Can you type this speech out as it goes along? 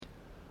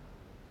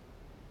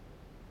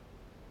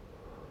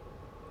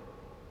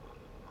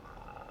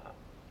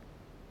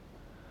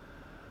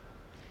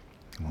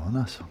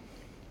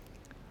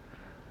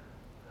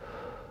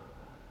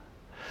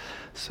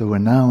So we're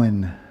now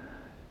in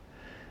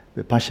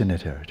Vipashyana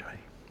territory.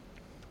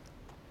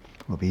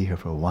 We'll be here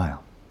for a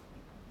while.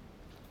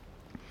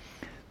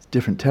 It's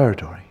different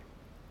territory.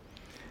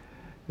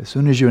 As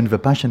soon as you're in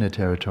Vipashyana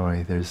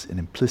territory, there's an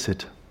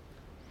implicit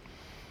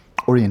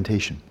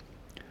orientation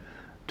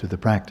to the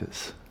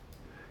practice,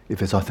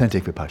 if it's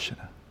authentic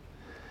Vipashyana.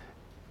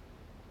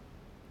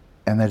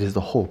 And that is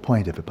the whole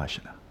point of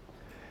Vipashyana,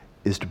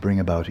 is to bring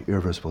about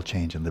irreversible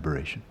change and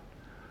liberation.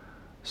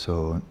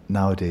 So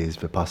nowadays,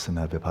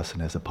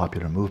 Vipassana is a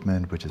popular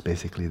movement, which is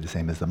basically the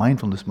same as the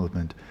mindfulness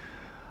movement.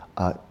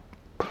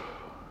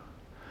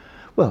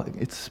 Well,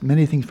 it's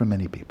many things for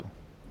many people.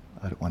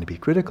 I don't want to be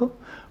critical.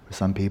 For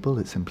some people,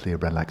 it's simply a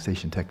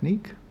relaxation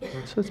technique.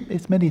 So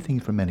it's many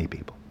things for many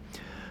people.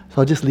 So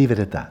I'll just leave it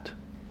at that.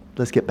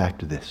 Let's get back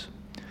to this.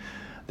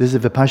 This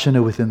is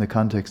Vipassana within the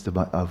context of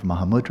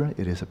Mahamudra.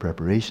 It is a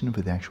preparation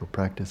for the actual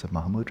practice of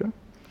Mahamudra.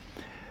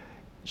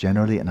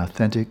 Generally, an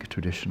authentic,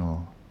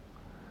 traditional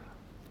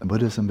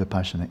Buddhism,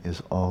 Vipassana,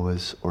 is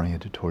always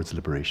oriented towards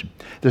liberation.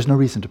 There's no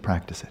reason to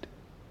practice it,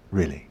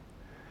 really,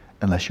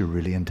 unless you're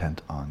really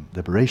intent on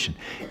liberation.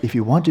 If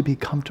you want to be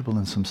comfortable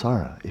in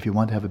samsara, if you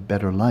want to have a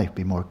better life,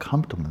 be more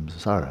comfortable in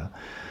samsara,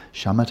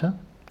 shamatha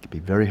can be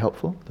very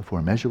helpful. The Four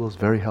Measurables,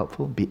 very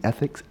helpful. Be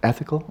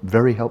ethical,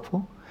 very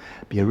helpful.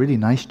 Be a really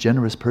nice,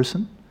 generous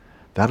person.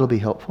 That'll be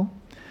helpful.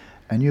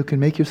 And you can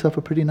make yourself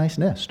a pretty nice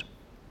nest.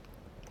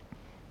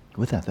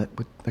 With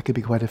that could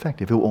be quite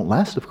effective. It won't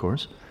last, of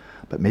course,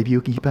 but maybe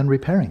you can keep on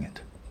repairing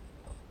it.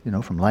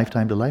 From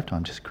lifetime to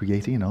lifetime, just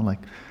creating, like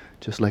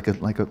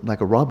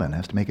a robin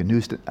has to make a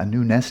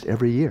new nest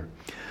every year.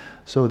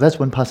 So that's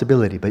one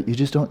possibility, but you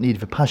just don't need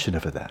Vipassana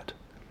for that,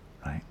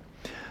 right?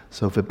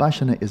 So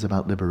Vipassana is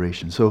about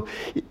liberation. So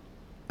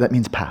that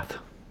means path.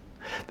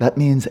 That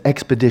means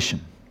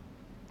expedition.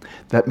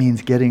 That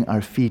means getting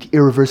our feet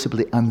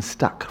irreversibly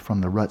unstuck from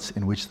the ruts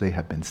in which they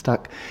have been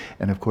stuck.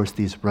 And of course,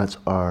 these ruts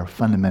are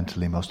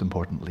fundamentally, most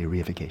importantly,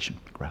 reification,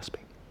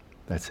 grasping.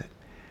 That's it.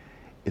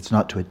 It's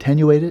not to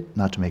attenuate it,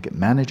 not to make it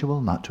manageable,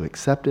 not to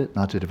accept it,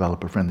 not to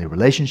develop a friendly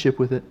relationship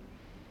with it,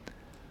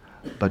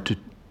 but to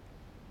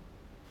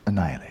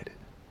annihilate it.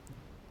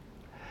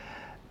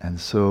 And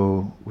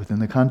so, within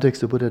the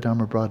context of Buddha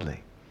Dharma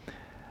broadly,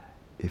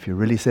 if you're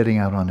really setting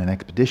out on an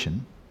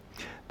expedition,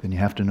 then you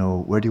have to know,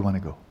 where do you want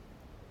to go?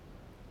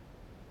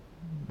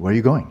 Where are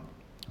you going?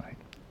 Right?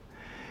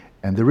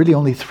 And there are really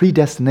only 3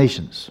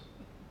 destinations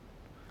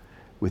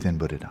within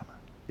Buddha Dharma.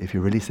 If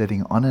you're really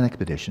setting on an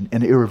expedition,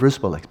 an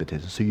irreversible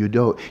expedition, so you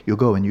go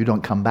and you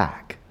don't come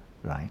back,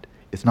 right?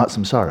 It's not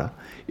samsara,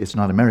 it's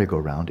not a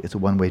merry-go-round, it's a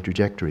one-way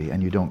trajectory,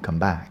 and you don't come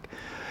back.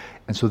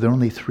 And so there are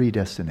only 3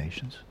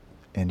 destinations,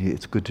 and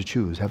it's good to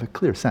choose. Have a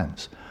clear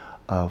sense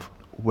of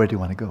where do you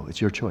want to go.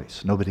 It's your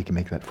choice. Nobody can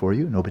make that for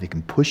you. Nobody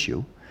can push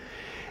you.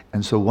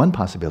 And so one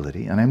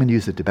possibility, and I'm going to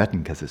use the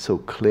Tibetan because it's so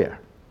clear,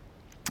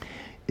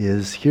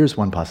 is here's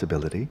one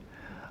possibility.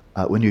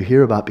 When you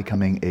hear about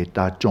becoming a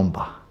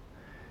Dajomba,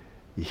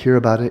 you hear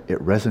about it, it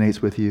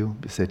resonates with you.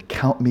 You said,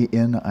 count me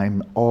in,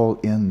 I'm all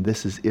in,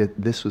 this is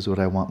it, this is what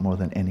I want more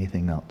than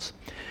anything else.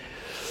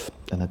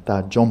 And a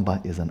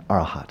Dajomba is an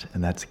Arhat,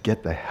 and that's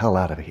get the hell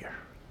out of here.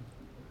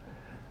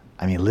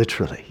 I mean,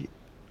 literally.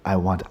 I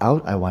want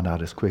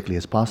out as quickly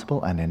as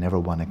possible, and I never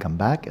want to come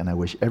back, and I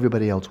wish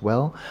everybody else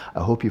well.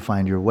 I hope you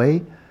find your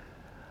way,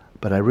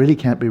 but I really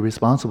can't be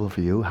responsible for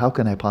you. How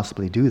can I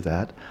possibly do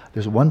that?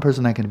 There's one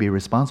person I can be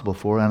responsible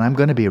for, and I'm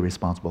going to be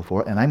responsible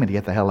for, and I'm going to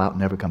get the hell out and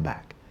never come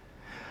back.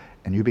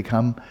 And you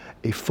become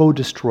a faux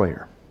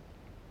destroyer.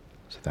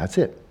 So that's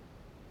it.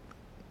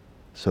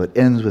 So it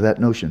ends with that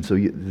notion. So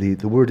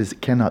the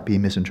word cannot be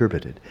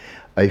misinterpreted.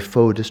 A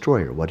faux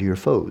destroyer. What are your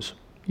foes?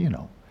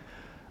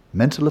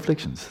 Mental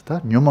afflictions.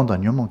 The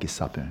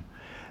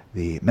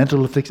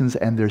mental afflictions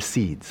and their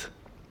seeds.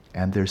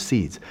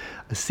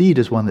 A seed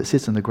is one that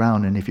sits in the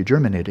ground, and if you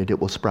germinate it,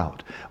 it will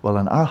sprout. Well,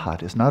 an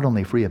arhat is not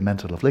only free of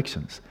mental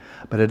afflictions,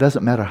 but it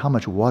doesn't matter how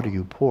much water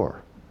you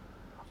pour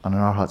on an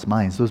arhat's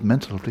minds, those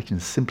mental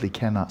afflictions simply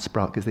cannot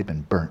sprout because they've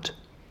been burnt.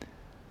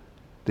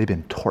 They've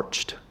been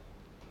torched,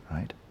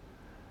 right?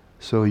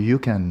 So you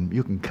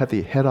can cut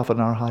the head off an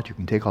arhat, you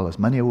can take all his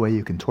money away,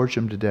 you can torture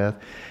him to death,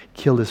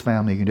 kill his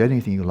family, you can do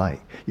anything you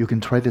like. You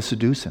can try to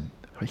seduce him,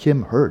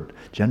 her,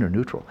 gender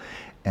neutral,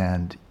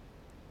 and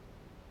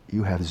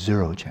you have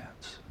 0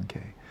 chance,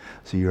 okay?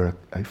 So you're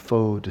a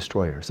faux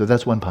destroyer. So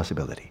that's one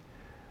possibility.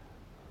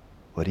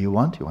 What do you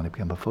want? You want to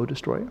become a faux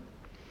destroyer?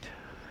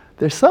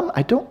 There's some,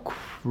 I don't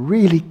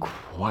really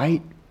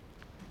quite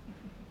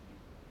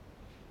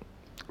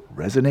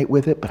resonate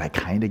with it, but I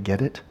kind of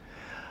get it.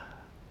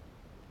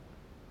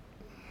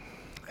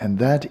 And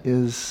that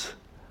is,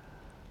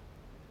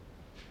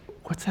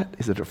 what's that?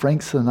 Is it a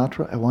Frank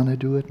Sinatra? I want to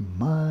do it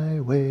my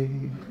way.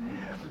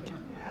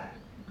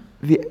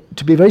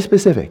 To be very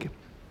specific,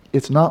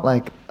 it's not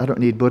like, I don't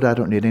need Buddha, I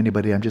don't need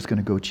anybody, I'm just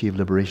going to go achieve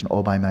liberation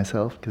all by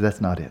myself, because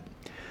that's not it.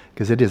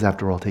 Because it is,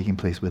 after all, taking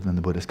place within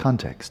the Buddhist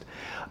context.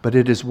 But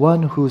it is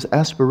one whose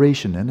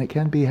aspiration, and it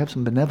can have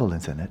some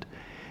benevolence in it,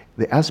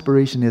 The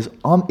aspiration is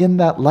in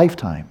that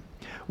lifetime,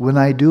 when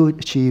I do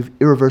achieve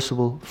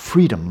irreversible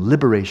freedom,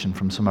 liberation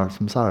from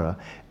samsara,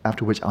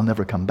 after which I'll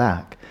never come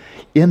back,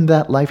 in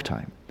that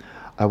lifetime,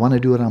 I want to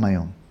do it on my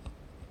own.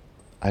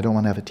 I don't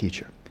want to have a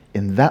teacher.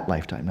 In that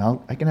lifetime.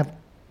 Now, I can have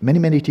many,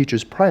 many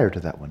teachers prior to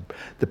that one.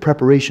 The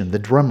preparation, the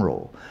drum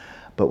roll.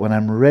 But when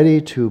I'm ready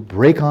to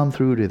break on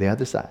through to the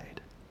other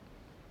side,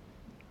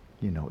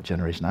 you know what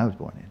generation I was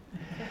born in,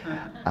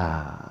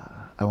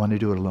 I want to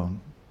do it alone.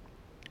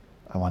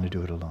 I want to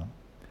do it alone.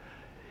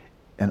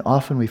 And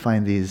often we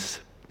find these,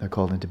 they're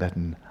called in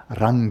Tibetan,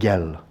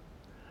 ranggel.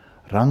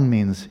 Rang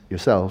means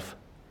yourself,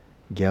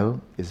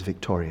 gel is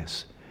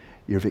victorious.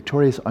 You're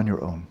victorious on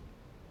your own.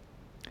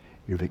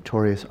 You're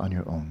victorious on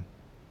your own.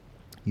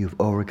 You've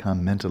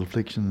overcome mental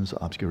afflictions,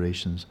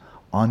 obscurations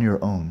on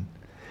your own.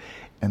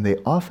 And they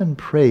often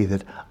pray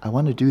that, I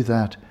want to do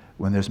that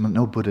when there's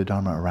no Buddha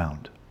Dharma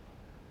around.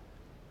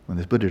 When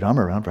there's Buddha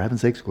Dharma around, for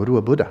heaven's sakes, go to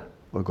a Buddha.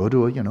 Or go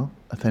to a,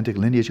 authentic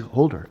lineage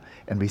holder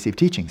and receive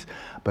teachings.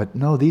 But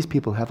no, these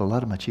people have a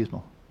lot of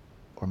machismo.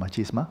 Or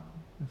machisma.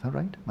 Is that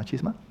right?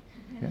 Machisma?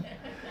 Yeah.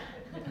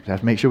 We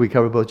have to make sure we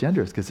cover both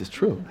genders, because it's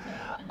true.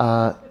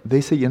 They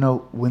say,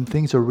 when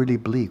things are really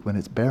bleak, when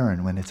it's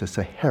barren, when it's a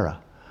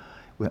Sahara,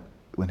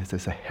 when it's a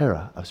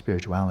Sahara of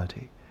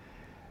spirituality,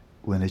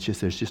 when there's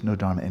just no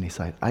Dharma any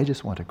sight, I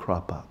just want to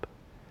crop up.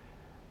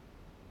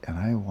 And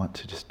I want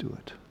to just do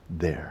it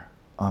there,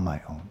 on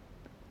my own.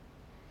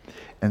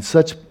 And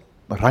such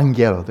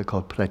rangyero, they're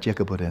called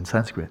Pratyeka Buddha in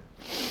Sanskrit,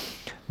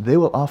 they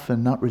will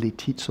often not really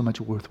teach so much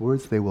with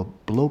words, they will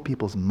blow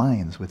people's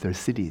minds with their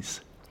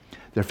siddhis.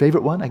 Their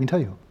favorite one, I can tell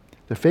you,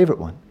 their favorite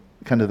one,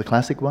 kind of the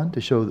classic one,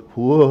 to show,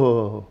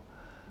 whoa,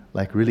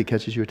 like really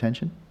catches your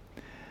attention.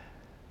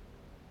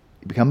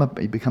 You become a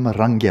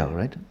rangyel,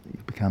 right? You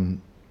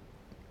become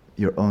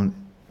your own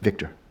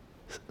victor,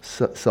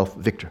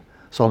 self-victor,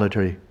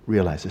 solitary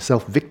realizer,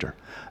 self-victor,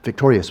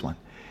 victorious one.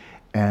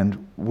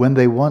 And when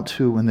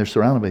they're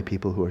surrounded by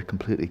people who are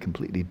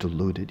completely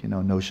deluded,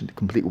 notion,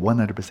 complete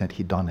 100%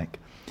 hedonic,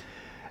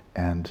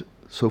 and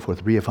so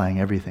forth, reifying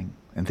everything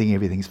and thinking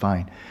everything's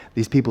fine.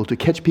 These people, to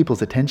catch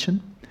people's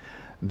attention,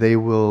 they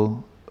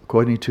will,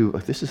 according to,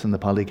 this is in the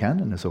Pali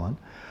Canon and so on,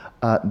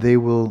 they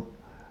will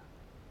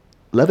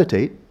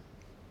levitate,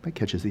 that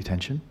catches the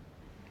attention.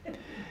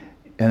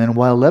 And then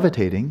while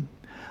levitating,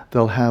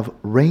 they'll have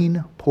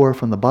rain pour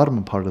from the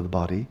bottom part of the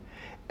body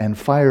and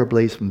fire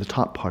blaze from the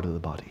top part of the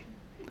body,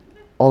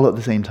 all at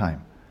the same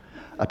time.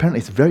 Apparently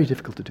it's very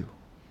difficult to do.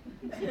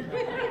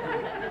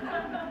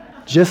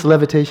 Just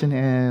levitation,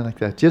 like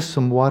that. Just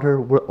some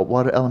water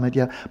element,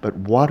 yeah. But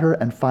water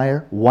and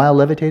fire while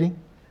levitating,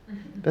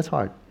 that's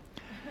hard.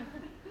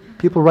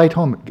 People write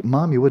home,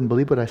 Mom, you wouldn't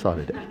believe what I saw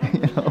today.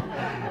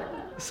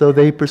 So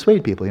they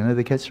persuade people,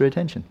 they catch their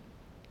attention.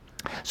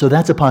 So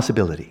that's a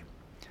possibility.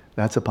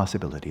 That's a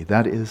possibility.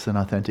 That is an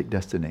authentic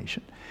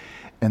destination.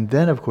 And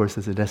then, of course,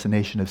 there's a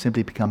destination of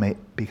simply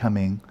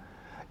becoming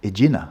a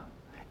jina,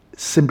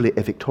 simply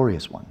a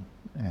victorious one.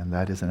 And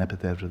that is an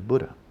epithet of the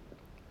Buddha.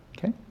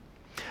 Okay?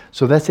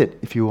 So that's it.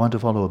 If you want to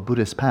follow a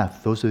Buddhist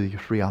path, those are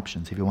your three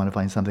options. If you want to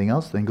find something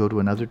else, then go to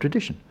another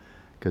tradition.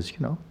 Because,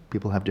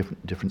 people have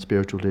different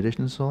spiritual traditions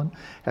and so on,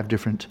 have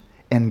different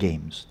end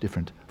games,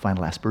 different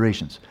final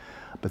aspirations.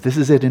 But this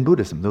is it in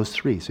Buddhism, those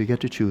three. So you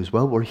get to choose.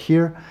 Well, we're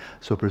here,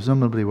 so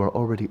presumably we're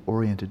already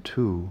oriented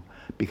to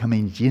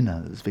becoming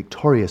jinas,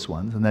 victorious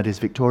ones, and that is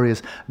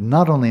victorious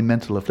not only in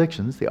mental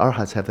afflictions, the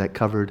arhats have that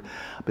covered,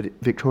 but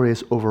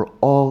victorious over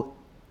all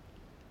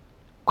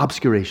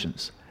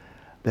obscurations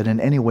that in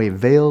any way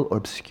veil or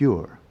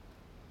obscure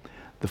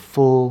the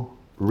full,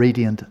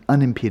 radiant,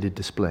 unimpeded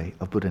display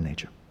of Buddha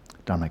nature,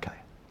 Dharmakaya.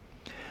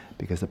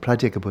 Because the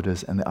Pratyeka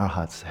Buddhas and the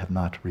Arhats have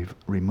not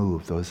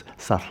removed those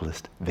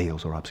subtlest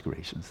veils or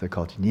obscurations. They're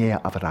called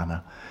Jnaya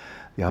Avarana,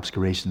 the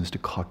obscurations to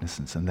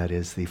cognizance, and that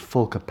is the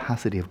full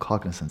capacity of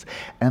cognizance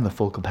and the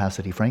full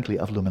capacity, frankly,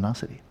 of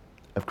luminosity,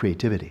 of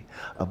creativity,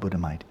 of Buddha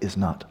mind is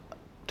not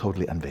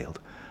totally unveiled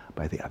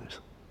by the others.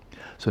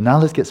 So now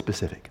let's get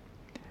specific.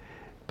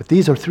 But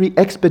these are three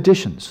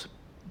expeditions,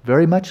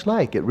 very much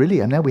like it really,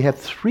 and now we have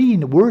three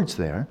words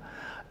there: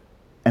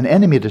 an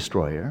enemy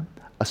destroyer,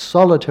 a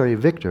solitary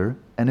victor,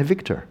 and a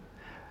victor.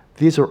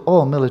 These are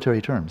all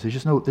military terms.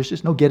 There's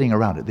just no getting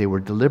around it. They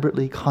were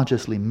deliberately,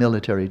 consciously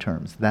military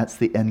terms. That's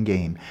the end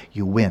game.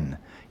 You win.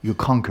 You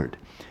conquered.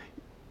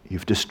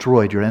 You've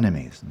destroyed your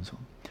enemies.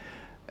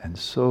 And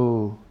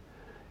so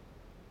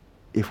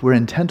if we're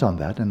intent on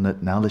that,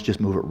 and now let's just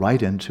move it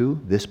right into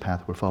this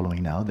path we're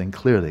following now, then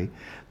clearly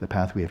the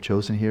path we have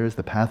chosen here is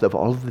the path of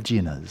all of the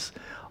jinas,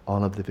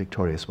 all of the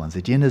victorious ones.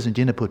 The jinas and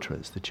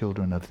jinaputras, the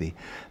children of the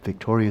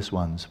victorious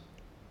ones.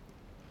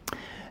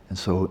 And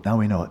so now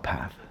we know what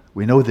path.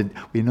 We know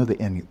the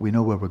end. We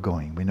know where we're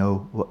going. We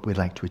know what we'd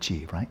like to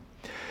achieve, right?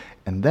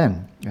 And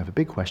then you have a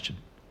big question.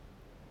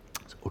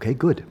 Okay,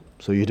 good.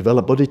 So you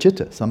develop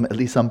bodhicitta, at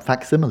least some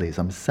facsimile,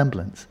 some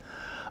semblance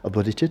of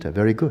bodhicitta.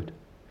 Very good.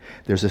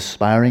 There's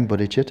aspiring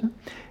bodhicitta,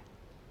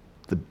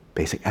 the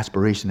basic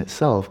aspiration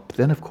itself. But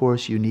then, of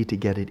course, you need to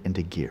get it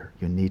into gear.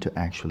 You need to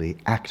actually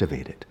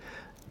activate it.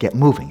 Get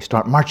moving.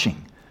 Start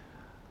marching.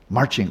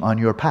 Marching on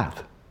your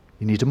path.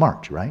 You need to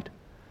march, right?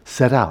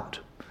 Set out.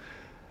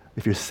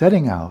 If you're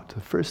setting out, the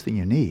first thing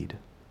you need,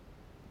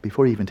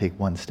 before you even take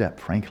one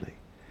step, frankly,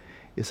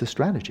 is a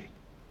strategy.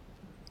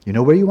 You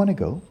know where you want to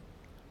go?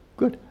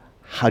 Good.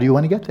 How do you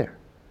want to get there?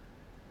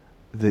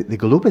 The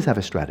Galupas have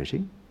a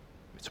strategy.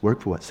 It's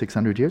worked for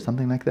 600 years,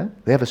 something like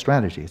that? They have a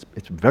strategy.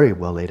 It's very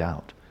well laid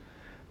out.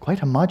 Quite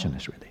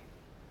homogeneous, really.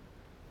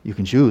 You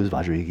can choose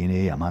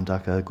Vajrayogini,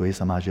 Amantaka, Gwe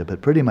Samaja,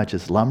 but pretty much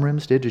it's Lamrim,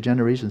 stage of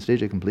generation,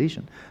 stage of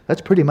completion. That's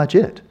pretty much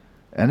it.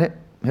 And it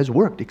has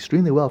worked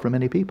extremely well for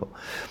many people.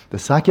 The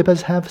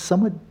Sakyapas have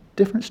somewhat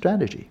different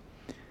strategy.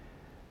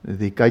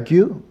 The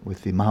Kaikyu,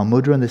 with the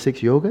Mahamudra and the 6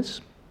 yogas,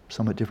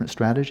 somewhat different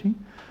strategy.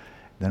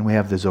 Then we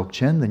have the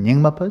Dzogchen, the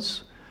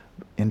Nyingmapas,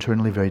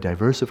 internally very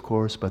diverse, of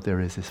course, but there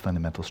is this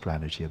fundamental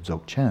strategy of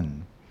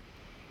Dzogchen.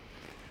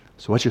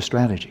 So what's your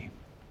strategy?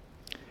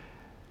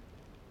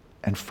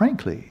 And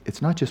frankly, it's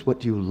not just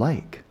what you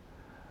like,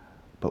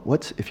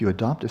 but if you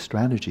adopt a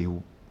strategy,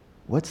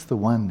 what's the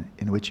one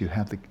in which you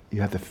have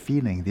the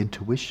feeling, the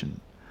intuition,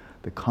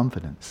 the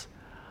confidence?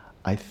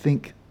 I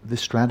think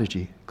this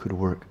strategy could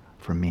work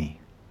for me.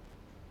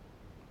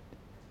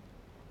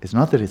 It's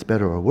not that it's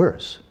better or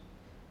worse,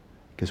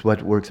 because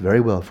what works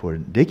very well for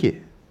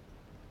Dikye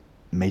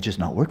may just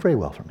not work very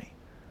well for me.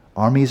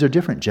 Armies are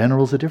different,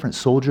 generals are different,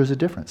 soldiers are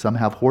different. Some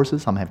have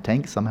horses, some have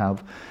tanks, some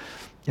have,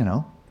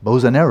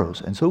 bows and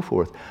arrows, and so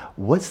forth.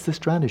 What's the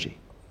strategy?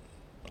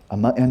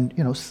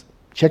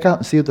 Check out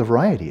and see what the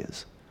variety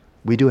is.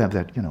 We do have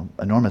that,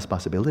 enormous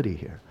possibility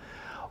here.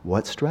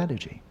 What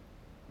strategy?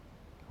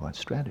 What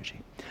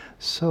strategy?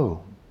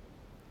 So,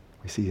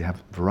 we see you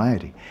have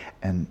variety.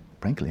 And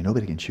frankly,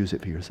 nobody can choose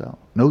it for yourself.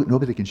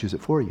 Nobody can choose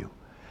it for you.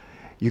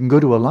 You can go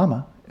to a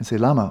Lama and say,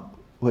 Lama,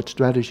 what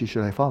strategy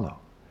should I follow?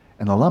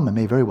 And the Lama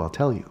may very well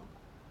tell you.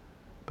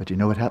 But do you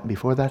know what happened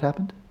before that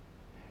happened?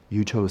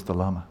 You chose the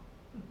Lama.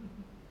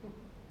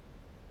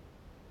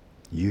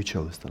 You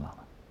chose the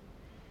Lama.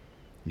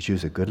 You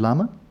choose a good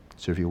Lama,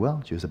 serve you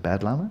well. Choose a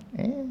bad Lama,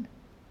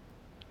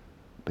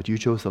 But you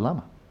chose the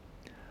Lama.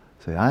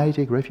 Say, I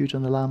take refuge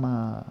in the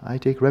Lama. I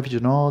take refuge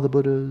in all the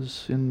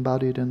Buddhas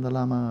embodied in the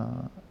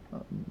Lama.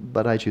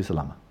 But I choose the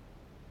Lama.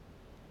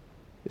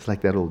 It's like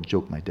that old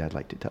joke my dad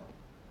liked to tell.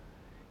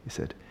 He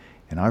said,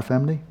 in our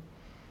family,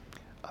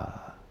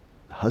 the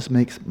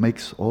husband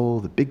makes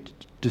all the big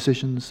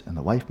decisions, and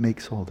the wife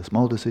makes all the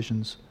small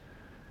decisions,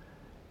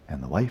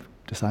 and the wife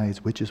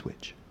decides which is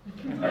which.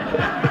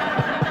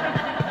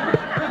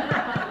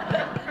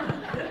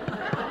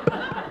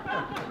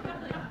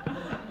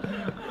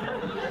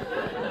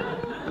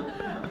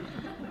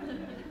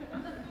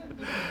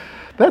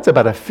 That's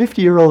about a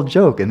 50-year-old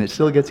joke, and it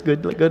still gets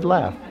good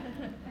laugh.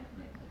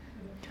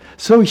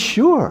 So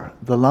sure,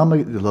 the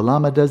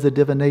Lama does the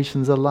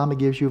divinations, the Lama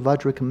gives you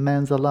Vajra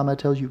commands, the Lama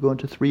tells you go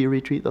into 3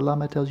 retreat, the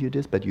Lama tells you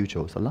this, but you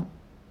chose the Lama.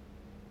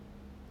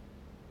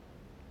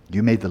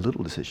 You made the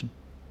little decision.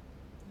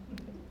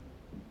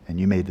 And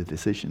you made the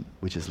decision,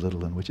 which is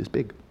little and which is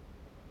big.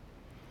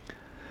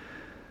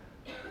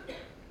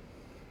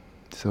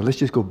 So let's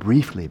just go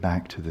briefly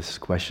back to this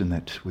question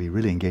that we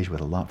really engaged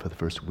with a lot for the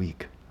first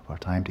week of our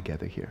time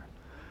together here.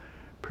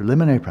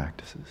 Preliminary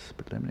practices.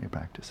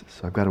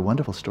 So I've got a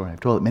wonderful story. I've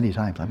told it many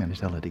times. I'm going to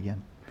tell it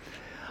again.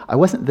 I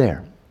wasn't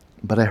there,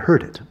 but I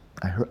heard it.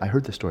 I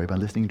heard the story by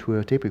listening to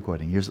a tape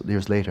recording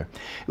years later.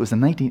 It was in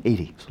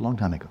 1980. It's a long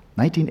time ago.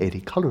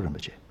 1980, Kalu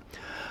Rinpoche.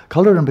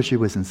 Kalu Rinpoche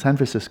was in San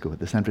Francisco at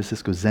the San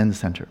Francisco Zen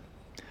Center.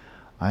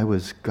 I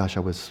was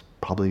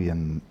probably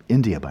in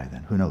India by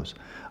then. Who knows?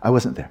 I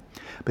wasn't there.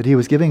 But he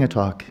was giving a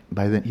talk.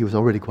 By then, he was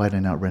already quite a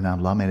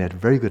renowned Lama, and had a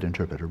very good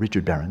interpreter,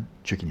 Richard Barron,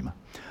 Chökyi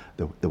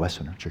the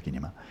Westerner, Chökyi.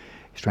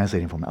 He's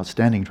translating from an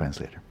outstanding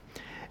translator.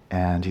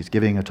 And he's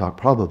giving a talk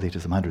probably to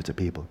some hundreds of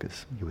people,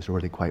 because he was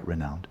already quite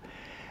renowned.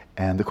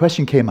 And the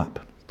question came up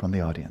from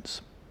the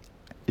audience.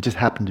 It just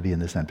happened to be in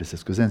the San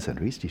Francisco Zen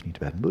Center. He's teaching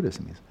Tibetan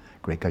Buddhism. He's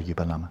a great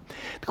Kagyupa Lama.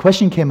 The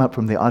question came up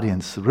from the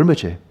audience,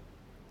 Rinpoche,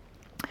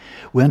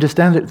 we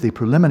understand that the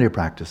preliminary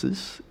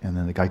practices, and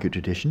in the Kaiku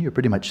tradition, you're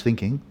pretty much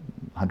thinking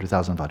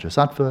 100,000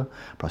 Vajrasattva,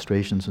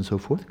 prostrations and so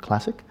forth,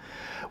 classic.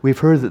 We've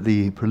heard that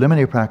the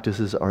preliminary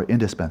practices are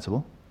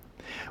indispensable.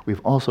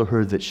 We've also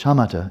heard that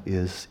shamatha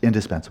is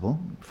indispensable.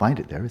 Find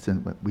it there.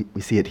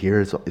 We see it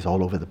here. It's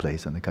all over the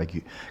place in the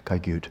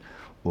Kaikyut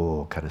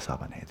or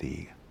Karasavane,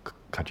 the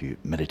Kagyu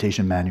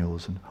meditation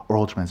manuals and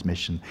oral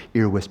transmission,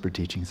 ear whisper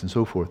teachings and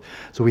so forth.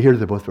 So we hear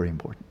they're both very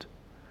important.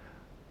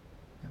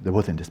 They're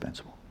both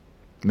indispensable.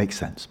 Makes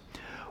sense.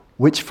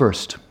 Which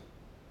first?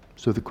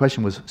 So the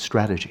question was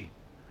strategy.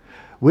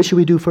 Which should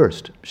we do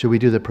first? Should we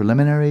do the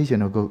preliminaries?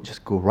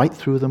 Go right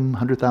through them.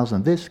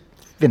 100,000 this,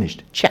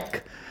 finished.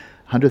 Check.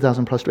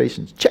 100,000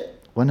 prostrations. Check.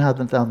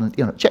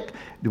 100,000. Check.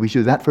 Do we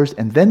do that first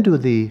and then do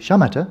the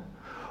shamatha,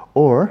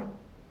 or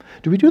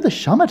do we do the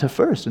shamatha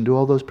first and do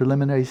all those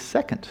preliminaries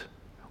second?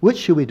 Which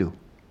should we do?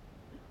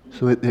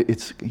 So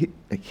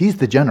he's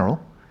the general,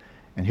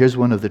 and here's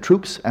one of the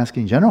troops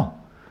asking, General,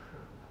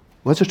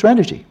 what's the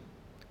strategy?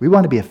 We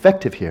want to be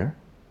effective here.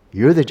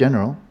 You're the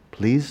general.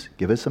 Please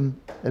give us some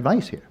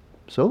advice here.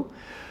 So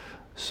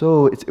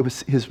it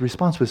was, his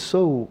response was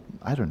so,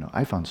 I don't know,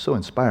 I found so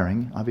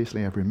inspiring.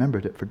 Obviously, I've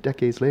remembered it for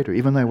decades later,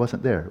 even though I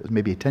wasn't there. It was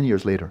maybe 10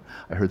 years later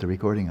I heard the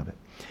recording of it.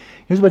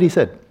 Here's what he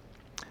said.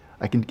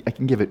 I can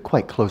give it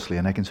quite closely,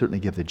 and I can certainly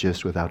give the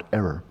gist without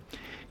error.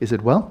 He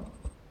said, well,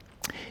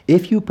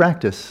 if you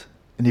practice,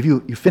 and if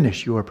you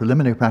finish your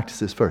preliminary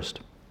practices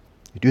first,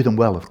 you do them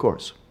well, of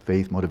course,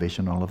 faith,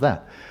 motivation, all of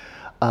that,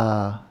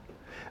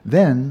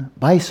 then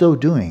by so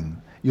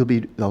doing,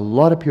 a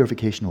lot of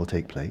purification will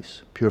take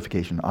place,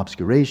 purification of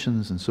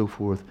obscurations and so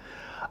forth,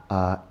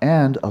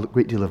 and a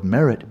great deal of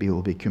merit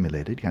will be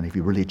accumulated, kind of if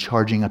you're really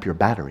charging up your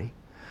battery.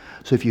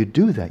 So if you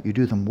do that, you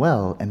do them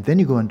well, and then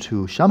you go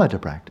into shamatha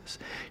practice.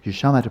 Your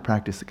shamatha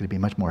practice is going to be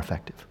much more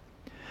effective,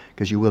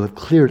 because you will have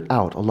cleared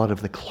out a lot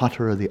of the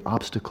clutter, the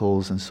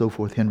obstacles and so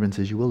forth,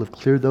 hindrances. You will have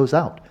cleared those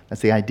out.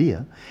 That's the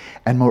idea.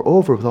 And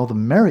moreover, with all the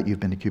merit you've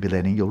been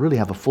accumulating, you'll really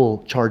have a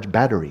full charged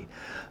battery.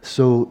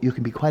 So you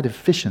can be quite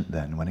efficient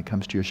then when it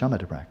comes to your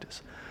shamatha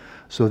practice.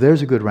 So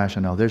there's a good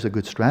rationale, there's a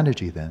good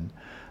strategy then.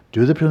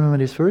 Do the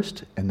preliminaries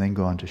first, and then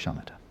go on to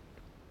shamatha.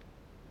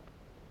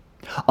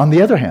 On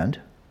the other hand,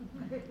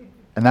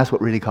 and that's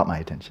what really caught my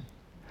attention.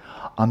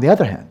 On the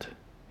other hand,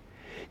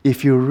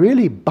 if you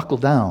really buckle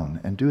down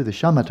and do the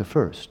shamatha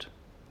first,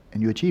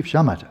 and you achieve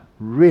shamatha,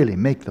 really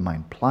make the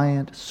mind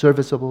pliant,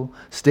 serviceable,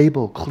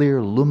 stable,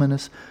 clear,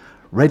 luminous,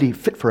 ready,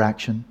 fit for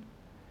action,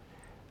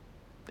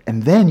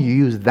 and then you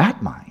use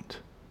that mind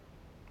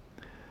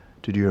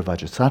to do your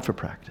vajrasattva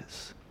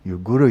practice, your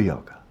guru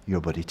yoga,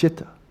 your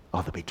bodhicitta,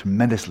 they'll be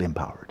tremendously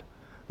empowered.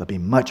 They'll be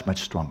much,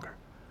 much stronger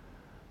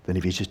than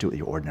if you just do it with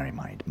your ordinary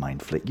mind.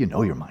 You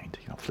know your mind,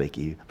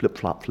 flaky,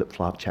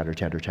 flip-flop, chatter,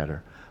 chatter,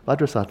 chatter.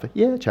 Vajrasattva,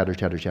 yeah, chatter,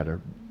 chatter,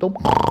 chatter. Don't,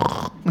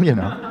 There's going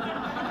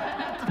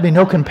to be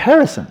no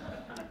comparison.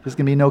 There's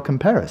going to be no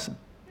comparison.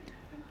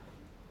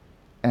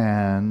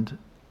 And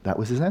that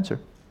was his answer.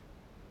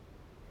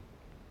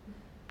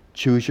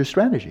 Choose your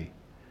strategy.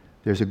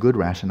 There's a good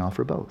rationale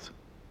for both.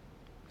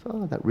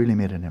 So that really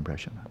made an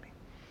impression on me.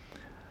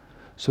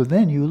 So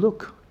then you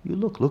look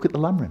at the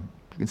lamrim.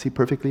 You can see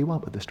perfectly well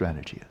what the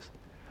strategy is.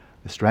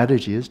 The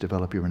strategy is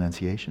develop your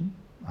renunciation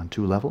on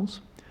 2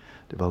 levels.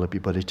 Develop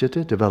your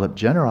bodhicitta, develop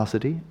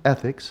generosity,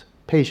 ethics,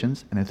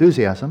 patience, and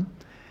enthusiasm.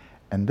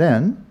 And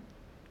then,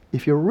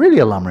 if you're really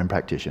a lamrim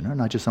practitioner,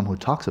 not just someone who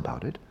talks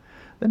about it,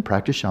 then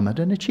practice shamatha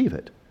and achieve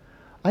it.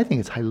 I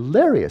think it's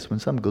hilarious when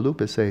some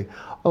galupas say,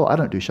 oh, I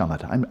don't do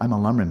shamatha, I'm a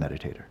lamrim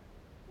meditator.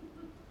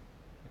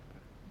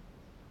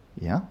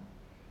 Yeah?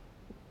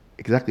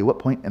 Exactly what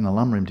point in the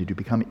lamrim did you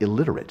become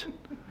illiterate?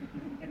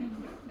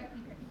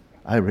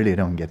 I really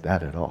don't get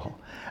that at all.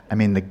 I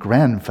mean, the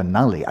grand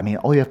finale,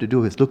 all you have to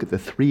do is look at the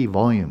 3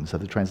 volumes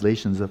of the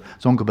translations of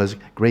Tsongkhapa's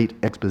great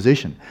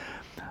exposition.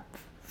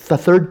 The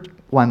third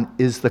one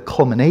is the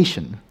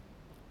culmination,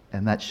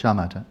 and that's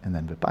shamatha and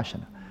then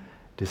vipassana.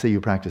 To say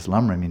you practice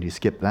lamrim and you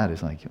skip that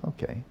is like,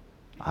 okay,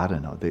 I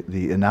don't know.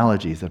 The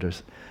analogies that are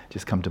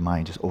just come to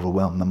mind just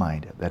overwhelm the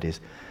mind. That is,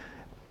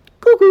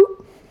 cuckoo.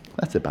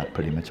 That's about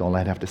pretty much all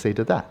I'd have to say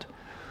to that.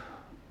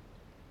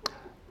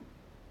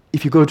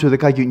 If you go to the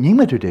Kagyu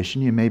Nyingma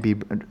tradition,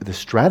 the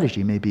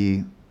strategy may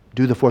be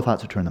do the 4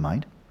 thoughts to turn the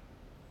mind.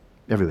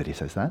 Everybody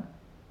says that.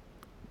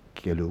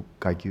 Kelu,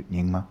 Kagyu,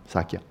 Nyingma,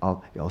 Sakya,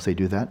 all say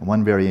do that.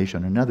 One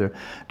variation or another,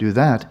 do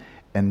that.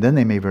 And then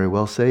they may very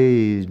well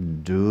say,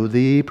 do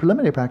the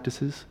preliminary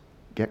practices.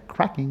 Get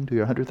cracking, do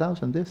your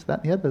 100,000, this,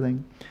 that, and the other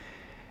thing.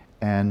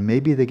 And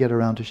maybe they get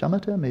around to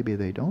shamatha, maybe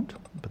they don't.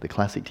 But the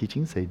classic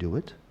teachings say do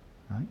it.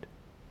 Right?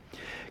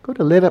 Go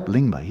to Lerab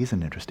Lingpa, he's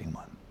an interesting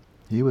one.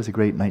 He was a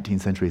great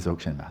 19th century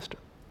Dzogchen master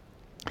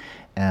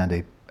and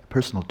a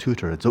personal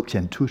tutor, a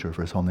Dzogchen tutor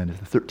for His Holiness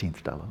the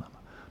 13th Dalai Lama,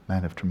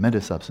 man of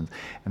tremendous substance.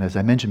 And as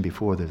I mentioned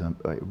before, there's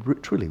a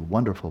truly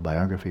wonderful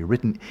biography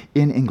written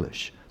in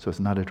English, so it's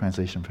not a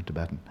translation from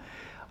Tibetan,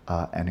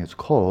 and it's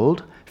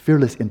called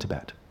Fearless in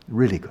Tibet.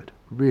 Really good,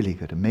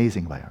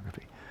 amazing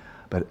biography,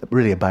 but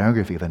really a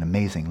biography of an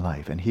amazing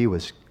life. And he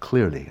was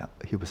clearly,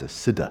 he was a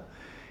siddha.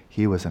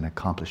 He was an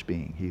accomplished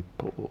being. He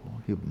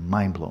was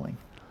mind-blowing.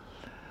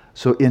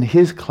 So in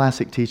his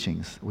classic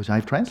teachings, which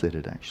I've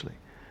translated actually,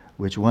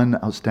 which one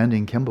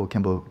outstanding Kempo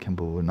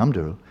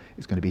Namdul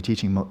is going to be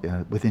teaching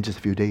within just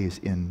a few days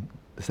in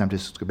the San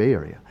Francisco Bay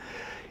Area.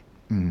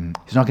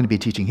 He's not going to be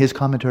teaching his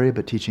commentary,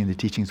 but teaching the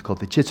teachings called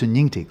the Chitsun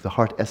Nyingtik, the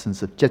heart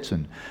essence of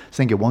Chitsun,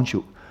 Sengye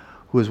Wonshu,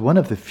 who is one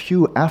of the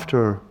few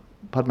after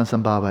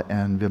Padmasambhava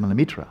and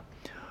Vimalamitra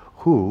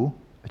who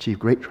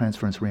achieved great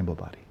transference rainbow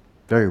body.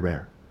 Very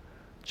rare.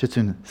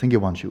 Chitsun Sengye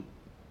Wonshu,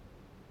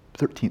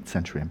 13th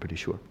century, I'm pretty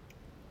sure.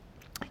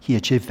 He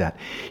achieved that.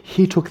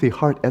 He took the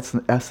heart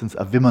essence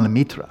of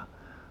Vimalamitra,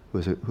 who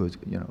was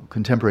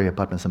contemporary of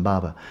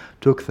Padmasambhava,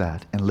 took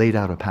that and laid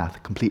out a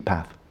path, complete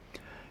path.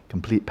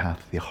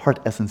 The heart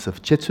essence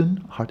of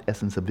Chitsun, heart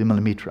essence of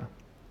Vimalamitra.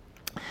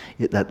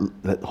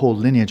 That whole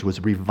lineage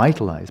was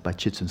revitalized by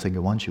Chitsun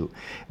Sengye Wonshu,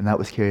 and that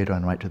was carried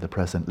on right to the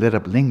present.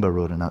 Lerab Lingpa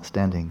wrote an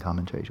outstanding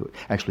commentary to it.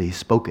 Actually, he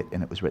spoke it,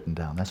 and it was written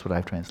down. That's what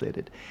I've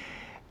translated.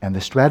 And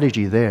the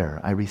strategy there,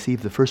 I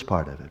received the first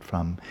part of it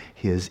from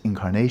his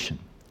incarnation,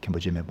 Khenpo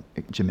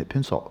Jimit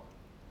Pinsol.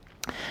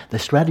 The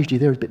strategy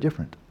there is a bit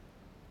different.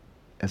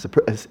 As a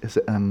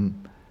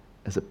person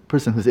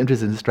who's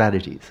interested in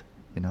strategies,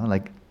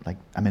 like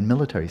I'm in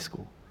military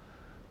school.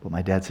 What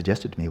my dad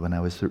suggested to me when I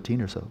was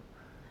 13 or so.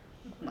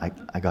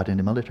 I got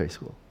into military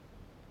school.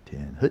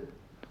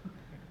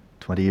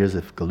 20 years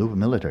of Galupa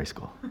military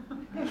school.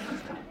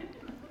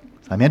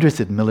 So I'm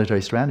interested in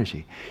military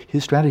strategy.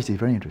 His strategy is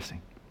very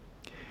interesting.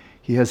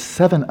 He has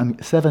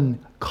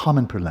seven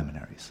common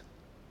preliminaries.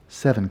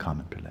 7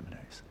 common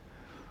preliminaries.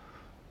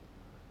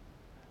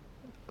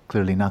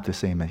 Clearly not the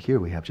same here.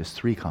 We have just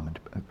 3 common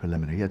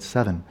preliminaries. He had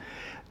 7.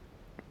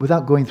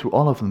 Without going through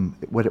all of them,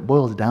 what it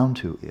boils down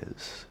to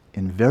is,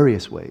 in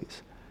various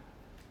ways,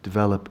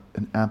 develop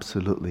an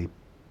absolutely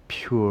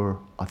pure,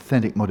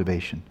 authentic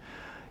motivation.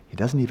 He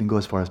doesn't even go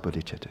as far as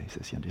bodhicitta. He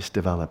says, just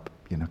develop,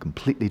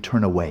 completely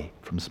turn away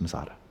from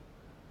samsara.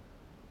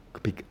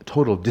 Be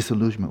total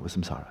disillusionment with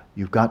samsara.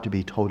 You've got to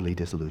be totally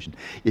disillusioned.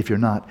 If you're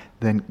not,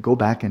 then go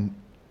back and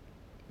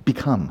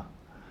become.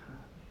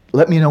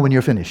 Let me know when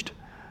you're finished.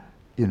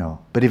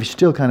 But if you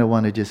still kind of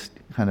want to just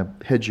kind of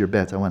hedge your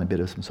bets, I want a bit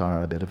of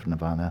samsara, a bit of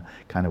nirvana,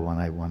 I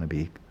want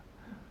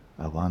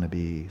to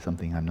be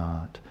something I'm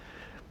not.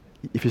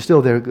 If you're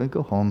still there,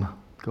 go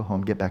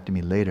home, get back to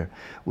me later.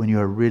 When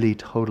you're really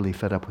totally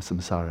fed up with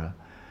samsara,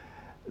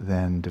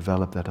 then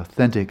develop that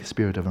authentic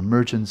spirit of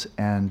emergence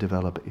and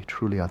develop a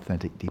truly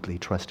authentic, deeply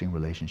trusting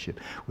relationship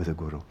with a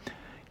guru.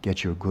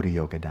 Get your guru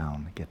yoga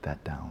down, get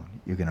that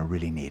down. You're going to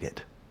really need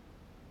it.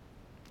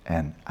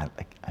 And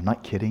I'm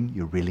not kidding,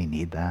 you really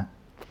need that.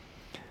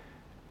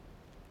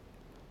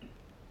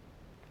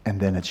 And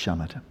then it's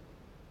shamatha.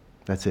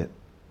 That's it.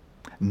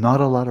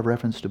 Not a lot of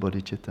reference to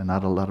bodhicitta,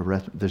 not a lot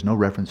of there's no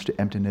reference to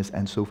emptiness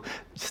and so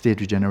state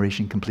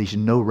regeneration,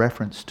 completion, no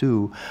reference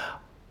to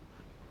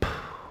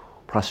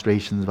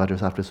prostrations,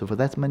 vajrasattva, so forth.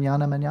 That's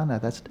manana,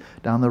 that's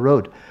down the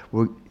road.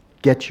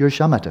 Get your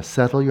shamatha,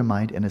 settle your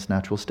mind in its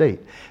natural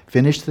state.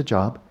 Finish the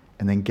job,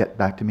 and then get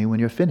back to me when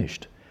you're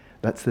finished.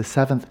 That's the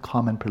 7th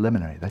common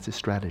preliminary, that's his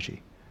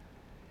strategy.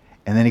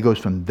 And then he goes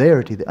from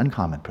there to the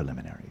uncommon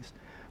preliminaries,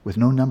 with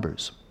no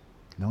numbers.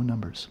 No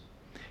numbers.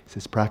 He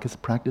says, practice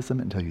them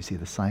until you see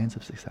the signs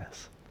of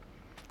success.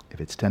 If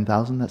it's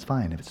 10,000, that's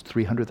fine. If it's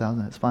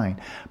 300,000, that's fine.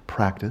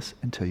 Practice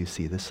until you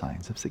see the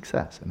signs of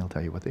success, and he'll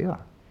tell you what they are.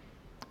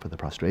 For the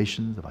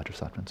prostrations, the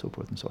vajrasattva, and so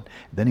forth and so on.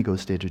 Then he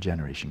goes stage of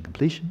generation,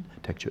 completion,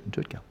 tekchut and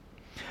tutgyal.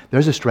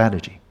 There's a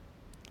strategy.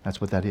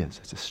 That's what that is.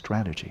 It's a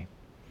strategy.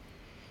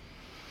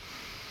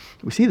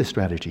 We see the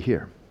strategy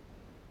here.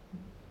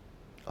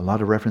 A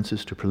lot of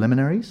references to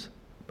preliminaries,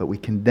 but we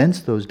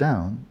condense those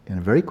down in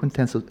a very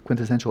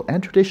quintessential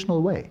and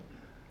traditional way,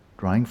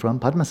 drawing from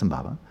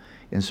Padmasambhava,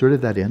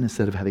 inserted that in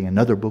instead of having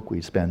another book we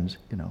spend,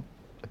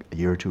 a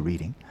year or 2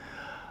 reading.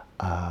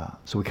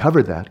 So we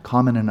covered that,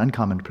 common and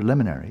uncommon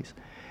preliminaries,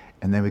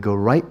 and then we go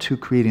right to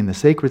creating the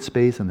sacred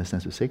space and the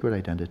sense of sacred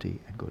identity,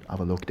 and go to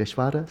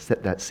Avalokiteshvara,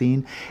 set that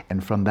scene,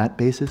 and from that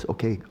basis,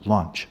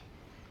 launch.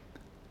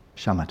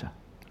 Shamatha,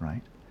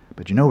 right?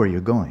 But you know where you're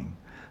going.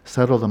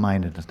 Settle the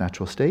mind in its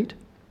natural state,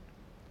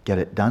 get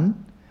it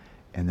done,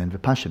 and then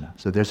Vipashyana.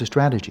 So there's a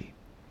strategy.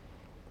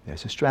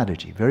 There's a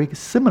strategy, very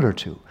similar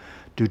to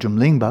Dujum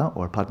Lingpa,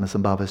 or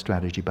Padmasambhava's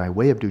strategy by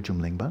way of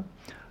Dujum Lingpa.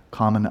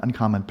 Common,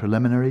 uncommon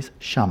preliminaries,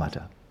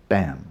 shamatha.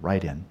 Bam,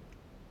 right in.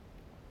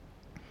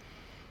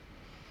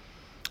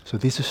 So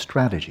these are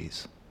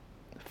strategies.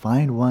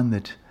 Find one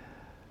that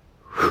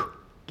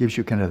gives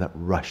you kind of that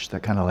rush,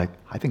 that kind of like,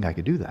 I think I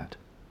could do that.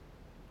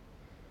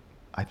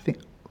 I think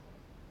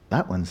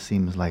that one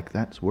seems like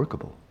that's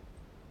workable.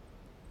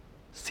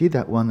 See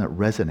that one that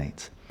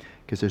resonates,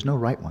 because there's no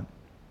right one.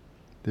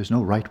 There's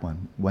no right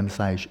one. One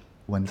size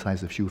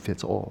of shoe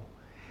fits all.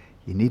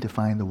 You need to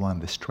find the one,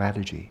 the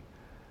strategy,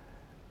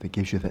 that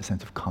gives you that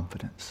sense of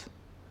confidence.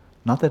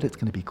 Not that it's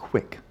going to be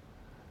quick,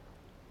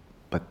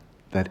 but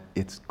that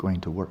it's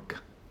going to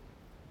work.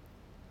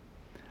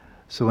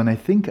 So when I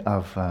think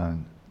of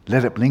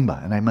Lerep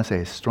Lingpa, and I must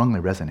say I strongly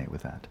resonate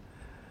with that,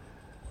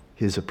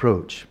 his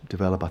approach,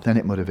 develop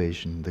authentic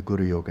motivation, the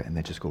Guru Yoga, and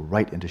then just go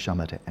right into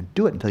shamatha and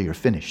do it until you're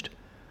finished.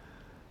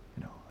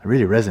 I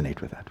really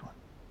resonate with that one.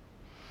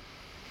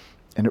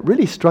 And it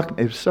really struck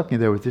me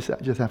there with this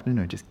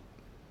afternoon, just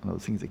one of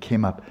those things that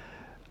came up.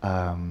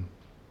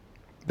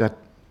 That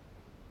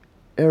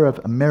era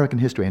of American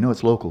history, I know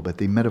it's local, but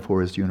the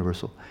metaphor is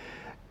universal.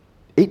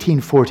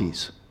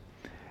 1840s,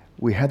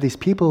 we had these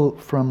people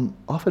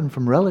often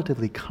from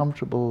relatively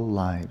comfortable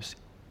lives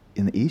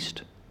in the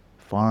East,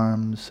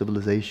 farms,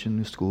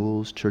 civilization,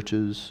 schools,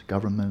 churches,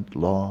 government,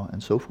 law,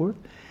 and so forth,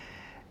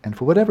 and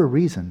for whatever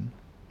reason,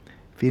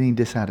 feeling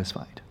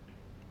dissatisfied.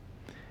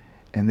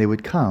 And they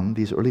would come,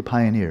 these early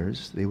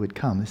pioneers, this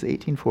is the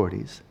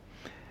 1840s,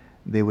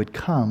 they would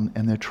come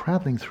and they're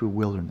traveling through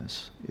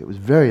wilderness. It was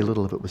very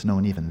little of it was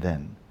known even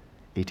then,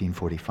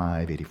 1845,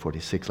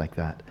 1846, like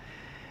that.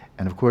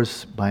 And of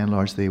course, by and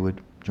large, they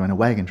would join a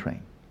wagon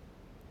train.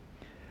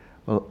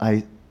 Well,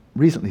 I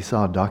recently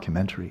saw a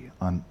documentary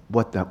on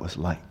what that was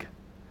like.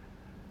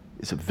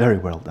 It's a very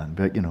well done,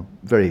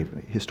 very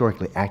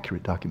historically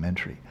accurate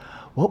documentary.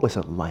 What was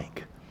it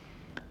like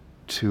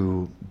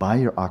to buy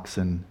your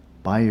oxen,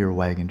 buy your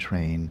wagon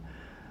train,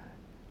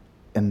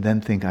 and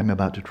then think, I'm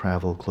about to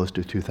travel close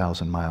to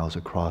 2,000 miles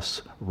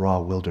across raw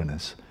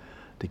wilderness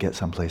to get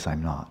someplace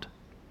I'm not?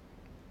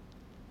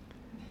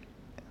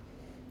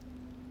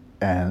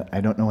 And I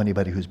don't know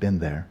anybody who's been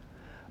there,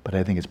 but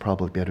I think it's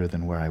probably better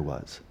than where I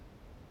was.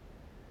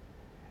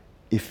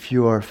 If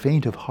you're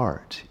faint of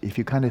heart, if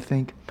you kind of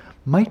think,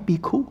 might be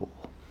cool,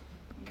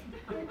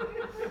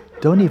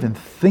 don't even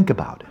think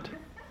about it.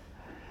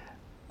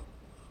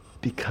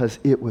 Because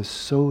it was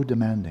so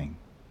demanding,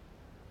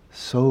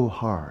 so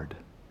hard,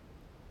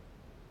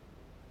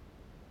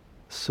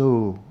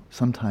 so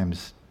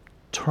sometimes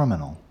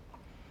terminal,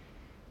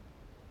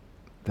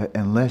 that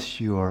unless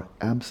you are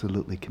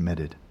absolutely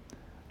committed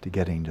to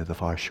getting to the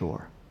far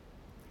shore,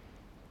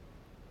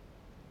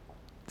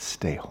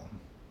 stay home.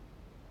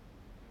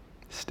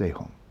 Stay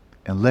home.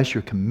 Unless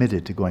you're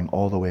committed to going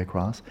all the way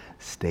across,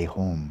 stay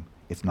home.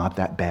 It's not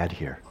that bad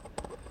here.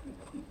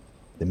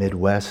 The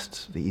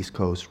Midwest, the East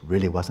Coast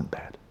really wasn't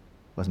bad.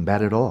 Wasn't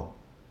bad at all,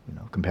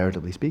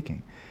 comparatively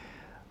speaking.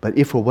 But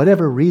if for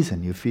whatever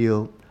reason you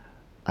feel,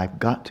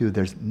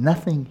 there's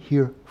nothing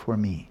here for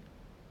me,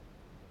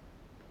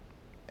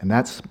 and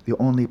that's the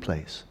only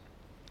place,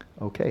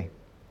 okay.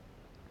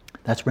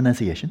 That's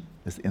renunciation,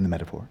 in the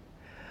metaphor.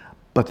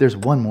 But there's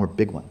one more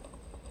big one,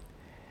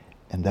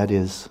 and that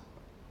is,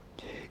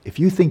 if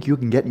you think you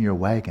can get in your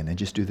wagon and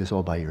just do this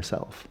all by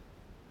yourself,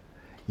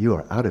 you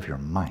are out of your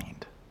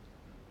mind.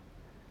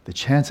 The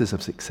chances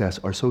of success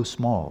are so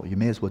small, you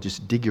may as well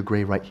just dig your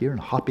grave right here and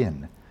hop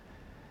in.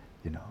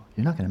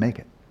 You're not going to make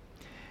it.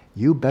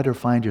 You better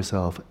find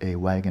yourself a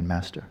wagon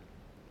master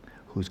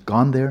who's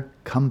gone there,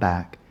 come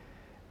back,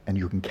 and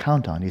you can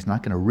count on. He's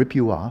not going to rip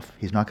you off.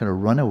 He's not going to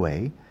run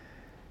away.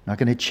 Not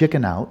going to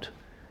chicken out.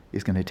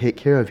 He's going to take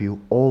care of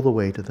you all the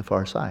way to the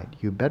far side.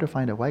 You better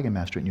find a wagon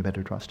master and you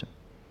better trust him.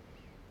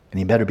 And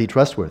he better be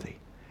trustworthy.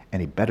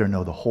 And he better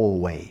know the whole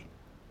way.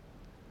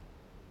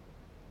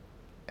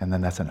 And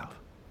then that's enough.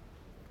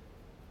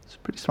 It's a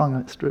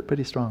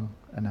pretty strong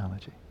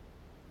analogy.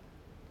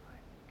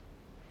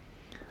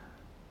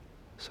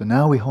 So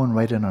now we hone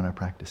right in on our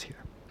practice here.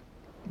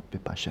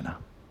 Vipashyana.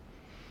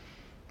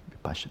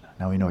 Vipashyana.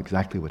 Now we know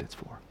exactly what it's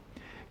for.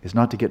 It's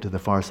not to get to the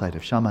far side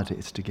of shamatha,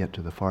 it's to get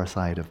to the far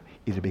side of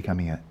either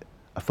becoming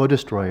a foe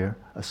destroyer,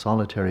 a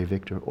solitary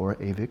victor, or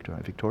a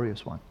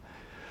victorious one.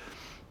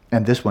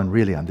 And this one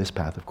really on this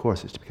path, of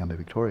course, is to become a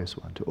victorious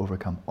one, to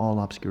overcome all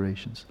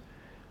obscurations.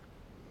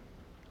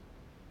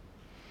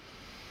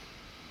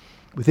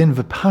 Within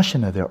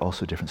Vipashyana, there are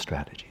also different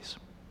strategies.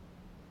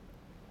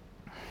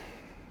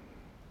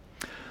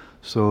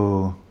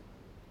 So,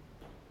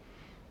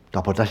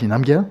 Dapodashi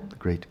Namgyal, the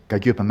great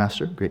Gagyupa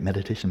master, great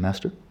meditation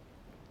master,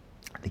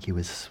 I think he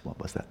was,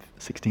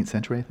 16th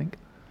century, I think.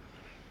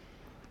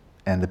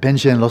 And the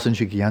Penshen Losang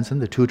Chökyi Gyaltsen,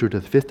 the tutor to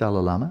the 5th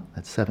Dalai Lama,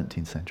 that's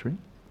 17th century.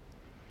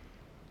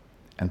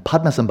 And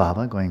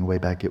Padmasambhava, going way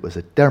back, it was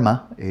a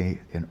Dharma,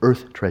 an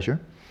earth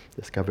treasure,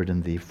 discovered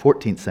in the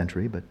 14th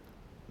century, but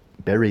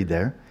buried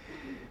there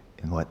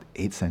in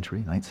 8th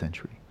century, 9th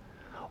century.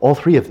 All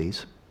three of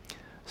these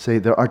say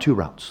there are two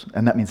routes,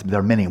 and that means there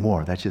are many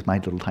more. That's just my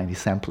little tiny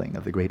sampling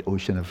of the great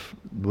ocean of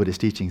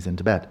Buddhist teachings in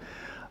Tibet.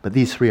 But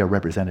these three are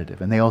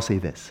representative, and they all say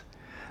this.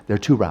 There are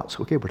two routes.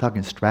 Okay, we're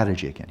talking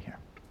strategy again here.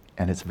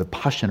 And it's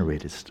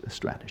Vipassana-rated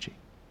strategy.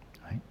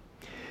 Right?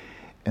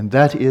 And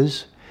that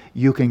is,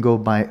 you can go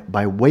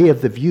by way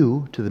of the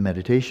view to the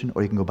meditation,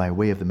 or you can go by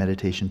way of the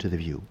meditation to the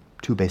view.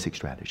 Two basic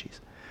strategies.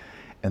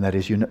 And that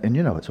is, and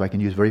you know it, so I can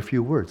use very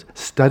few words.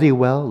 Study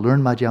well,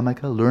 learn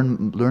Madhyamaka,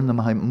 learn the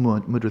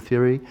Mahamudra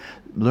theory,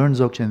 learn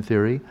Dzogchen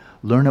theory,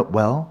 learn it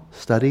well,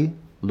 study,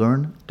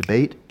 learn,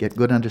 debate, get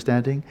good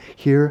understanding,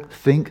 hear,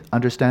 think,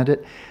 understand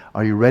it.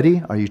 Are you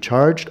ready? Are you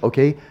charged?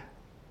 Okay.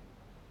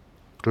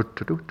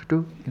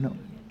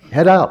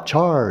 Head out,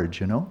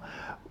 charge,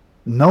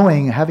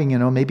 Knowing,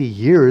 having, maybe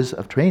years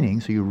of training,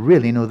 so you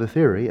really know the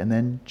theory, and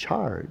then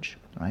charge,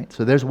 right?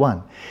 So there's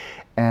one.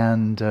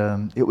 And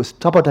it was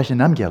Tapodashi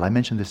Namgyal, I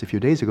mentioned this a few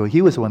days ago,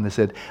 he was the one that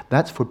said,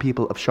 that's for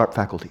people of sharp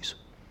faculties.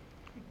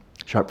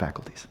 Sharp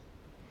faculties.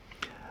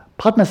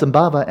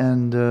 Padmasambhava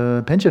and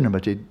Panchen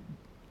Rinpoche,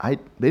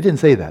 they didn't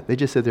say that. They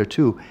just said there are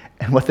two.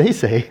 And what they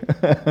say,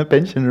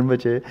 Panchen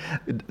Rinpoche,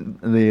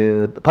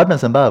 the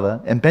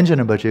Padmasambhava, and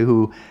Panchen Rinpoche,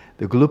 who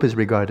the Gelupas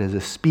regard as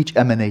a speech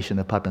emanation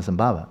of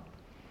Padmasambhava,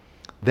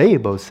 they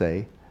both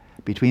say,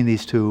 between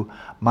these two,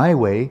 my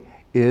way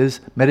is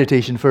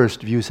meditation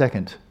first, view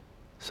second.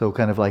 So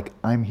kind of like,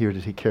 I'm here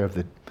to take care of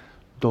the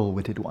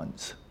dull-witted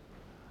ones,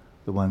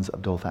 the ones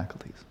of dull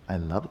faculties. I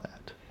love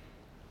that.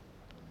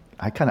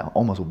 I kind of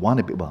almost want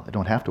to be, well, I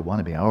don't have to want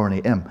to be, I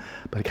already am,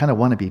 but I kind of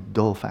want to be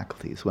dull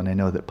faculties when I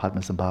know that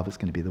Padmasambhava is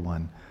going to be the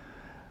one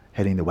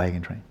heading the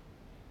wagon train.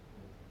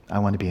 I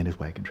want to be in his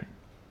wagon train.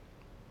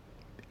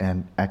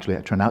 And actually,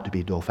 I turned out to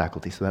be dull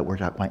faculty, so that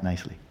worked out quite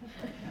nicely.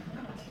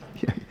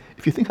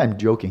 If you think I'm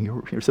joking,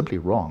 you're simply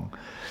wrong.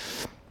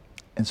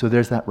 And so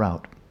there's that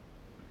route.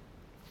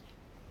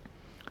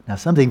 Now,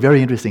 something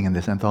very interesting in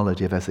this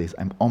anthology of essays,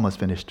 I'm almost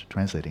finished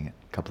translating it,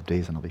 a couple of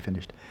days and I'll be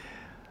finished.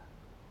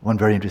 One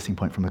very interesting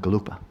point from a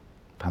Gelugpa.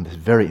 Found this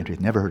very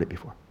interesting, never heard it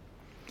before.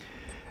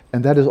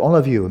 And that is, all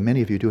of you, and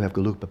many of you do have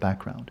Gelugpa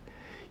background,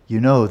 you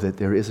know that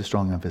there is a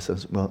strong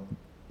emphasis, well,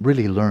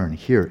 really learn,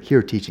 hear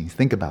teachings,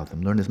 think about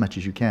them, learn as much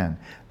as you can,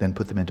 then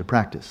put them into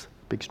practice.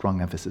 Big,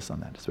 strong emphasis on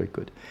that. It's very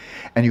good.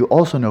 And you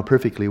also know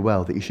perfectly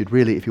well that you should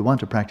really, if you want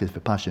to practice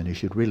Vipassana, you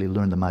should really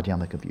learn the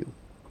Madhyamaka view.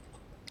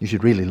 You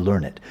should really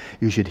learn it.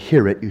 You should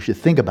hear it, you should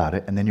think about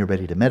it, and then you're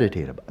ready to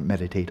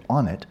meditate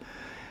on it.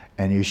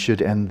 And you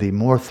should, and the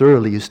more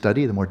thoroughly you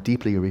study, the more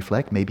deeply you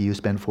reflect. Maybe you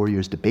spend 4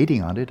 years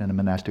debating on it in a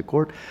monastic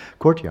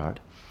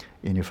courtyard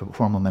in your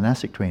formal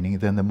monastic training,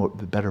 then the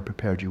better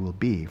prepared you will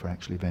be for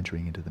actually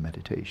venturing into the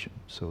meditation.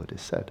 So it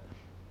is said.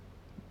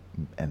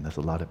 And there's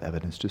a lot of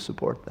evidence to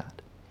support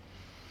that.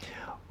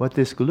 What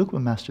this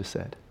Gelugpa master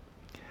said,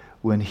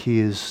 when he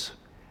is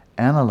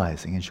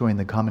analyzing and showing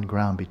the common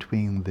ground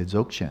between the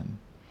Dzogchen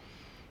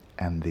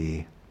and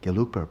the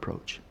Gelugpa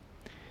approach,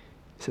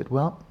 he said,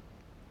 well,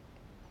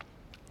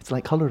 it's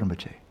like color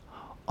rinpoche.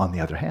 On the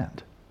other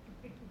hand,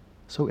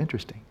 so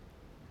interesting.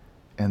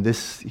 And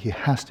this, he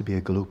has to be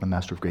a Gelugpa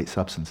master of great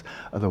substance,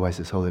 otherwise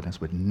His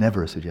Holiness would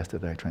never have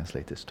suggested that I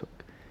translate this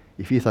talk.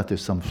 If you thought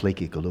there's some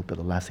flaky Gelugpa,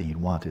 the last thing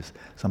you'd want is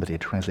somebody to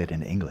translate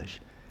into English.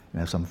 And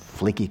have some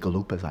flaky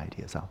Gelugpa's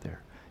ideas out there,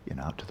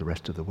 out to the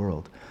rest of the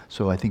world.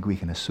 So I think we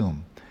can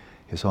assume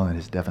His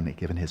Holiness has definitely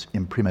given his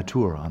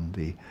imprimatur on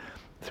the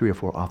 3 or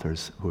 4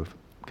 authors who have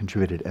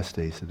contributed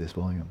essays to this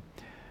volume.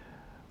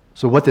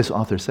 So what this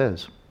author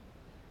says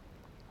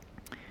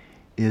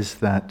is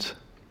that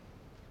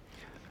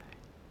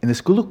in the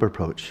Gelugpa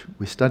approach,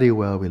 we study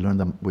well, we learn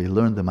the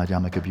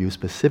Madhyamaka view,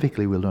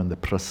 specifically we learn the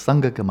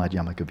Prasangika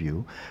Madhyamaka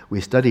view.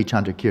 We study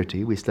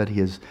Chandrakirti, we study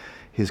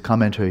his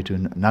commentary to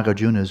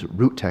Nagarjuna's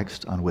root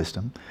text on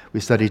wisdom. We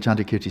study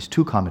Chandrakirti's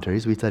 2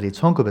 commentaries, we study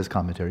Tsongkhapa's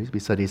commentaries, we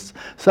study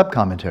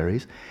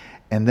sub-commentaries,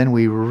 and then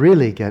we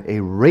really get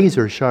a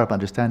razor-sharp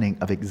understanding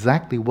of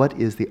exactly what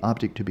is the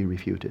object to be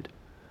refuted,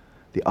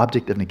 the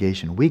object of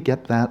negation. We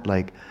get that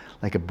like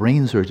a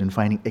brain surgeon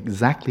finding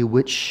exactly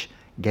which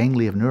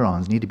ganglia of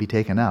neurons need to be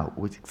taken out,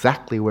 with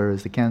exactly where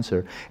is the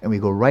cancer, and we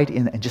go right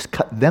in and just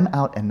cut them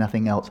out and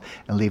nothing else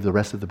and leave the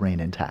rest of the brain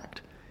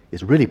intact.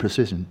 It's really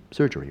precision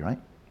surgery, right?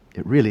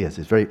 It really is.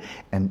 It's very,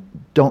 and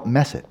don't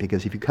mess it,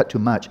 because if you cut too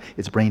much,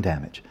 it's brain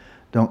damage.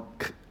 Don't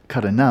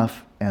cut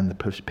enough and the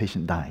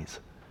patient dies.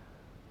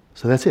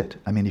 So that's it.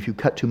 I mean, if you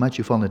cut too much,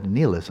 you fall into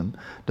nihilism.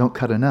 Don't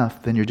cut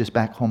enough, then you're just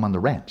back home on the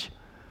ranch,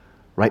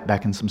 right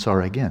back in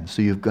samsara again.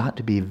 So you've got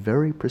to be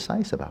very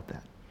precise about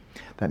that.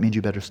 That means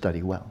you better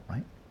study well,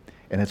 right?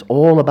 And it's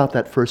all about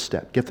that first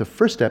step. Get the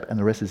first step and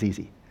the rest is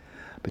easy.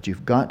 But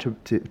you've got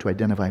to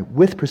identify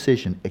with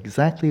precision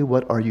exactly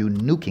what are you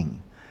nuking.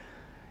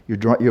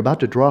 You're about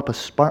to drop a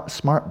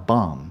smart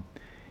bomb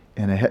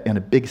in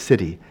a big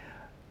city.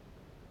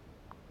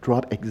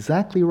 Drop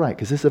exactly right,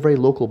 because this is a very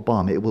local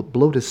bomb. It will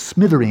blow to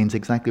smithereens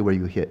exactly where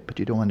you hit, but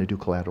you don't want to do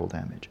collateral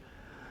damage.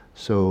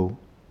 So,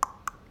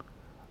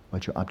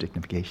 what's your object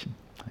negation?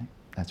 Right?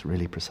 That's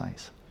really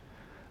precise.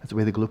 That's the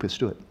way the Gelugpas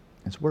do it.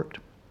 It's worked.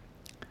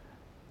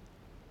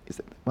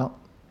 Well,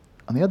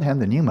 on the other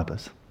hand, the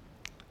Nyingmapas,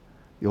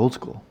 the old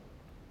school,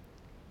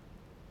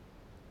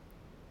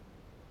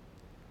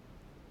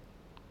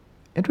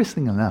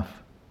 interesting enough,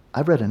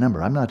 I've read a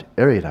number. I'm not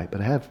erudite,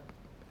 but I have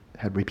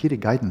had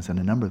repeated guidance in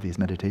a number of these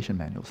meditation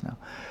manuals now.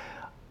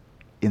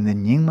 In the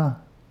Nyingma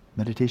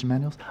meditation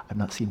manuals, I've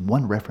not seen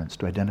one reference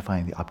to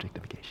identifying the object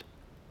of negation.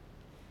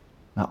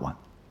 Not one.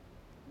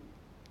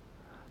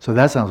 So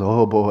that sounds,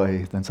 oh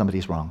boy, then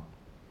somebody's wrong.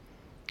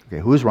 Okay,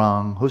 who's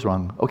wrong? Who's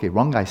wrong? Okay,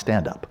 wrong guy,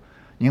 stand up.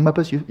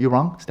 Nyingmapas, you're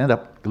wrong, stand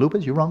up.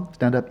 Gelugpas, you're wrong,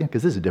 stand up. Yeah,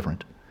 because this is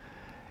different.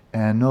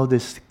 And no,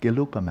 this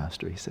Gelugpa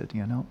master, he said, they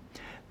have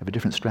a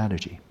different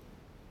strategy.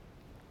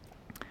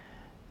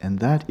 And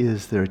that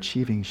is they're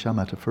achieving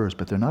shamatha first,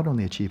 but they're not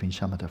only achieving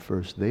shamatha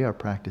first, they are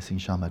practicing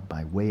shamatha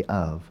by way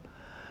of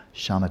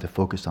shamatha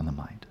focused on the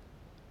mind,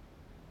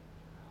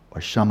 or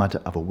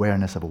shamatha of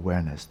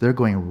awareness. They're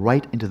going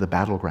right into the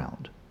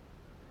battleground,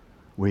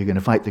 where you're going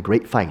to fight the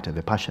great fight of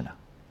Vipashyana.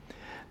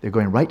 They're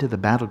going right to the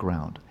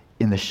battleground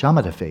in the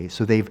shamatha phase,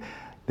 so they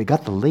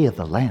got the lay of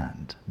the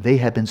land. They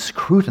have been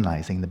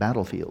scrutinizing the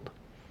battlefield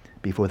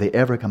before they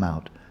ever come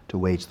out to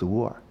wage the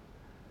war.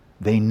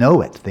 They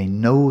know it. They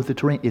know the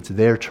terrain. It's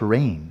their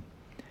terrain.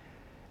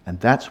 And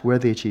that's where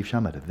they achieve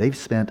shamatha. They've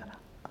spent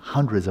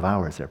hundreds of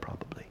hours there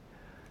probably,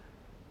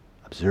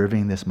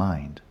 observing this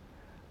mind,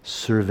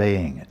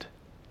 surveying it,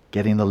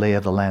 getting the lay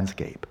of the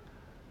landscape,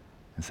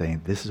 and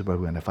saying, this is where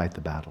we're going to fight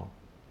the battle.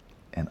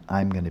 And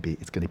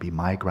it's going to be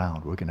my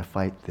ground. We're going to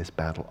fight this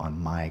battle on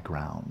my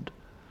ground.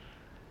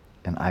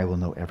 And I will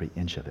know every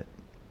inch of it.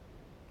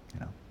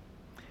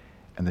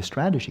 And the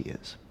strategy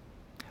is,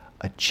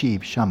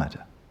 achieve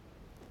shamatha.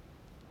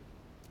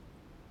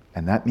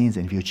 And that means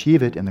that if you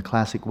achieve it in the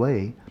classic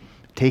way,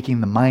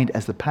 taking the mind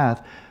as the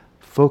path,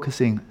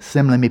 focusing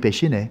semla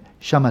mipeshine,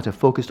 shamatha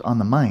focused on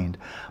the mind,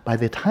 by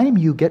the time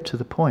you get to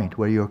the point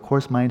where your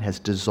coarse mind has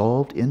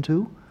dissolved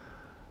into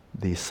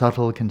the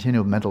subtle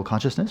continual mental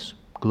consciousness,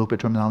 Galupa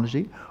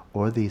terminology,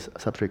 or the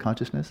substrate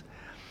consciousness,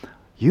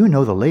 you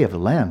know the lay of the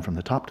land from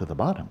the top to the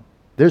bottom.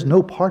 There's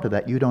no part of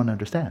that you don't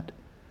understand.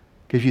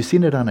 Because you've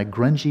seen it on a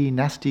grungy,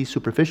 nasty,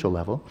 superficial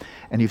level,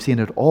 and you've seen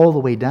it all the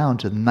way down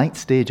to the ninth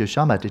stage of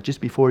shamatha,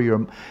 just before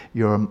your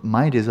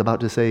mind is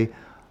about to say,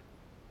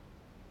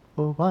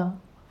 oh, wow,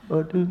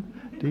 oh, do,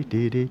 dee,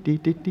 dee, dee, dee,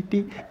 dee, dee,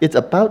 dee. It's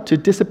about to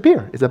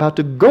disappear. It's about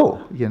to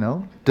go,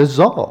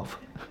 dissolve.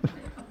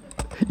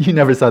 You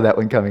never saw that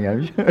one coming,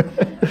 have you?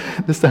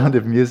 The sound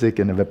of music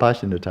in a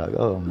Vipashyana talk.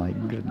 Oh, my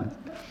goodness.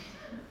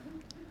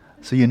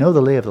 So you know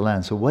the lay of the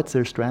land. So what's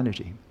their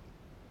strategy?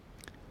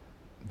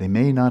 They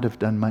may not have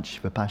done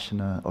much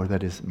Vipassana, or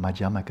that is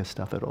Madhyamaka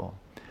stuff at all,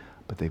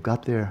 but they've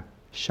got their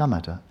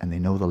shamatha and they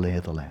know the lay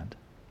of the land.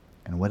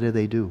 And what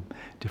do?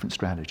 Different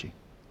strategy.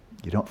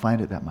 You don't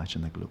find it that much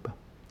in the Galupa.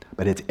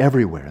 But it's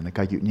everywhere in the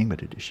Kagyu Nyingma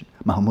tradition,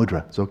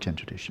 Mahamudra, Dzogchen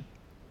tradition.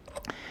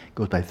 It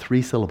goes by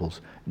 3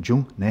 syllables,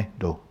 Jung, Ne,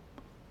 Do.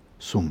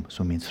 Sum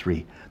means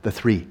 3. The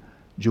 3,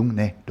 Jung,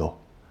 Ne, Do.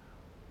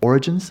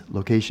 Origins,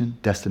 location,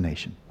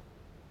 destination.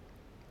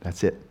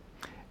 That's it.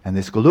 And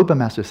this Galupa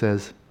master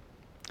says,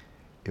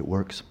 it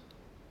works.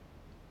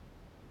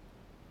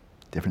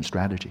 Different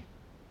strategy.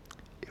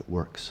 It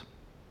works.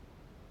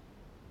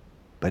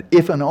 But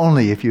if and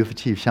only if you've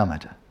achieved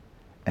shamatha,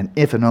 and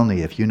if and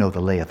only if you know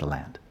the lay of the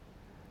land.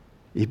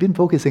 You've been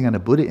focusing on a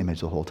Buddha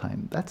image the whole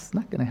time. That's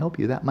not going to help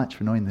you that much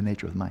for knowing the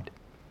nature of the mind.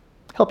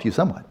 Help you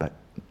somewhat, but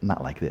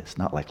not like this.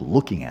 Not like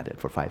looking at it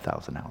for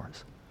 5,000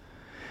 hours.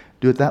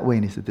 Do it that way,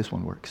 and he said, this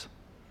one works.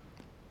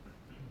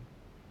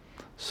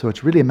 So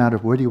it's really a matter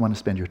of where do you want to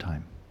spend your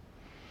time.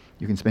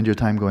 You can spend your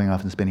time going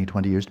off and spending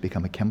 20 years to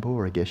become a Kempo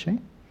or a Geshe,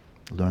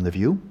 learn the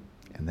view,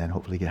 and then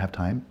hopefully you have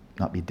time,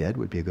 not be dead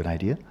would be a good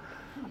idea,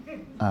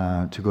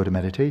 to go to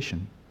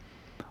meditation.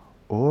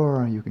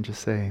 Or you can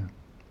just say,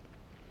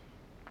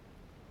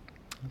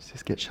 let's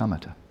just get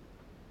shamatha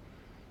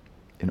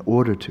in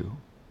order to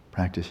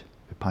practice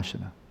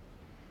Vipassana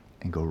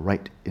and go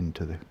right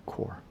into the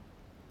core.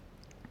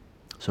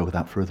 So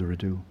without further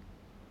ado,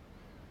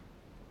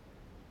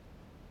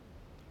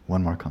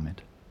 one more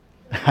comment.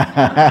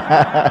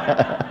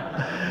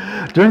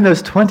 During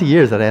those 20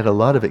 years that I had a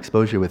lot of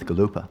exposure with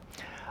Galupa,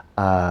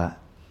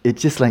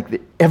 it's just like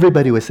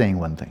everybody was saying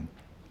one thing,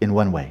 in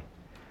one way.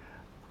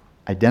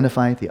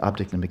 Identify the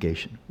object of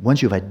negation.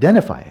 Once you've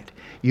identified it,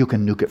 you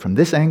can nuke it from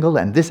this angle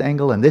and this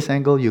angle and this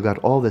angle. You got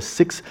all the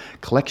 6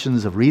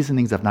 collections of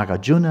reasonings of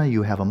Nagarjuna.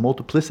 You have a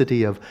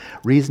multiplicity of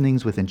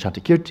reasonings within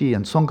Chattakirti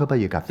and Tsongkhapa.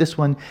 You got this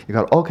one. You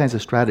got all kinds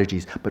of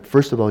strategies. But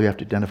first of all, you have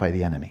to identify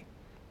the enemy.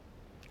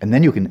 And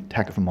then you can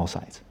attack it from all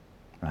sides,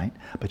 right?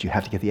 But you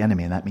have to get the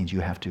enemy, and that means you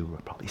have to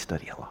probably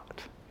study a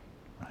lot,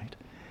 right?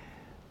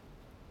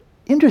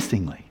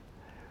 Interestingly,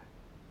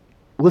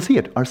 we'll see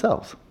it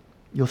ourselves.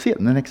 You'll see it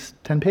in the next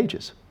 10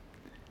 pages.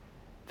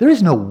 There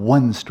is no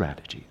one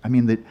strategy. I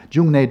mean, the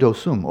Jung Ne Do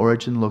Sum,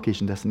 origin,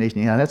 location,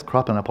 destination, that's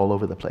cropping up all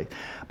over the place.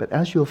 But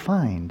as you'll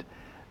find,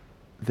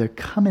 they're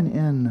coming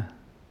in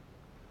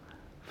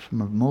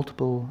from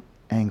multiple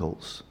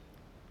angles,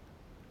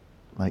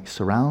 like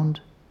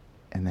surround,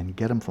 and then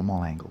get them from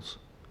all angles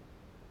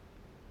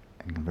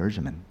and converge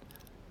them in.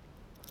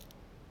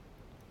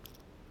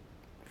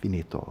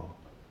 Finito.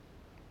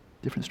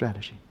 Different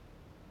strategy.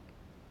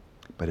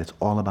 But it's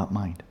all about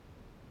mind.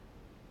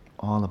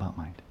 All about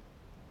mind.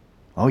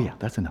 Oh yeah,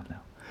 that's enough now.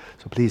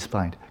 So please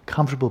find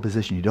comfortable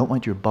position. You don't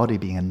want your body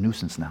being a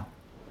nuisance now.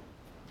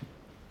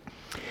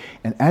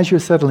 And as you're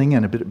settling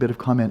in, a bit of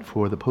comment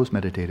for the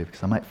post-meditative,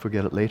 because I might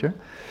forget it later.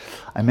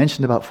 I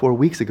mentioned about 4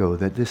 weeks ago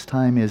that this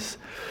time is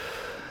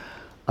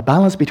a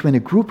balance between a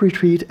group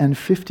retreat and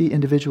 50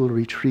 individual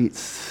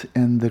retreats,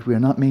 and that we're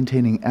not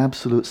maintaining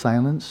absolute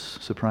silence.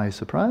 Surprise,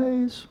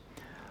 surprise.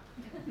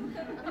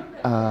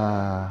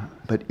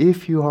 But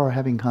if you are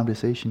having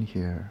conversation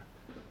here,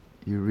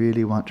 you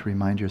really want to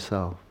remind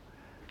yourself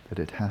that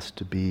it has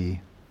to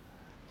be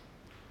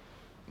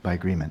by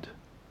agreement,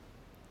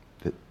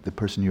 that the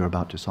person you're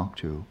about to talk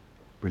to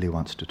really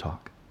wants to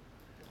talk.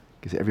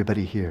 Because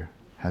everybody here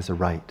has a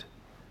right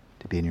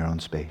to be in your own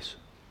space.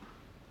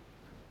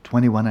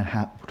 21 and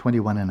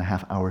a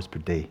half hours per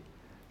day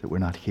that we're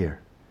not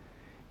here.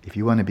 If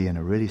you want to be in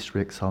a really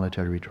strict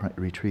solitary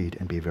retreat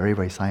and be very,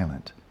 very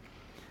silent,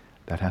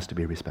 that has to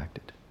be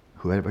respected,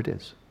 whoever it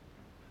is.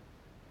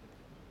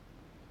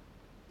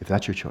 If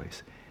that's your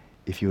choice.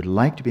 If you would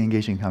like to be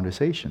engaging in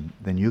conversation,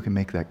 then you can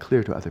make that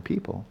clear to other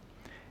people,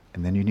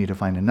 and then you need to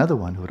find another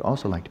one who would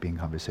also like to be in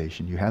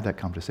conversation. You have that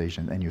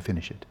conversation, and you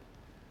finish it.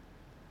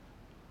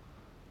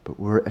 But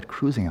we're at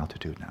cruising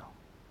altitude now.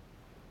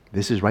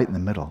 This is right in the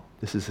middle.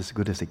 This is as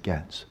good as it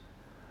gets.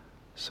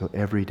 So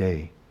every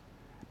day,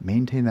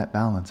 maintain that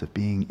balance of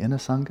being in a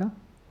sangha,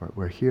 where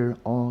we're here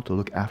all to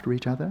look after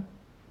each other,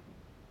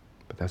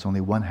 but that's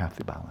only one half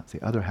the balance.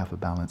 The other half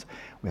of balance,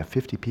 we have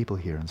 50 people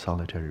here in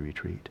solitary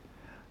retreat.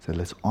 So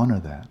let's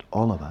honor that,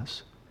 all of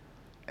us,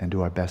 and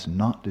do our best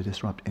not to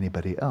disrupt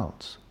anybody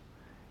else.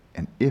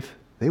 And if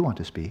they want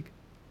to speak,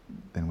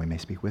 then we may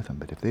speak with them.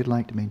 But if they'd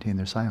like to maintain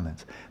their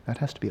silence, that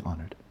has to be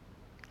honored.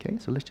 Okay,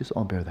 so let's just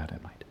all bear that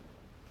in mind.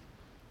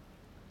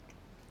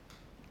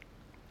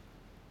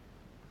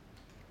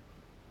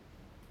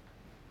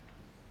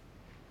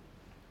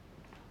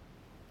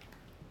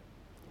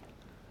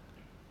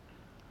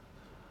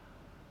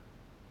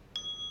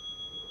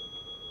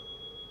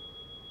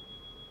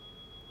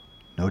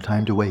 No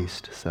time to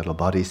waste. Settle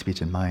body, speech,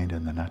 and mind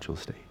in the natural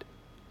state.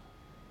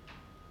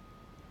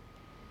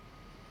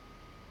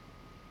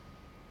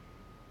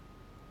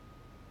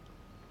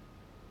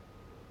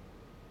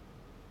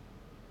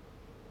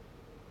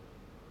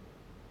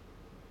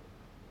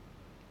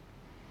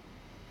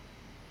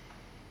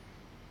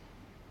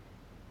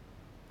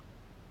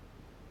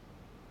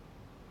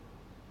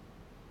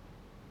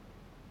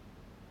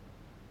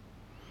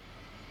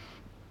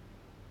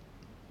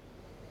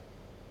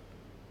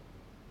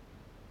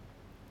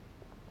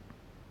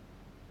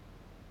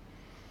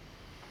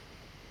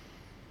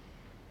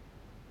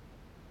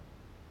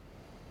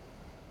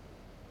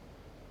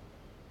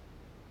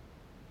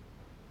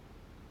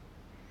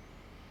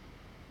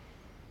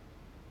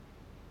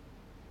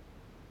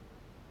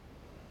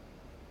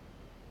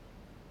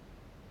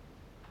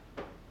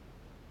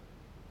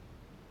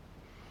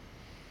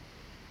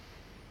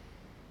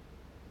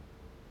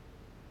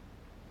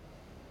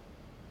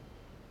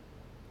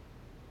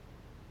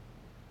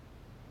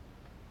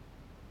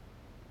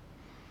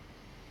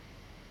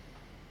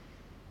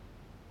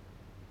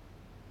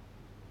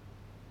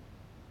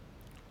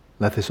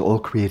 Let this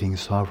all-creating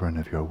sovereign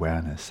of your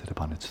awareness sit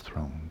upon its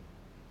throne.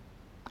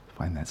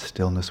 Find that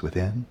stillness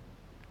within.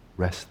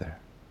 Rest there.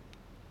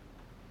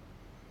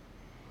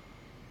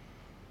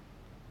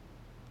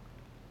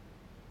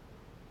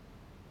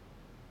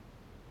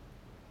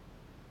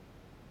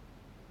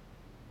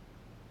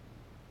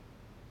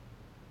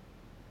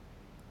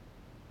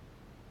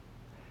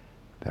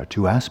 There are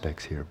two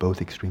aspects here,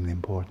 both extremely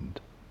important.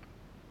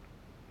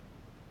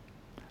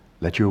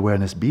 Let your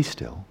awareness be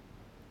still,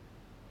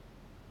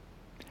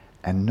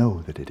 and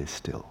know that it is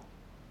still.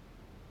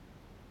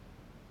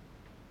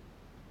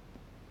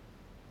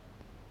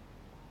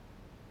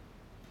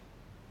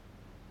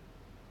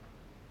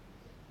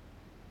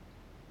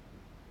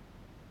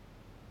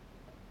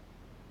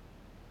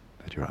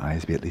 Let your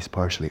eyes be at least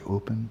partially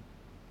open.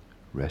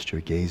 Rest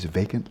your gaze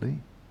vacantly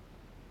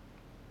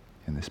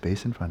in the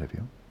space in front of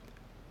you.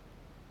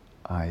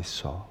 Eyes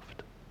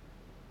soft,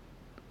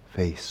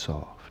 face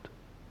soft.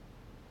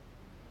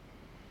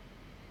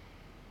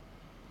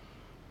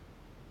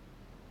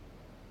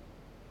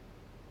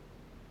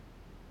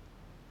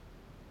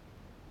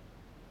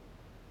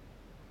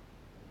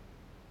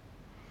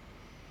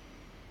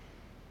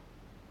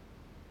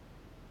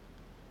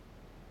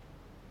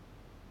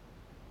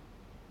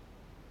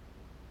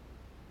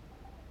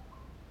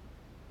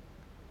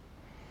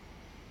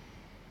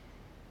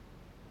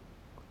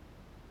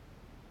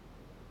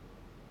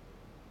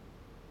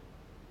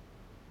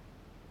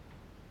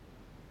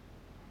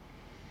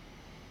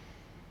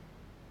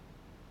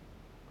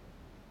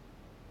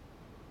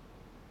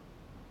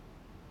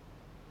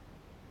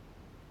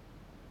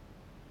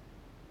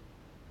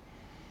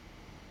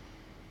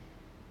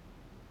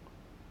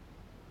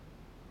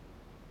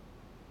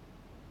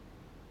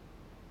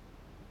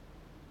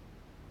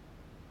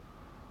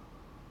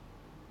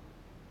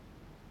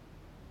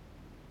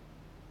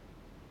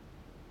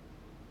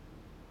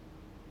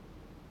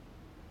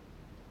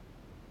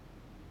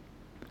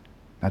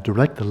 Now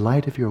direct the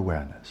light of your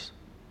awareness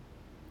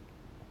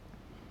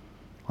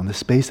on the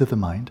space of the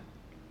mind,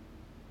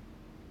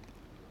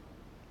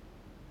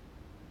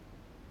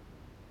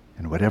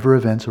 and whatever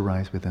events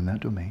arise within that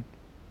domain,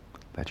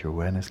 let your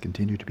awareness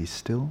continue to be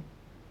still,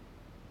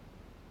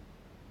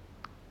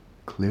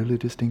 clearly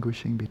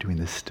distinguishing between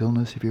the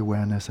stillness of your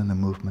awareness and the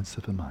movements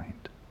of the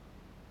mind.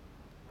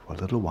 For a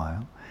little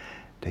while,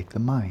 take the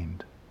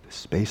mind, the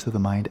space of the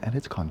mind and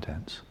its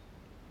contents,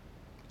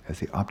 as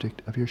the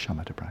object of your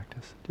shamatha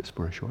practice, just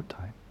for a short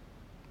time.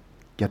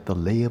 Get the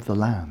lay of the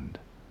land,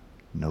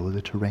 know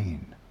the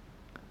terrain.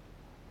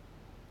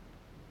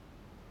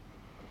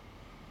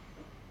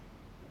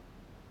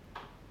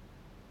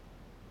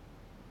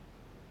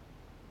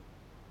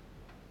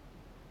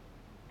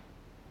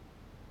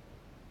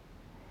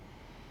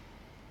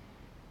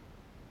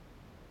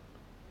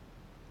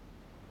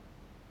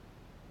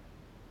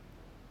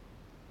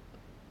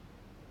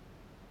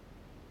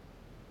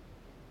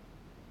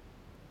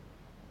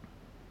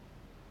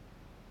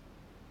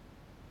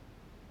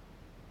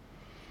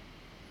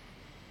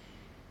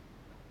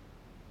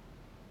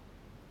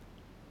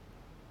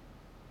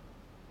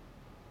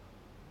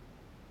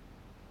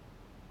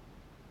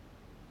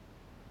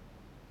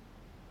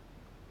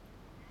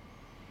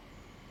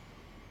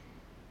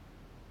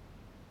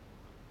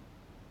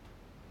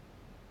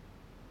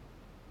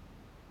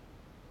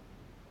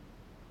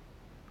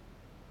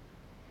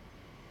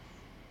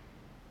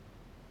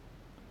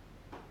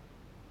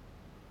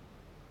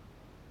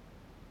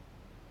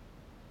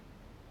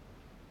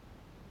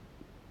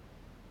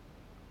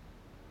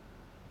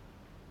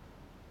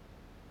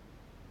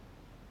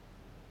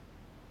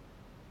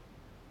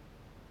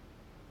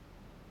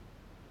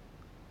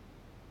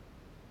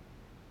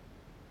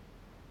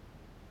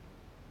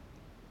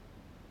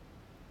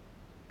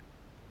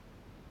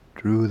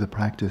 through the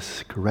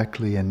practice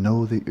correctly and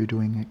know that you're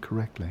doing it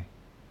correctly.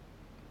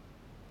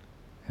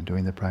 And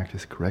doing the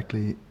practice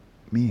correctly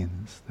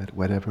means that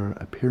whatever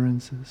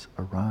appearances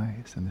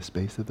arise in the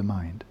space of the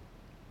mind,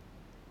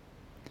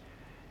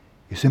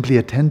 you simply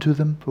attend to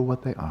them for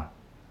what they are.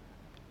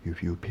 You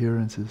view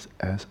appearances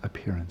as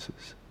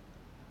appearances.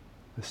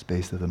 The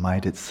space of the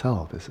mind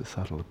itself is a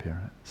subtle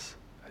appearance.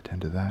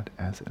 Attend to that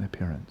as an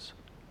appearance.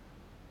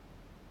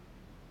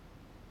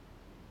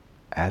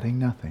 Adding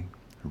nothing,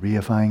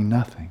 reifying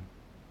nothing.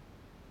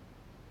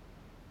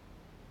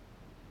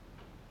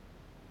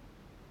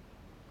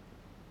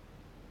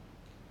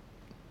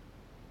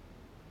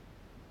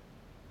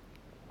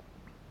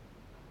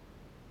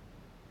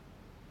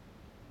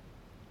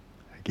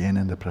 Again,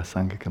 in the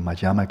Prasangika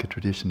Madhyamaka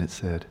tradition, it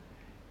said,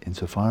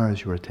 insofar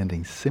as you are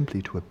attending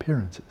simply to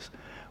appearances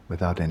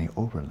without any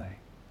overlay,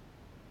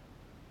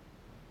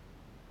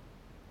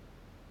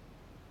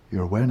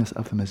 your awareness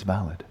of them is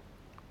valid.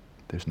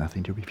 There's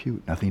nothing to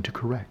refute, nothing to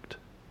correct.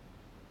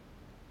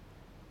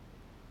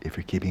 If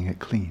you're keeping it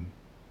clean,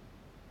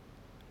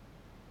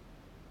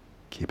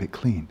 keep it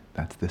clean.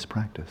 That's this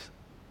practice.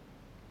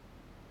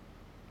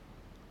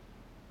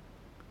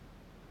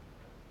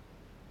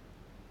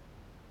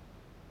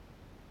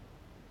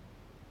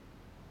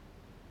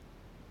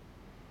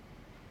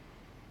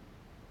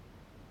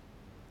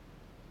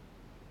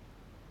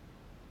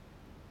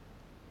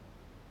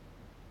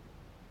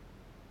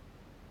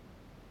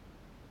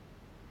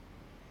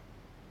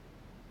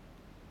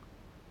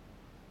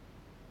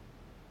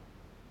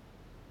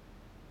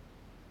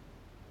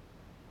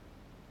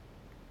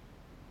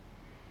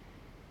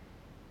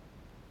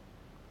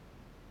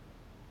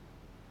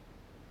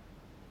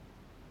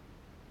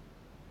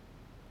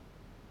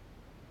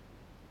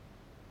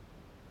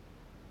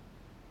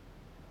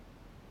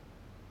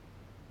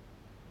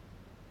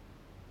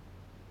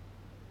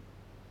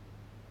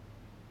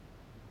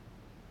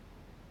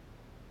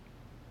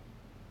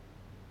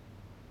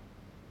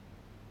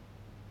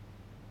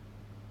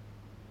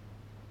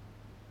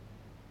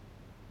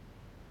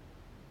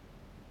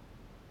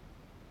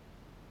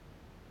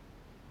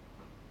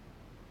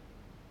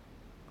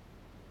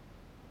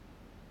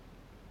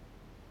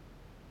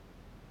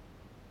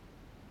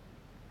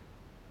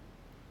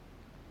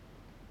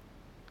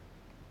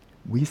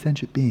 We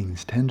sentient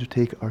beings tend to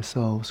take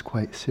ourselves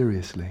quite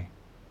seriously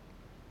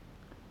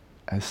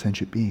as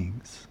sentient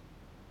beings.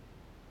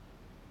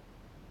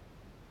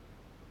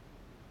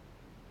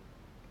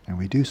 And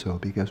we do so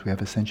because we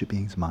have a sentient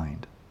being's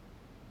mind.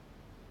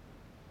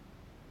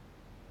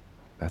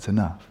 That's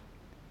enough.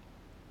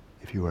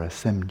 If you are a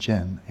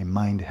semjen, a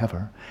mind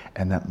hever,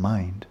 and that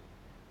mind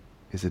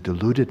is a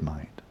deluded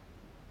mind,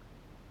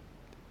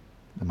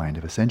 the mind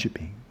of a sentient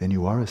being, then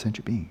you are a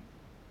sentient being.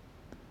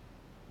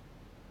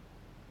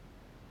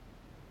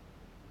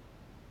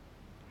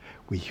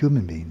 We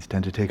human beings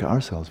tend to take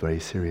ourselves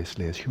very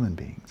seriously as human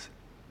beings.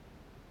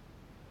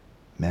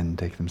 Men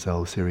take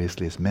themselves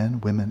seriously as men,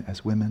 women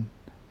as women,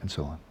 and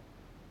so on.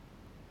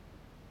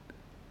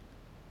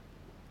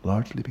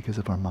 Largely because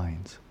of our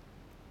minds.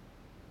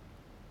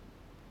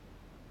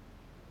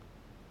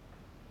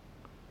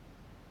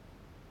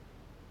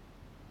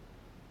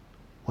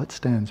 What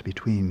stands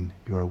between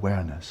your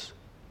awareness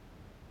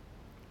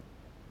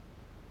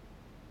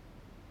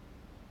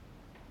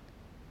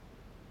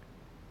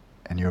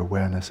and your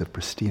awareness of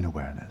pristine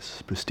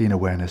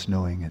awareness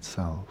knowing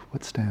itself?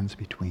 What stands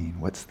between?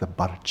 What's the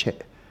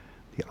barche,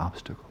 the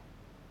obstacle?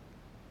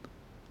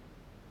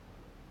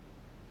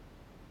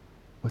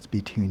 What's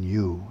between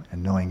you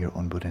and knowing your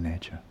own Buddha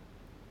nature?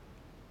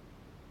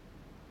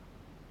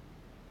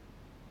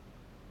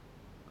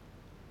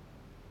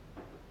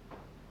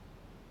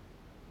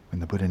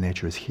 When the Buddha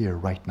nature is here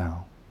right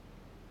now,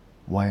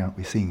 why aren't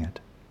we seeing it?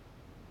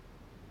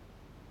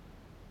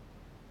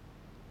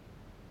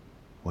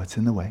 What's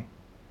in the way?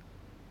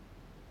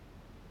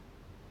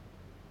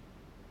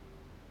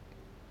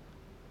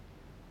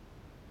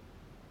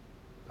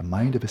 The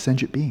mind of a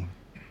sentient being.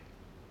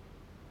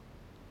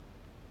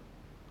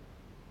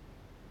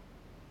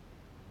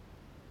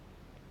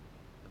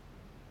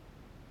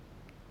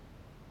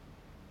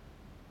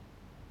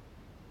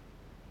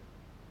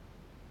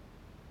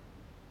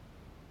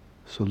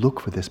 So look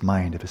for this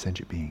mind of a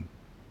sentient being.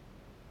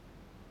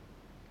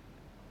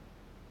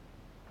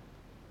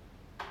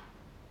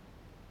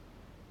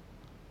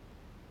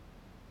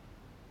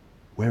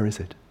 Where is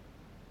it?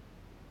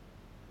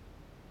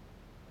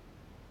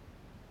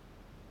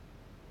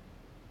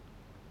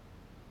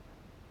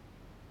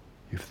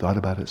 You've thought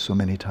about it so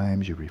many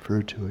times, you've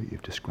referred to it,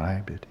 you've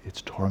described it,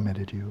 it's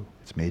tormented you,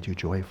 it's made you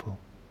joyful,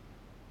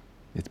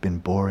 it's been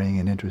boring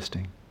and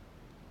interesting,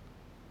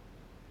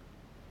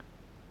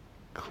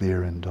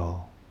 clear and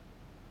dull.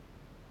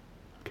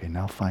 Okay,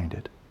 now find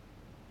it.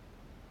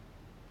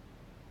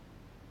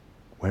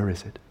 Where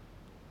is it?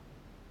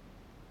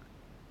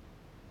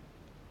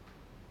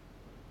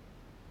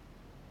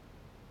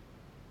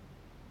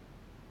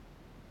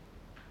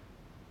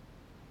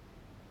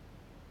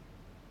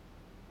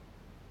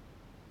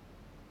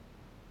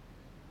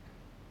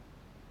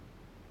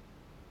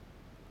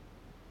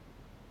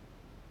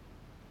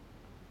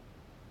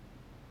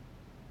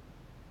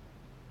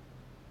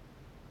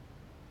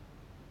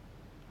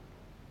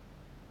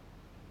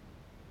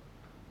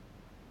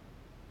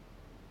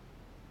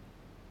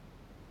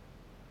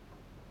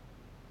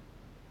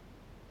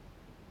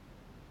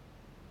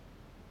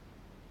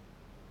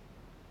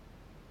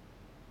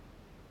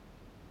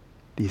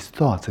 these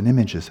thoughts and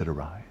images that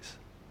arise,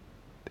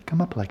 they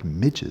come up like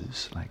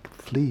midges, like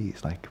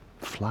fleas, like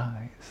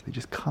flies. They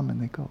just come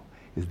and they go.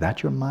 Is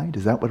that your mind?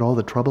 Is that what all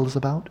the trouble is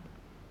about?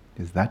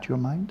 Is that your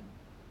mind?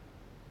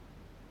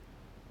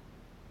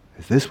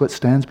 Is this what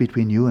stands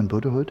between you and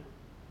Buddhahood?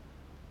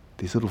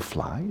 These little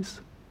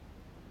flies?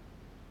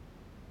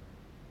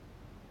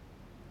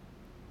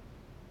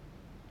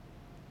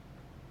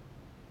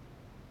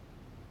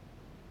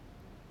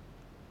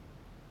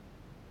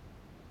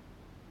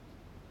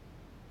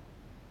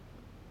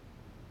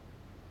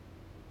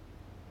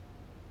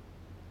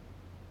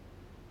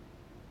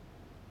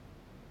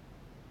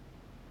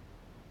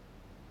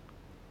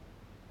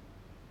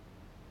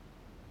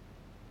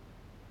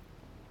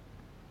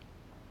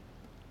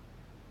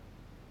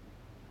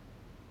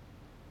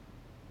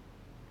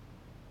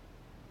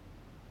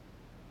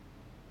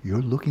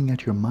 You're looking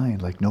at your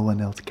mind like no one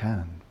else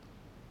can,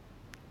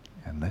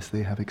 unless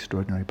they have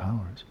extraordinary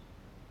powers.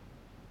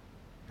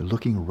 You're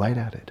looking right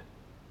at it.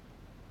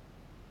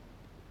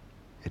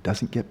 It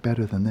doesn't get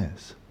better than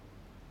this.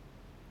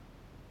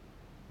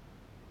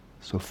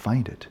 So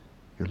find it.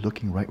 You're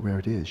looking right where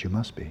it is. You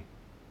must be.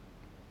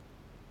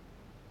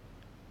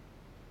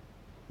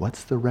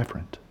 What's the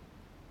referent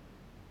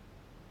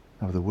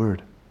of the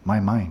word, my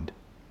mind?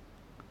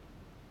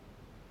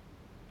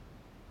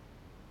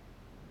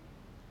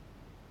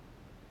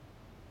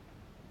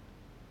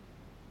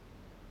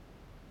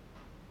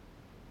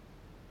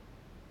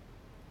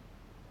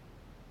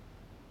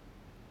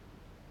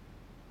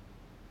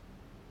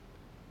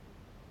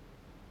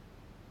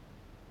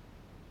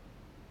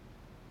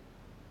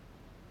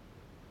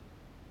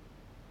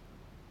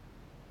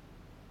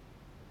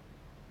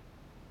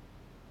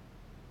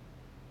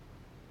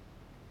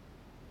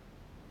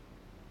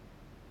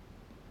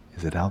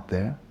 Is it out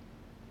there?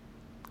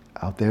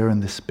 Out there in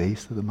the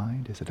space of the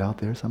mind? Is it out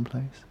there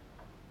someplace?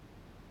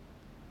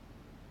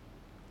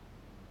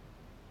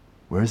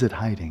 Where is it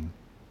hiding?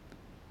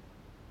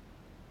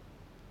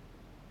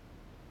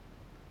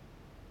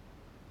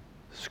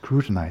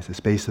 Scrutinize the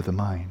space of the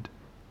mind.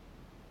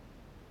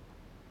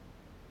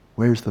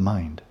 Where's the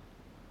mind?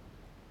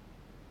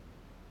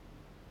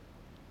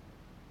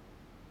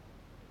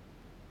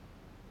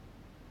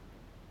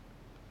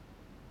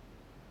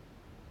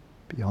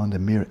 Beyond a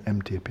mere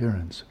empty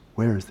appearance,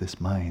 where is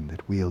this mind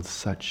that wields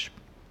such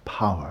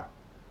power,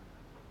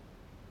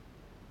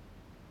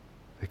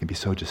 that can be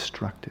so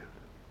destructive?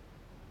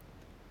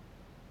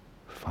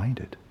 Find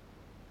it.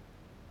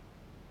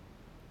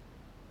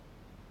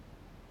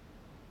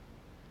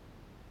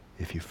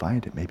 If you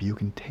find it, maybe you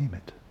can tame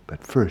it,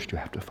 but first you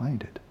have to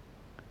find it.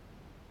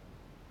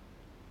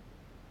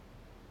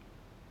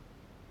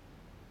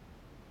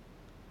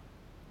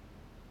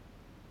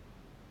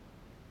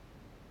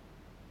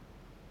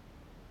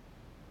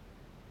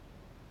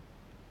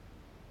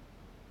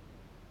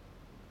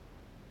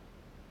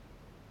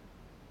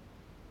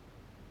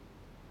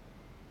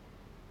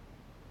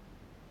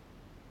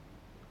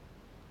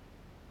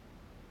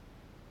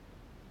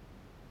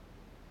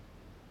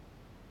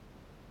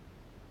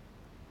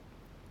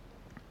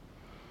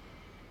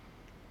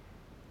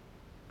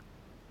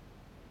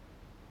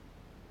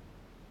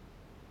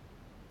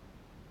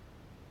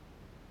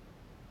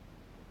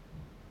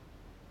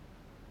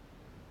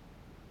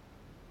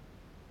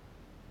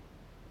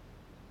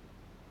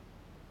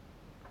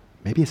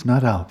 Maybe it's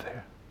not out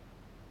there.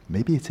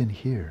 Maybe it's in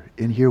here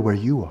where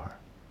you are,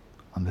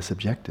 on the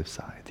subjective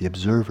side, the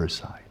observer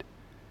side.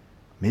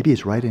 Maybe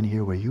it's right in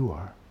here where you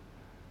are.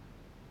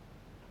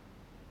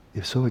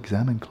 If so,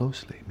 examine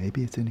closely.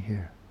 Maybe it's in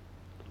here.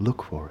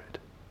 Look for it.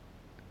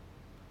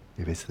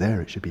 If it's there,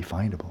 it should be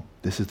findable.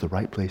 This is the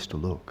right place to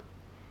look.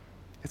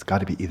 It's got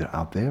to be either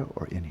out there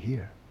or in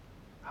here.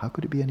 How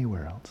could it be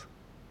anywhere else?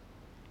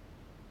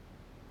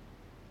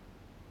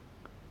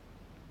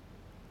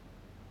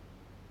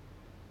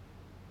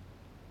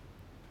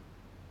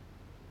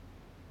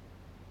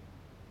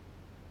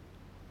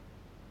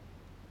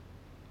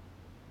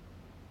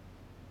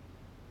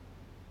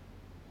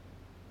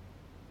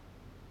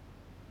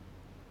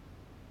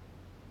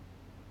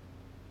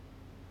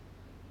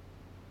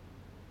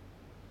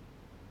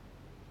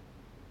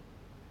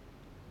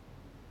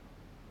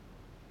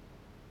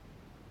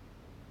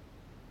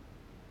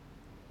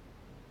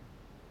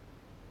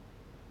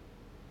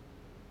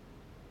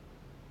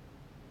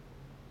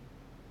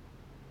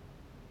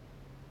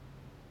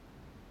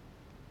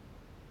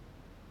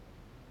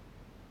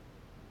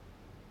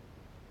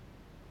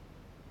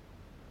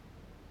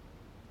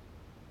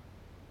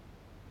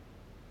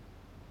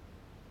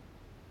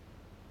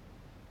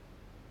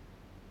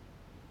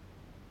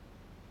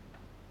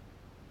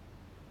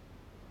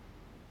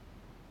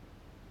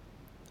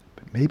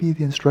 Maybe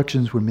the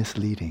instructions were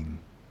misleading.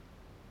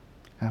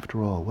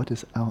 After all, what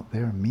does out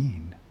there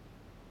mean?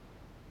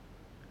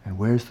 And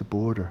where's the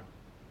border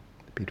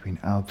between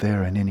out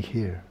there and in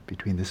here,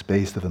 between the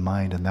space of the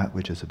mind and that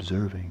which is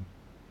observing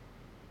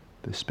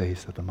the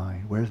space of the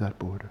mind? Where's that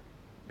border?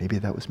 Maybe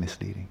that was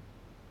misleading.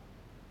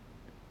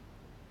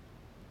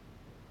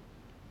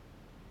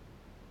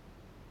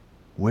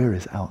 Where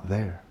is out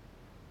there?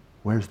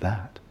 Where's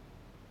that?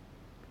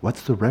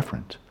 What's the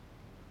referent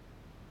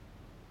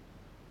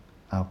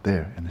out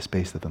there in the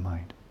space of the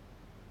mind?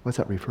 What's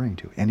that referring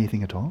to?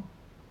 Anything at all?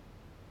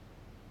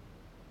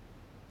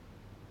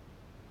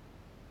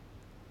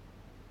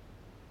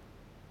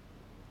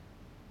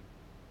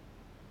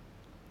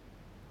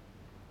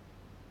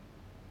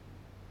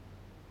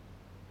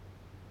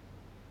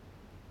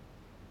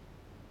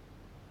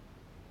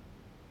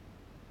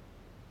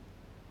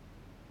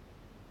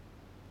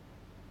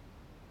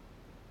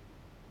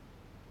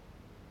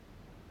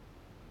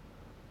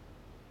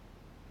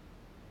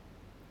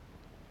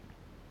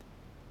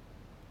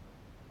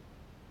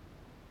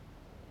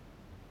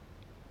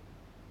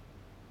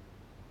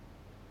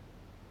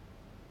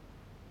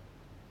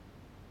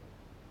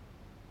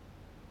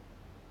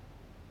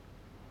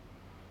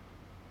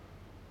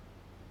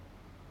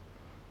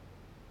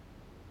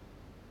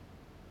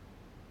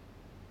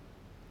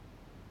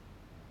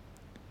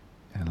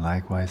 And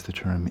likewise the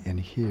term in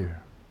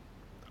here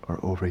or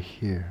over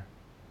here.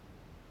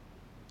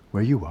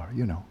 Where you are,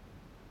 you know.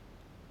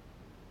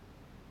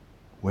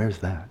 Where's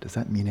that? Does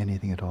that mean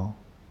anything at all?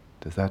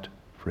 Does that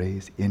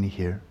phrase, in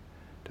here,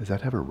 does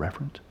that have a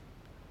referent?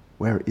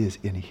 Where is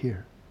in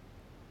here?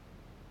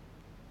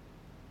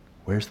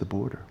 Where's the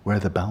border? Where are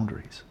the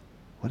boundaries?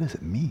 What does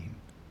it mean?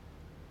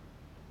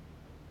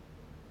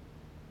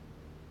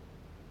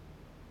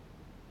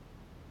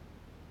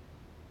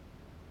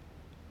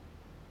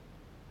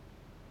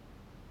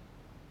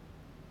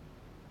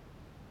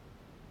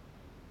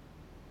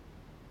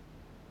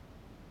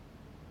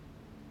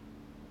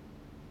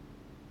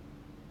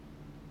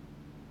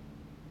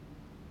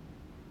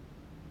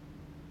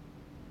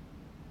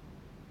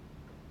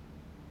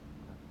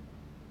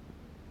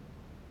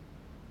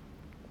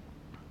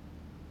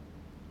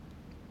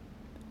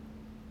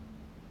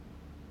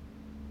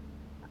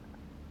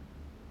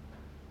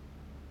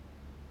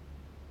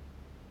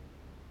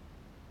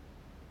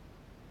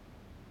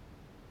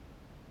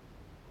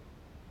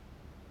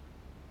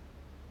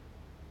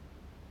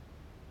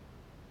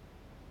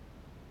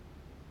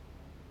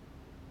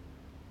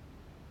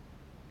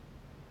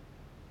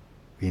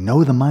 We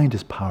know the mind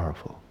is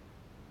powerful.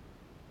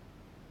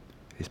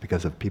 It's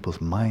because of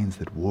people's minds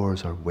that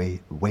wars are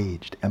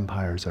waged,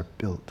 empires are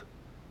built,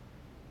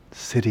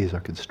 cities are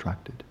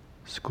constructed,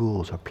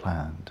 schools are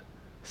planned,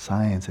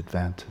 science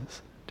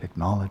advances,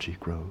 technology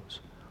grows,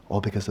 all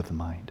because of the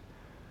mind.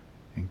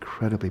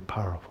 Incredibly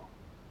powerful.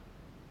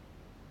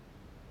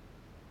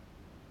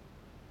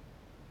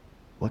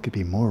 What could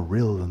be more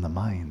real than the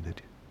mind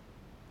that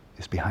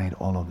is behind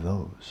all of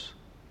those?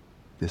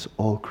 This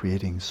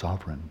all-creating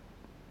sovereign.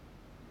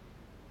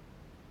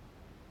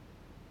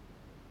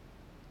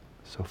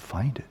 So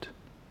find it.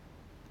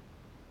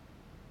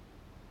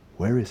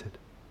 Where is it?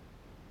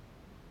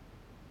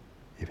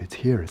 If it's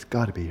here, it's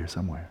got to be here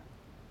somewhere.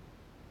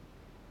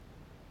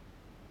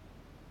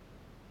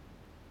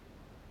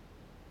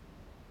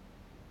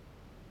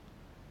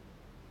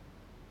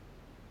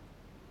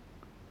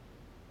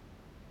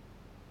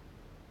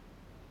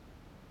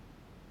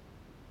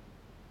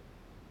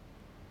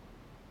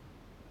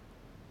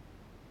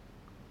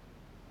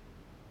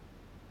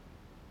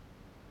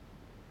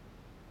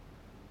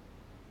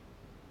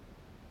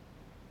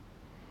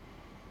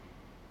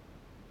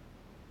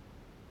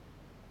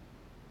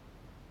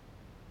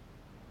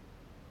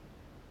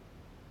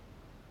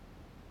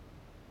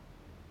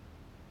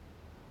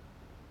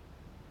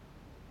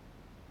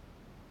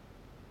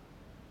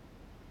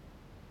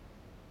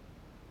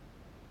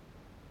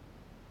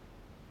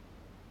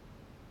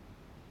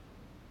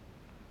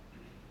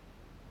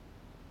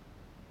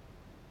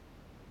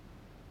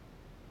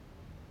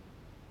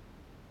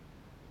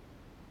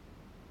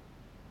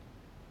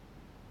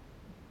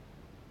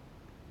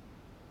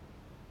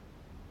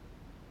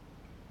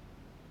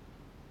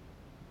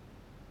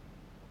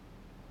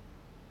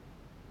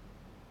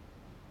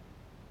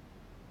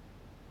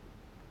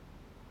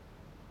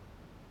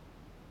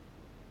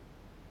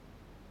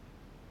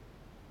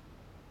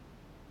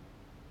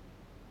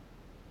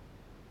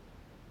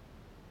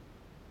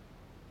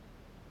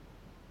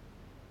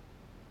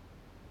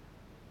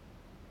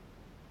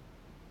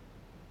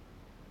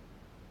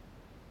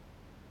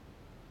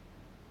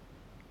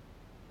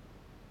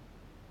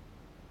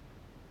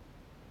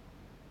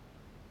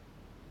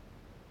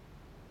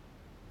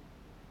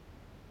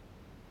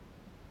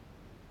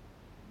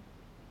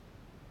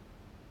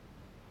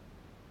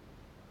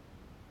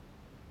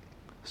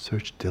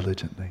 Search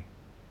diligently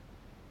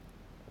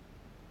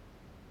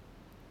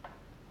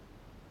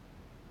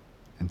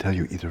until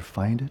you either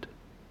find it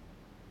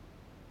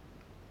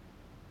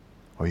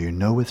or you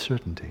know with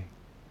certainty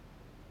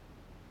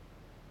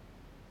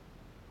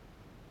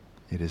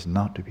it is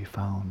not to be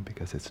found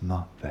because it's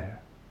not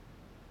there.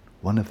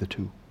 One of the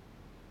two.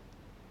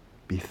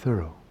 Be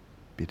thorough,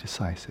 be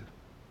decisive.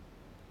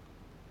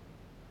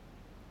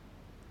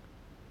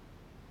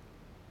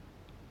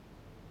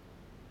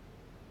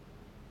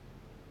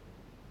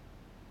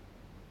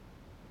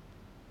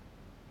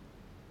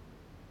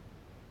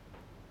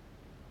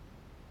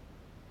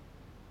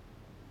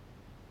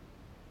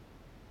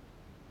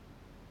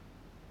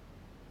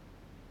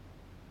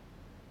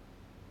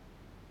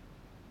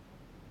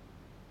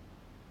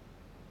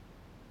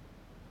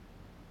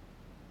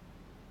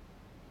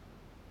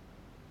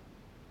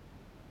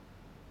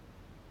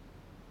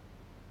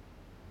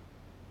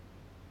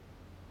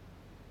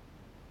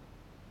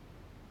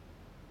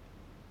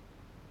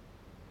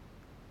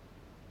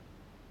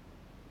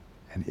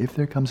 And if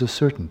there comes a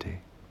certainty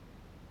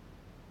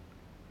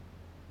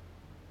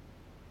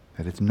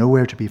that it's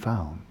nowhere to be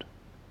found,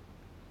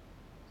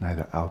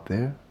 neither out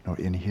there, nor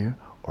in here,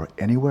 or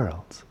anywhere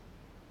else,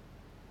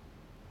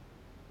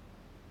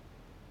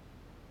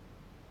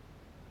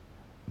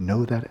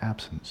 know that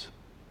absence.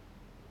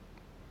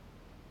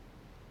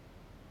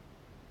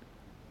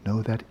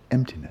 Know that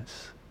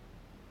emptiness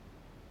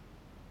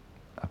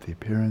of the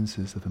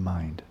appearances of the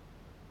mind.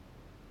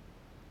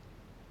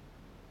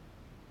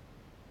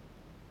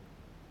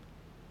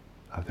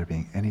 Of there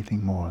being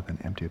anything more than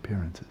empty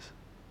appearances.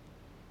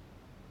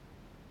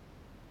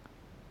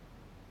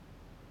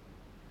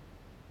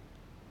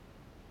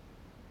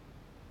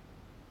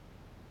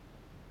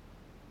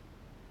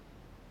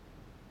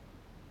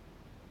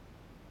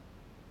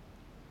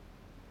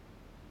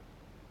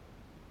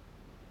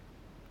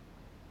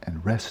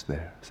 And rest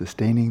there,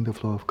 sustaining the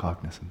flow of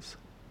cognizance.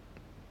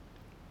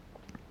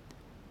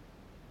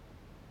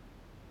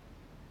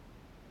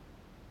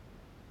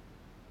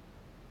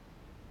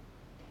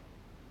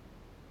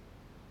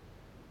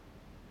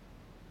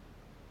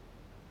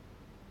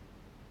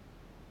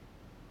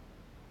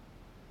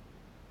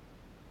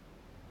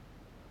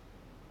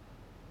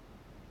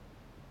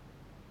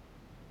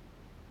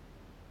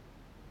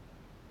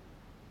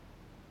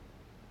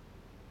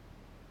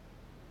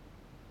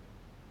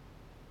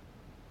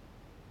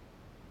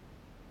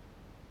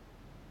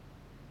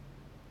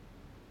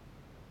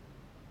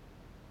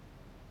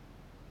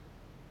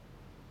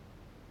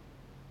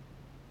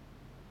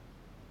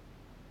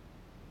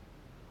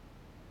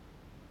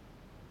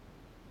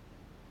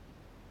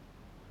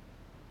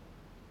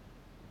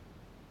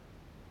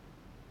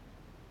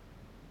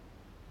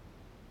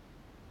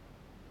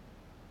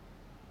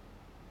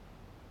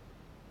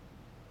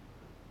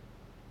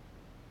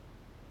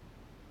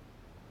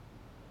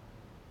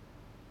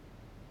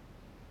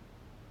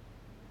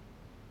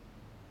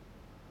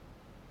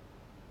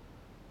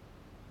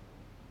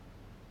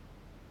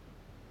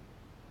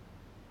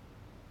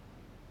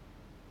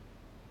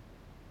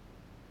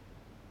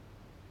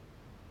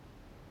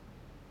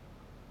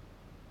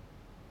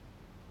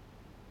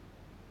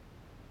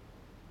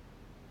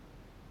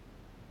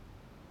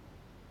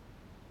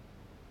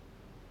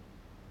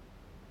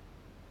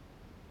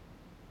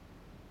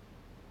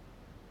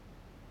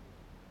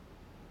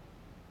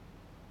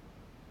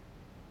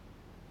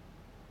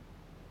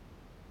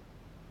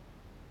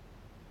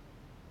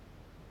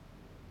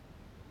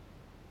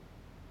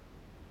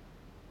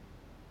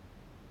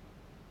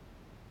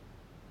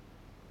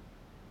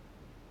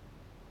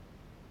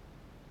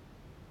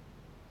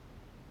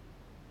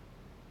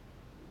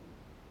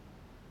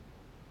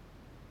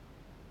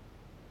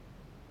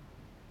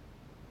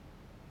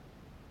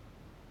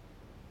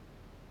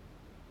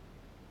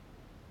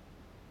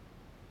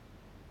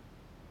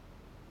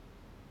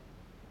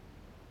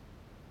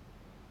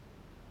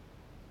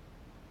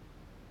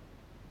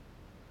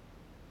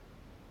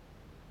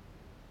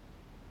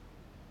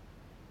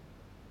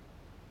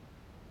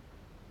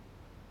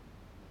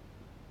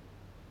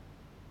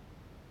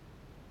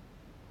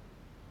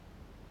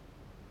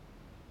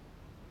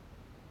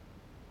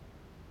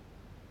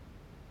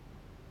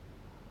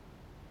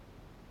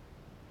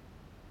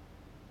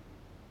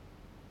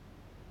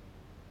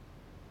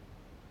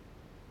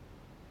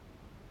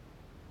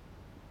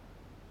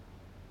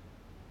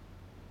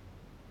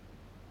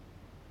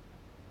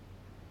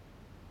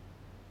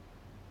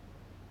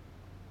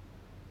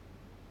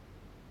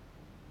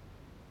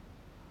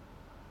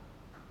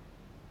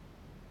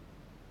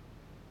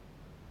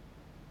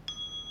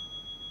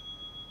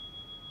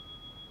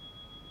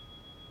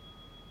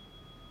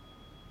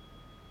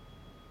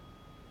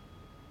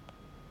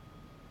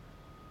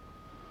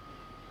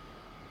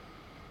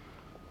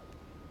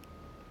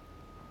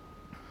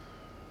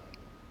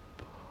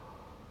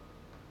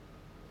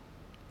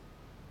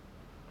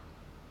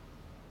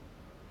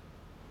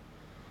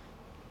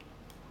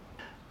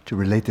 To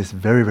relate this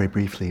very, very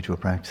briefly to a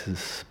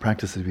practice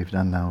that we've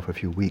done now for a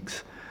few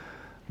weeks,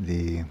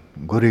 the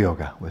Guru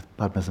Yoga with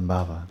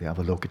Padmasambhava, the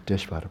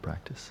Avalokiteshvara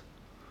practice.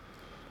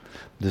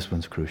 This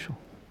one's crucial.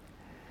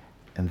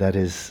 And that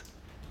is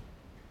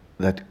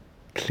that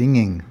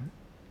clinging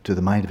to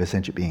the mind of a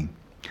sentient being,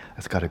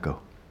 that's got to go.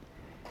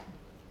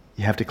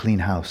 You have to clean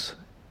house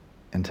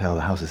until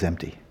the house is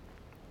empty.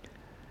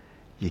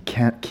 You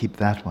can't keep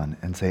that one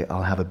and say,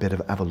 I'll have a bit of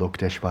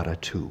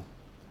Avalokiteshvara too.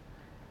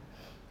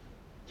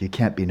 You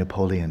can't be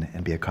Napoleon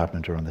and be a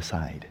carpenter on the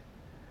side.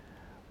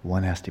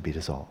 One has to be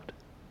dissolved.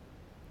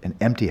 An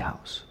empty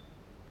house.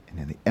 And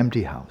in the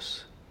empty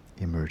house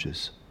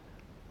emerges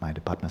mind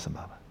of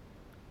Padmasambhava,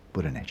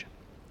 Buddha nature.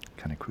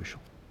 Kind of crucial.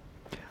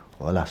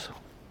 Voilà.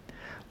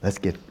 Let's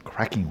get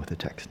cracking with the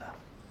text now.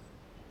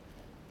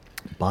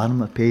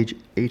 Bottom of page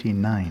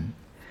 89.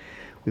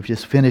 We've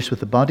just finished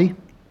with the body.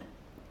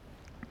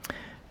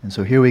 And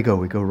so here we go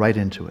right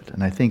into it.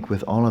 And I think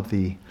with all of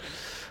the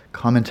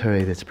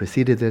commentary that's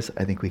preceded this,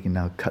 I think we can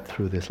now cut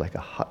through this like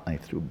a hot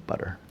knife through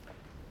butter.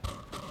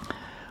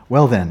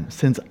 Well then,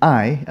 since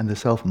I and the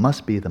self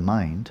must be the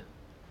mind,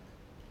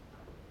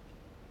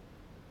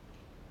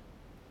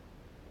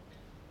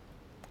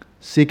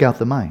 Seek out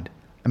the mind.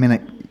 I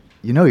mean,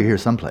 you're here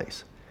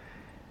someplace.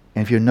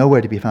 And if you're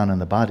nowhere to be found in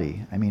the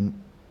body, I mean,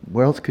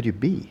 where else could you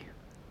be,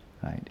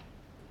 right?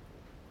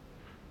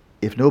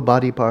 If no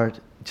body part,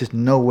 just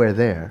nowhere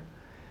there,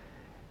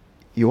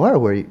 you are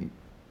where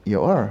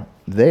you are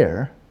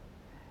there.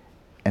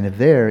 And if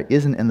there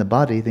isn't in the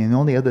body, then the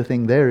only other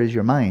thing there is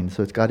your mind.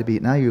 So it's got to be,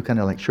 now you're kind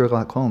of like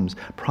Sherlock Holmes,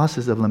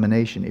 process of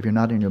elimination. If you're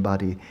not in your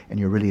body and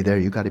you're really there,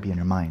 you've got to be in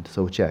your mind.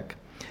 So check.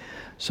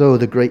 So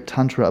the great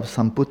Tantra of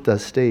Sambuddha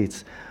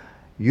states,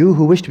 you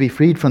who wish to be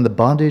freed from the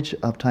bondage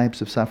of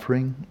types of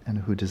suffering and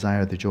who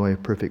desire the joy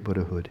of perfect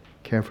Buddhahood,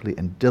 carefully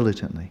and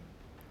diligently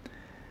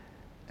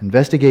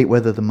investigate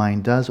whether the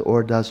mind does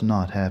or does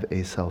not have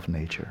a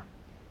self-nature.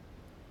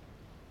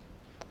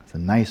 It's a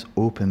nice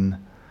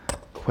open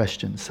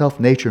question.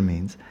 Self-nature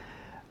means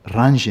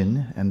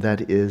ranjin, and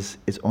that is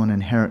its own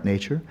inherent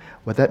nature.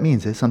 What that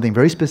means is something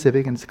very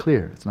specific and it's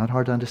clear. It's not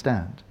hard to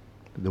understand.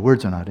 The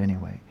words are not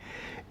anyway.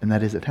 And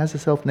that is, it has a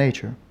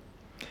self-nature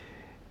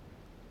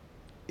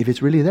if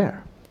it's really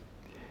there.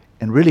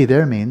 And really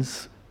there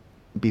means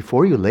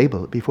before you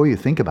label it, before you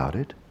think about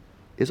it,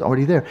 it's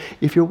already there.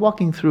 If you're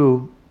walking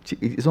through,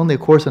 it's only a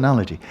coarse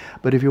analogy,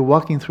 but if you're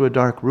walking through a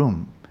dark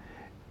room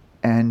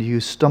and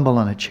you stumble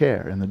on a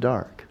chair in the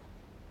dark,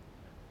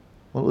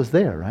 well, it was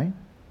there, right?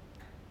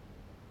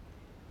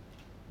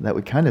 That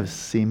would kind of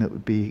seem it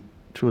would be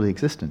truly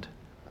existent,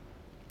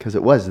 because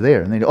it was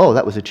there. And then, oh,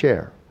 that was a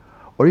chair.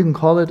 Or you can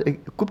call it a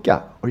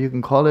kupkya, or you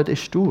can call it a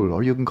stool,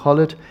 or you can call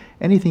it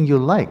anything you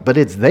like. But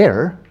it's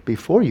there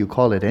before you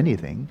call it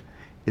anything.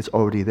 It's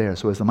already there.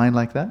 So is the mind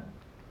like that?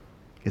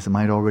 Is the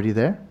mind already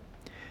there?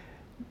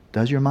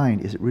 Does your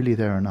mind, is it really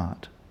there or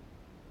not?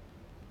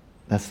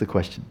 That's the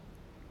question.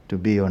 To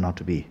be or not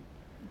to be.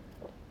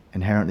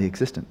 Inherently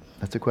existent.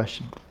 That's the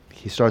question.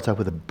 He starts out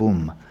with a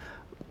boom.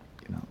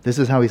 This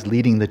is how he's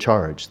leading the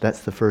charge.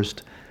 That's the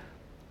first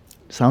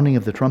sounding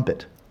of the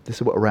trumpet. This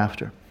is what we're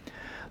after.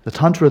 The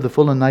Tantra of the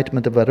Full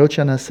Enlightenment of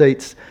Vipashyana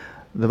states,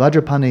 the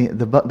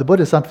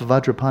Bodhisattva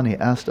Vajrapani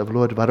asked of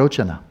Lord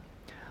Vairocana,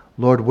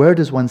 Lord, where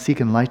does one seek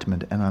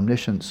enlightenment and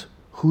omniscience?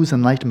 Whose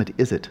enlightenment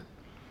is it?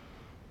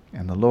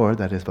 And the Lord,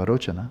 that is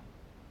Vairocana,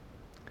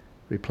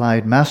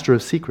 replied, Master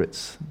of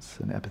secrets, it's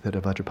an epithet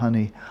of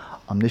Vajrapani,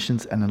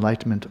 omniscience and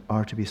enlightenment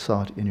are to be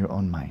sought in your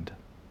own mind.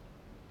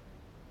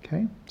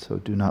 Okay? So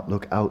do not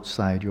look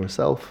outside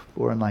yourself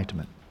for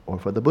enlightenment or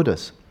for the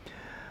Buddhas.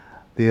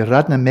 The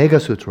Ratna Mega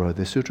Sutra,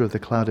 the Sutra of the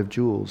Cloud of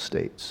Jewels,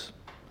 states,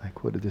 I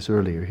quoted this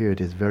earlier, here it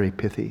is very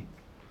pithy.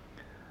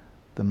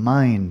 The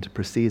mind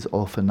precedes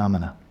all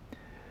phenomena.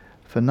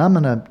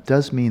 Phenomena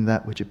does mean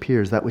that which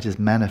appears, that which is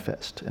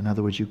manifest. In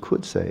other words, you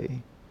could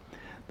say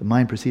the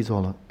mind precedes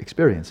all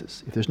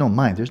experiences. If there's no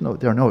mind,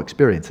 there are no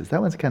experiences.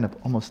 That one's kind of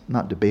almost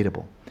not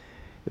debatable.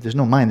 If there's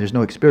no mind, there's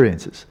no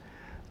experiences.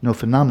 No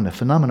phenomena.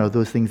 Phenomena are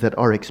those things that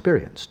are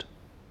experienced.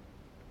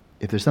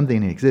 If there's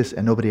something that exists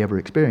and nobody ever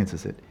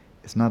experiences it,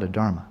 it's not a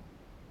dharma.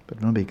 But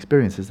if nobody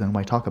experiences, then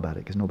why talk about it?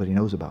 Because nobody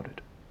knows about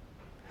it.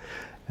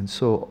 And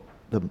so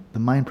the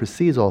mind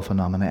precedes all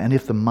phenomena, and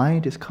if the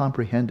mind is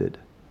comprehended,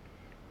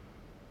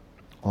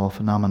 all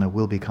phenomena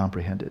will be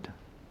comprehended.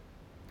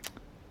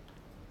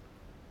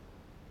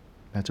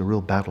 That's a real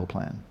battle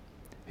plan.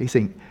 He's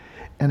saying,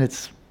 and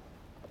it's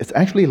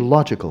actually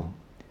logical.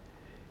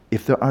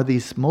 If there are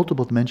these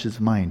multiple dimensions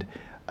of mind,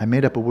 I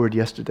made up a word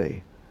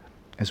yesterday.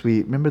 As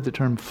we remember the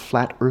term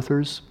flat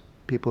earthers?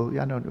 People,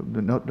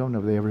 don't know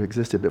if they ever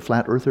existed, but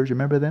flat earthers, you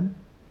remember them?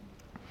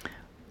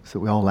 So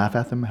we all laugh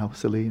at them, how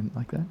silly and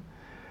like that.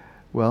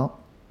 Well,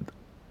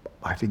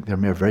 I think there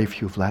are very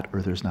few flat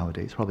earthers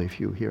nowadays, probably a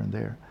few here and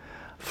there.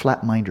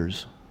 Flat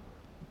minders.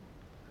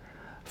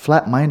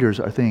 Flat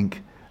minders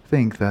think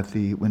that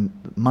when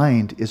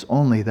mind is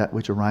only that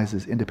which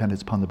arises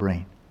independence upon the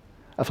brain.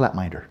 A flat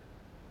minder.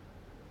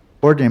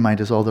 Ordinary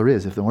mind is all there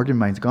is. If the ordinary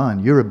mind's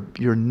gone,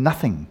 you're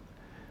nothing.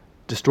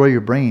 Destroy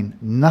your brain,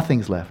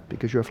 nothing's left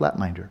because you're a flat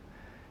minder.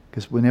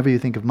 Because whenever you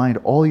think of mind,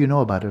 all you know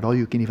about it, all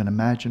you can even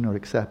imagine or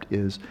accept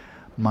is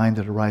mind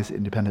that arises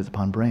independence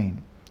upon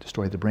brain.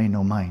 Destroy the brain,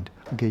 no mind.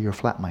 Okay, you're a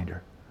flat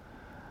minder.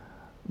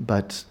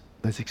 But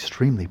that's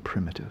extremely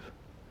primitive.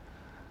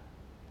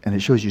 And it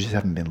shows you just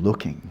haven't been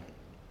looking.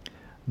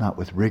 Not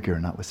with rigor,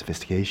 not with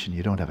sophistication.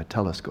 You don't have a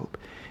telescope.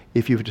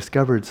 If you've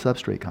discovered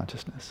substrate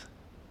consciousness,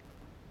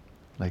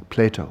 like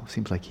Plato,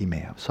 seems like he may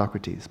have,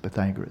 Socrates,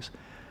 Pythagoras,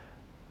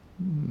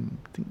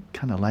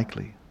 kind of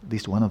likely, at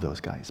least one of those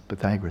guys,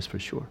 Pythagoras for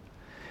sure.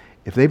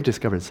 If they've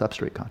discovered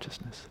substrate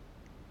consciousness,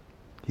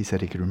 he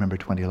said he could remember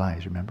 20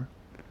 lies, remember?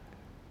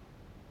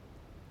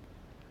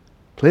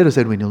 Plato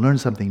said when you learn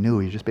something new,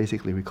 you're just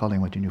basically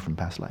recalling what you knew from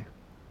past life.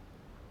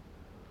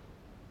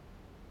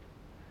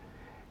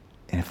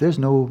 And if there's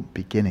no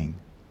beginning,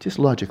 just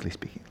logically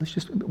speaking, let's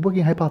just,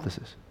 working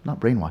hypothesis, not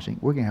brainwashing,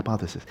 working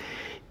hypothesis.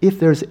 If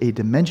there's a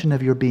dimension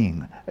of your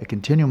being, a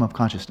continuum of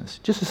consciousness,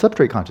 just a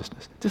substrate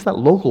consciousness, just that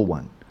local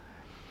one,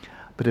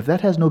 but if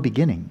that has no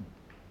beginning,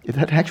 if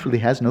that actually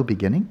has no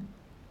beginning,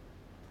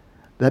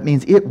 that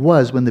means it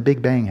was when the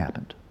Big Bang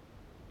happened.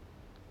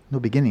 No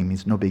beginning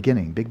means no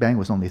beginning. Big Bang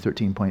was only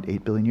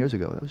 13.8 billion years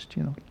ago. That was,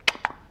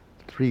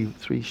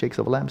 three shakes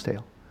of a lamb's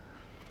tail.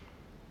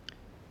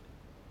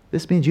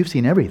 This means you've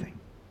seen everything.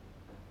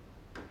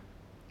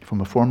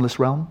 From a formless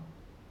realm,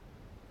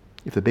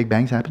 if the Big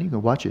Bang's happening, you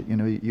can watch it.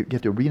 You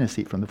get the arena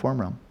seat from the form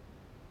realm.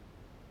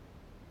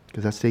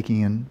 Because that's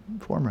taking in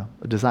form realm,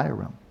 a desire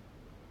realm.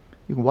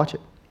 You can watch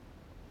it,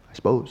 I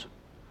suppose.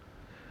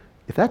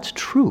 If that's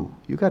true,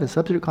 you've got a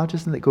substitute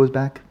consciousness that goes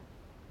back,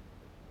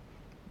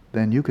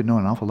 then you could know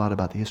an awful lot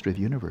about the history of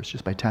the universe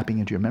just by tapping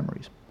into your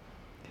memories.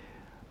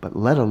 But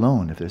let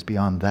alone if there's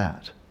beyond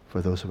that,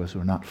 for those of us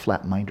who are not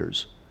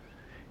flat-minders,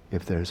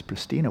 if there's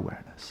pristine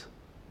awareness,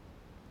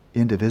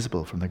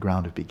 indivisible from the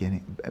ground of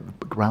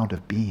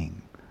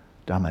being,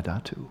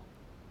 Dharmadhatu.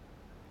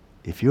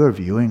 If you're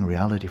viewing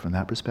reality from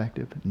that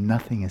perspective,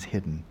 nothing is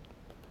hidden.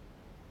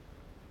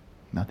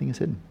 Nothing is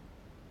hidden.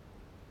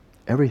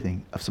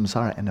 Everything of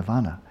samsara and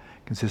nirvana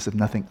consists of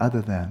nothing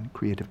other than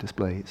creative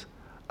displays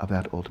of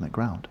that ultimate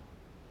ground.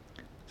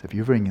 So if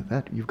you're viewing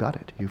that, you've got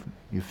it.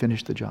 You've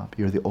finished the job.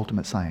 You're the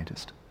ultimate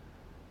scientist.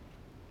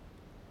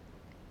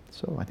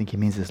 So I think he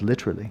means this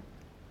literally.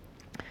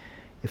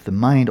 If the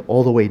mind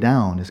all the way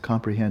down is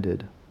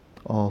comprehended,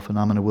 all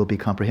phenomena will be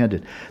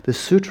comprehended. The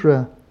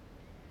Sutra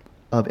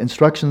of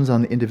Instructions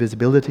on the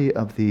Indivisibility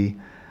of the,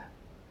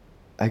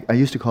 I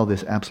used to call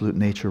this absolute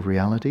nature of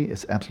reality.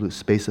 It's absolute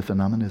space of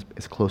phenomena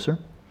is closer.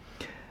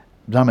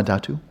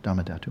 Dharmadhatu.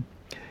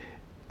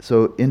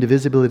 So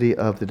indivisibility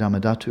of the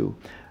Dharmadhatu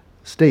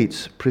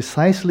states,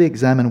 precisely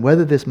examine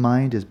whether this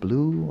mind is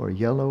blue or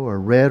yellow or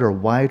red or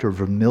white or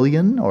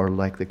vermilion or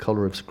like the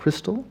color of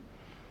crystal,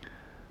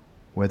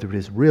 whether it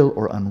is real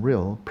or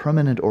unreal,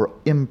 permanent or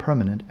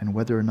impermanent, and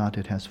whether or not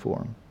it has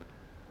form.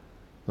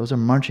 Those are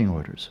marching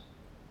orders.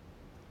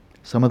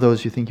 Some of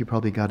those you think you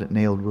probably got it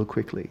nailed real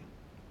quickly.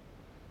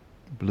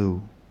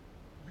 Blue.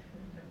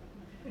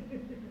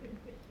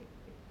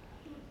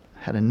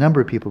 Had a number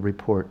of people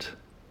report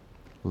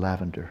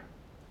lavender.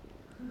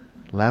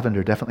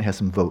 Lavender definitely has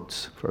some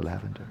votes for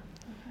lavender.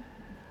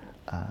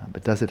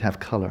 But does it have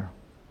color?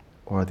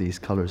 Or are these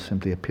colors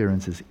simply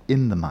appearances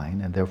in the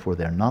mind, and therefore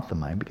they're not the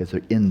mind because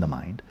they're in the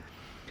mind?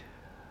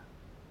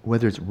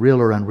 Whether it's real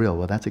or unreal,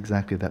 well, that's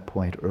exactly that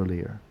point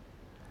earlier.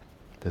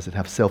 Does it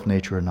have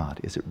self-nature or not?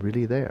 Is it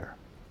really there?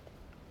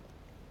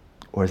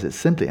 Or is it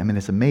simply,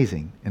 it's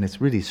amazing, and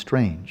it's really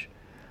strange,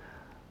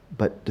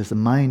 but does the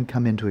mind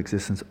come into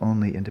existence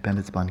only in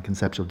dependence upon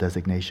conceptual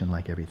designation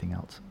like everything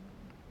else?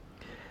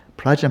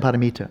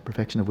 Prajnaparamita,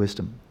 perfection of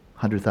wisdom,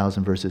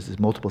 100,000 verses, is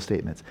multiple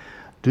statements.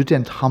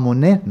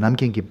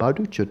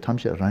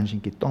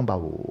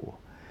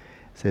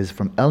 Says,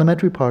 from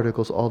elementary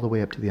particles all the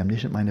way up to the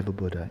omniscient mind of a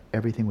Buddha,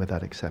 everything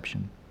without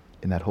exception,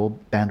 in that whole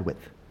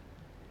bandwidth,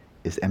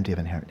 is empty of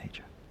inherent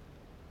nature.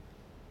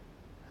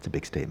 That's a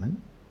big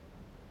statement.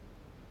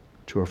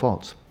 True or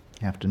false?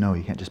 You have to know,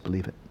 you can't just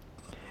believe it.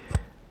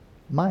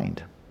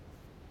 Mind.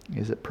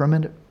 Is it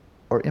permanent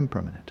or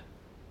impermanent?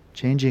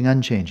 Changing,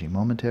 unchanging,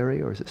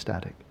 momentary, or is it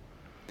static?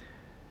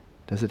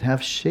 Does it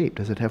have shape?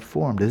 Does it have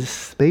form? Does it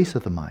space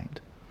of the mind?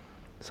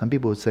 Some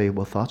people would say,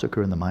 well, thoughts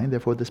occur in the mind,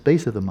 therefore the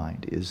space of the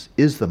mind is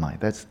the mind.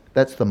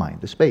 That's the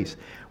mind, the space,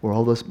 where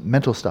all this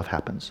mental stuff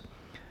happens.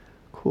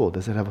 Cool.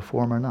 Does it have a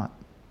form or not?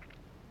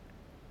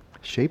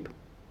 Shape?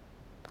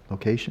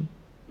 Location?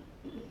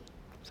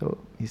 So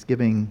he's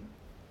giving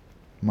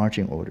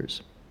marching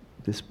orders.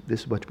 This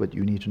is what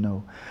you need to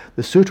know.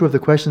 The Sutra of the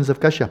Questions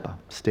of Kashyapa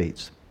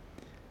states,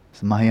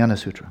 it's the Mahayana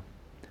Sutra.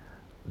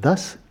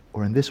 Thus,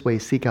 or in this way,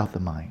 seek out the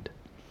mind.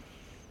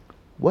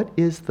 What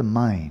is the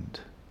mind?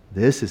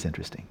 This is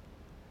interesting.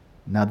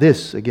 Now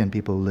this, again,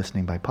 people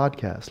listening by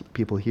podcast,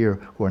 people here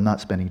who are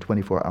not spending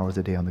 24 hours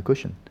a day on the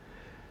cushion.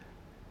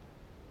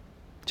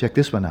 Check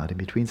this one out in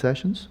between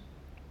sessions.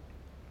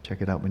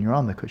 Check it out when you're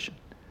on the cushion.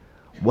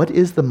 What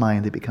is the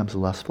mind that becomes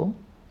lustful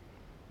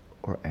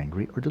or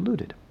angry or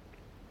deluded?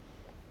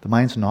 The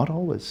mind's not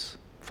always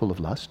full of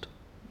lust,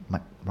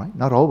 right?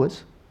 Not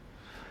always.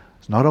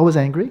 It's not always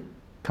angry.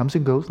 Comes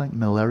and goes like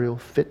malarial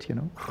fit,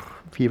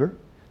 fever.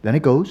 Then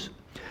it goes.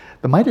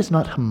 The mind is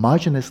not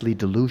homogeneously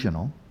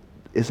delusional,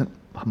 isn't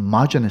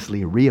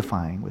homogeneously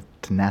reifying with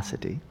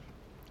tenacity.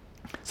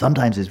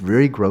 Sometimes it's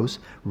very gross,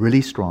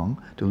 really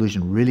strong.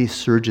 Delusion really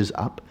surges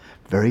up.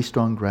 Very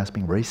strong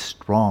grasping, very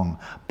strong,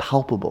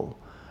 palpable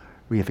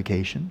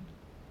reification.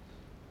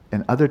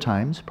 And other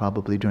times,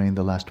 probably during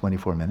the last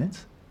 24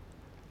 minutes,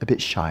 a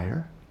bit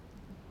shyer,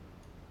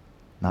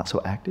 not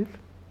so active.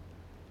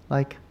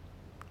 Like,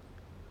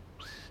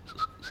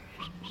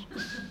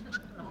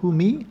 who,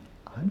 me?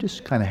 I'm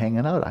just kind of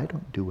hanging out. I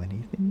don't do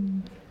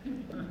anything.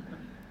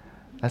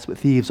 That's what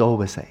thieves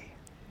always say.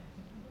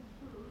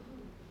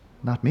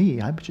 Not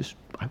me. I just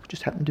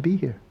happen to be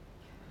here.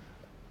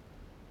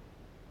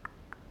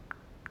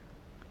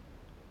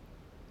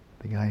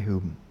 The guy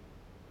who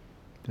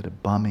did a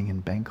bombing in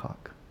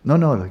Bangkok. No,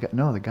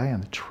 the guy on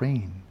the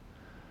train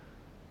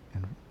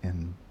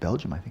in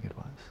Belgium, I think it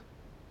was.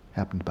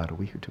 Happened about a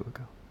week or two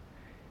ago.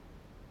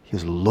 He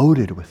was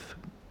loaded with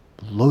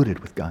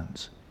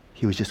guns.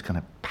 He was just kind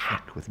of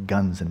packed with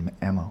guns and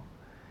ammo.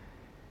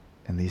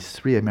 And these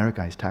three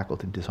Americans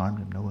tackled and disarmed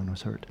him. No one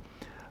was hurt.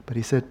 But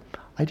he said,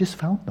 I just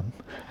found them.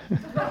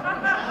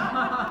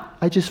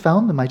 I just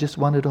found them. I just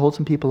wanted to hold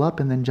some people up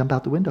and then jump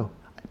out the window.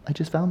 I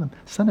just found them.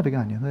 Son of a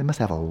gun. They must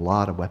have a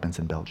lot of weapons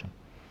in Belgium.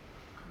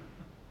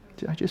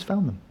 I just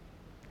found them.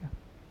 Yeah.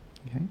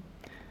 Okay.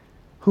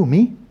 Who,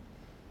 me?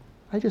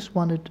 I just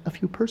wanted a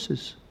few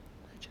purses.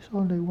 That's just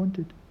all I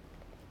wanted.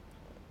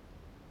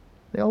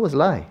 They always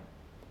lie.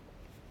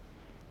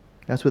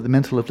 That's what the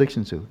mental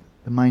afflictions do.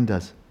 The mind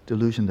does.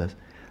 Delusion does.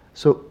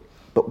 So,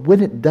 but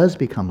when it does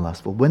become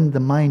lustful, when the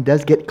mind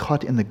does get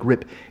caught in the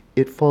grip,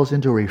 it falls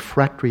into a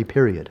refractory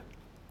period.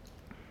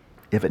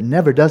 If it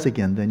never does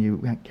again, then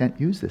you can't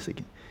use this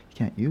again. You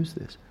can't use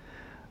this.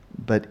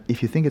 But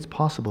if you think it's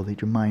possible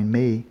that your mind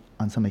may,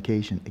 on some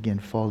occasion, again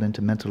fall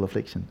into mental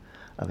affliction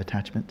of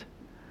attachment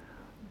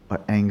or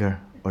anger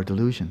or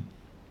delusion,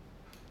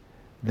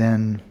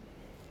 then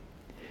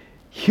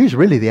here's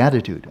really the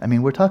attitude. I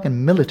mean, we're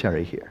talking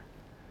military here.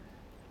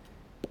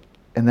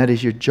 And that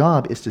is, your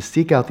job is to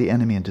seek out the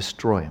enemy and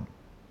destroy him.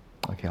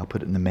 Okay, I'll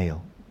put it in the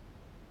male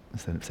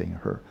instead of saying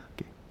her.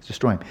 Okay,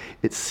 destroy him.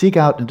 It's seek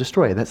out and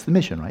destroy. That's the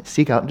mission, right?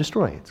 Seek out and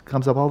destroy. It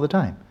comes up all the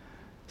time.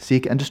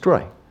 Seek and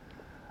destroy.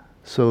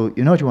 So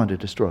you know what you want to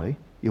destroy.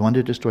 You want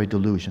to destroy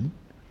delusion.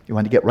 You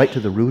want to get right to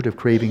the root of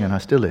craving and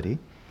hostility.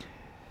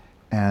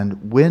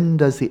 And when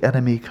does the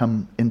enemy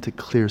come into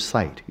clear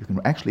sight? You can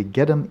actually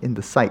get him in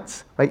the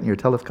sights, right in your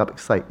telescopic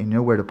sight, and you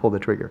know where to pull the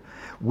trigger.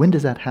 When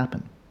does that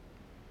happen?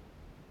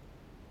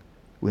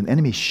 When the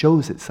enemy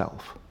shows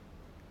itself,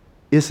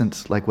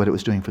 isn't like what it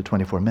was doing for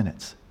 24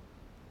 minutes,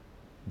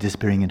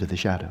 disappearing into the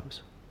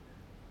shadows.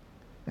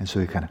 And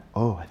so you kind of,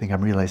 oh, I think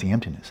I'm realizing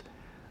emptiness.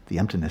 The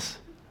emptiness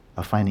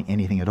of finding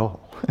anything at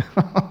all.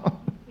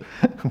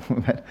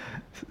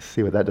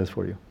 See what that does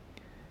for you.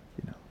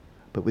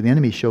 But when the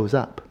enemy shows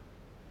up,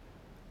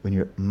 when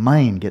your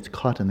mind gets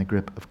caught in the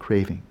grip of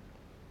craving,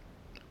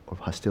 or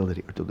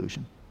hostility or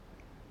delusion,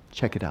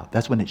 check it out.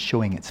 That's when it's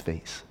showing its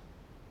face.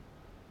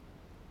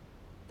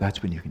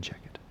 That's when you can check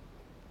it.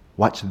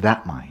 Watch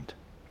that mind.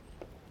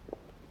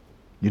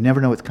 You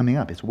never know what's coming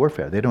up. It's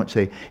warfare. They don't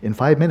say, in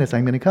 5 minutes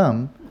I'm going to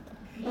come.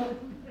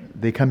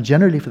 They come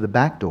generally for the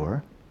back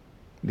door.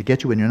 They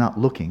get you when you're not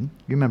looking.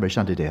 You remember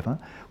Shantideva.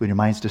 When your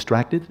mind's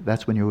distracted,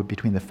 that's when you're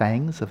between the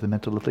fangs of the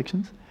mental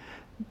afflictions.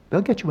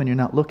 They'll get you when you're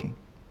not looking.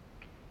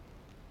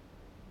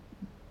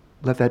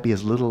 Let that be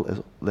as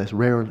little, as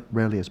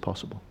rarely as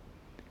possible.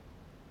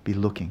 Be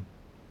looking.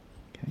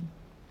 Okay?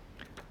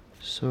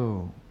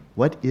 So,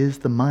 what is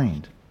the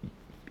mind?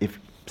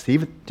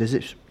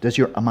 Does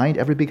your mind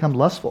ever become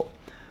lustful,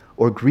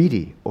 or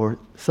greedy, or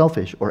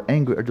selfish, or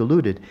angry, or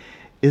deluded?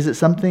 Is it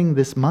something,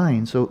 this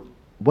mind, so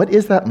what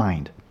is that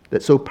mind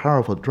that's so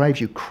powerful,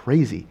 drives you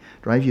crazy,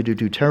 drives you to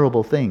do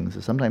terrible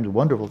things, sometimes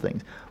wonderful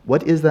things?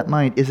 What is that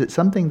mind? Is it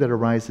something that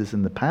arises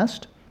in the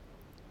past,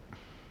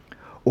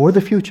 or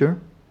the future,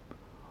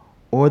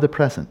 or the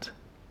present?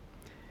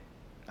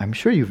 I'm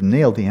sure you've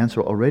nailed the answer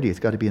already. It's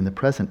got to be in the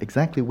present.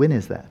 Exactly when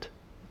is that?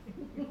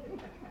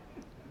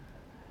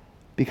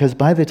 Because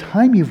by the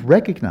time you've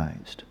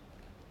recognized,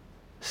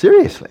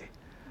 seriously,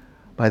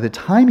 by the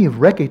time you've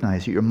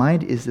recognized that your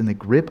mind is in the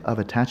grip of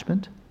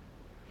attachment,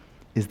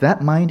 is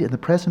that mind in the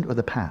present or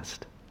the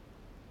past?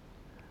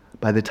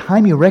 By the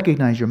time you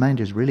recognize your mind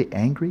is really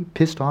angry,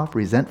 pissed off,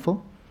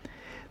 resentful,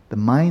 the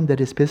mind that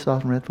is pissed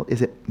off and resentful,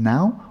 is it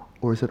now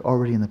or is it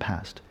already in the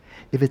past?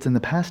 If it's in the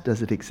past,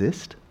 does it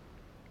exist?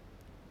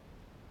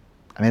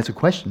 I mean, it's a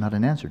question, not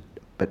an answer.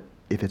 But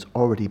if it's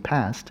already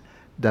past,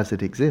 does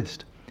it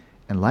exist?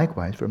 And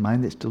likewise, for a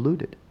mind that's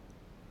deluded.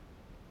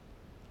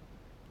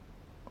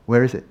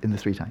 Where is it in the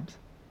 3 times?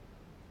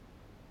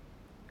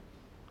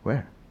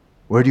 Where?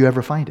 Where do you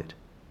ever find it?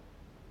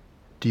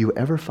 Do you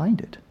ever find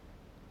it?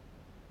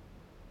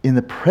 In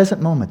the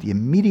present moment, the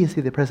immediacy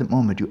of the present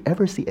moment, do you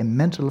ever see a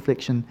mental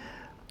affliction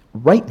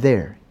right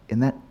there, in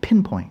that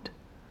pinpoint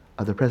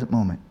of the present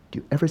moment? Do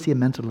you ever see a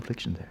mental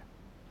affliction there?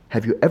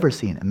 Have you ever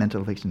seen a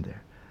mental affliction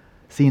there?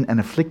 Seen an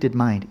afflicted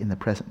mind in the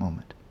present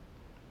moment?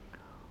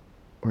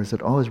 Or is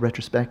it always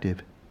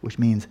retrospective, which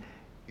means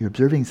you're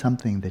observing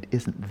something that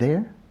isn't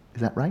there?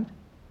 Is that right?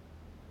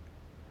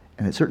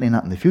 And it's certainly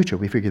not in the future.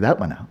 We figured that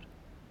one out.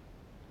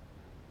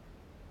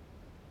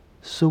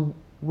 So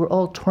we're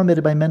all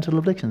tormented by mental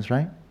afflictions,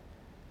 right?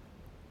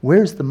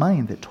 Where's the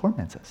mind that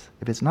torments us?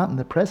 If it's not in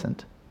the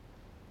present,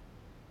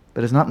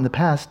 but it's not in the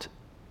past,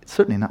 it's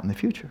certainly not in the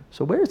future.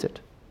 So where is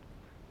it?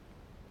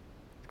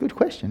 Good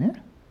question, yeah?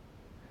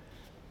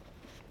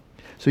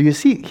 So you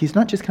see, he's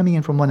not just coming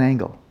in from one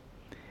angle.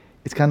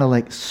 It's kind of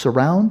like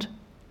surround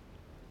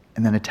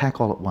and then attack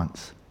all at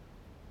once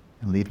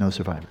and leave no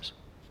survivors.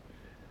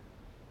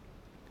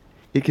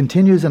 It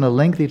continues in a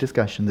lengthy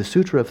discussion. The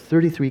Sutra of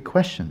 33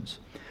 Questions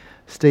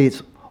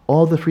states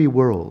all the 3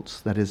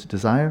 worlds, that is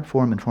desire,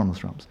 form, and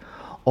formless realms,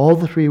 all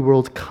the 3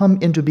 worlds come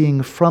into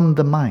being from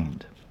the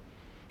mind.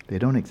 They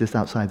don't exist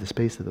outside the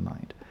space of the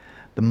mind.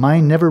 The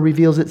mind never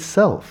reveals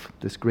itself,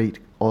 this great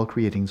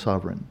all-creating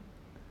sovereign.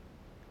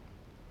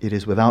 It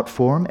is without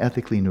form,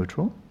 ethically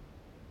neutral,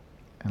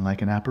 and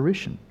like an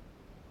apparition.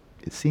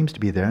 It seems to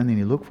be there, and then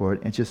you look for it,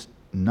 and it's just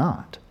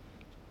not.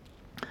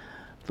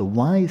 The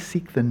wise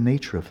seek the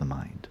nature of the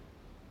mind.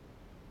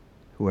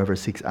 Whoever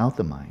seeks out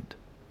the mind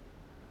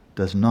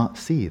does not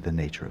see the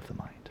nature of the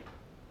mind.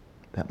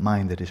 That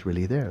mind that is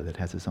really there, that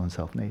has its own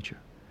self-nature.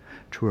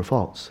 True or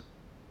false?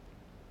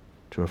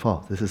 True or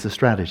false? This is a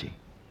strategy.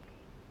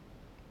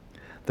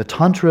 The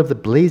Tantra of the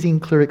blazing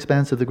clear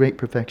expanse of the great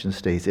perfection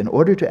states, in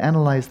order to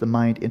analyze the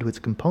mind into its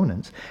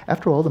components,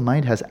 after all, the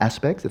mind has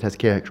aspects, it has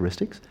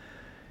characteristics.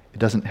 It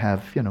doesn't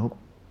have,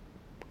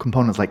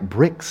 components like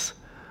bricks,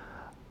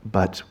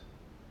 but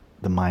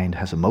the mind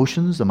has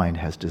emotions, the mind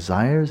has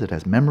desires, it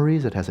has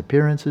memories, it has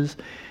appearances,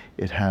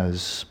 it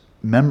has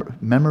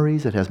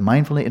memories, it has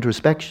mindfulness,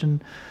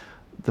 introspection.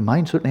 The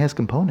mind certainly has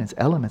components,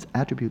 elements,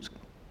 attributes.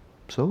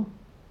 So,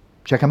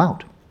 check them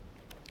out.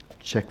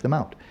 Check them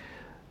out.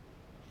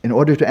 In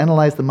order to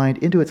analyze the mind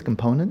into its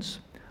components,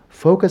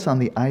 focus on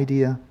this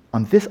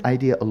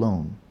idea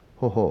alone.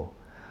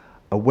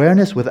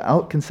 Awareness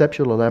without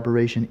conceptual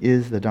elaboration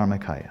is the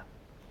Dharmakaya.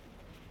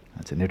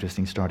 That's an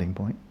interesting starting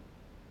point.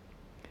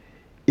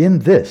 In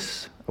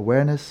this,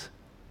 awareness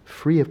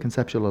free of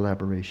conceptual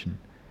elaboration,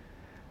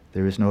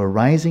 there is no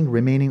arising,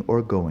 remaining,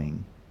 or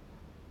going.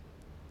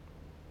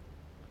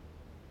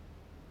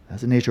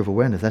 That's the nature of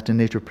awareness. That's the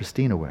nature of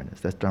pristine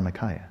awareness. That's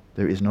Dharmakaya.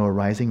 There is no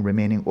arising,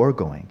 remaining, or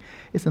going.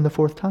 It's in the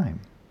fourth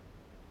time.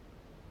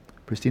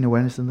 Pristine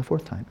awareness is in the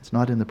fourth time. It's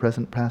not in the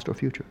present, past, or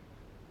future.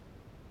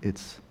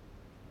 It's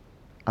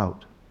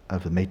out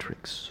of the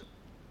matrix.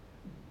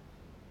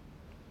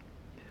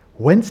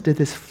 Whence did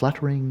this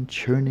fluttering,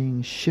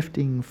 churning,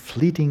 shifting,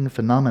 fleeting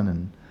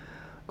phenomenon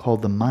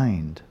called the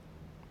mind,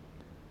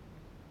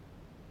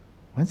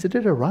 whence did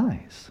it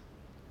arise?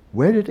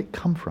 Where did it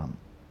come from?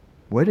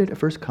 Where did it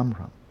first come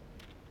from?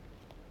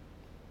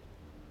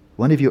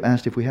 One of you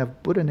asked, if we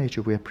have Buddha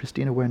nature, if we have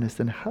pristine awareness,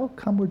 then how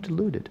come we're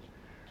deluded?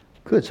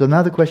 Good, so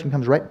now the question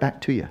comes right back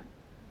to you.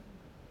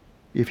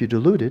 If you're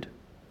deluded,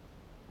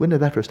 when did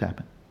that first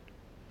happen?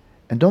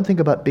 And don't think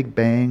about Big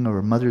Bang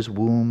or mother's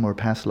womb or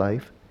past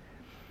life.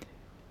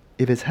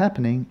 If it's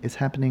happening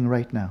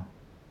right now.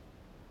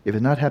 If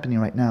it's not happening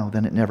right now,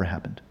 then it never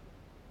happened.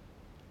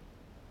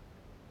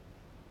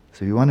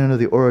 So if you want to know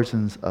the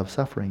origins of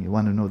suffering, you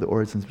want to know the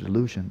origins of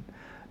delusion,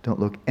 don't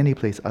look any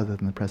place other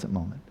than the present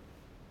moment.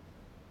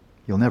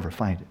 You'll never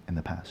find it in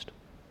the past.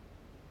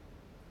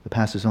 The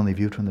past is only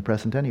viewed from the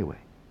present anyway.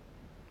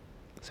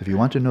 So if you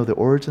want to know the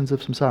origins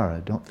of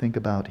samsara, don't think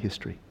about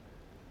history.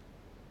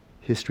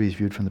 History is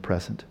viewed from the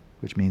present,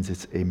 which means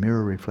it's a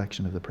mirror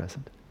reflection of the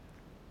present.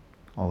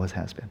 Always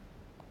has been.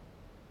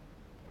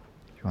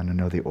 If you want to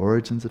know the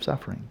origins of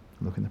suffering,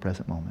 look in the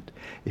present moment.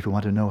 If you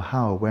want to know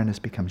how awareness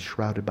becomes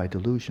shrouded by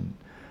delusion,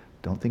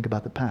 don't think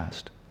about the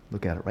past.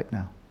 Look at it right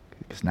now.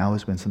 Because now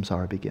is when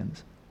samsara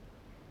begins.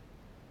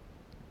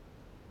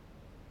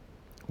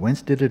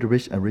 Whence did it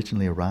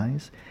originally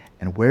arise?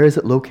 And where is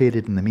it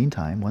located in the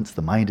meantime? Once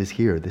the mind is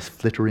here, this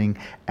flittering,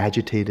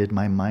 agitated,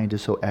 my mind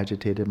is so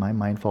agitated, my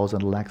mind falls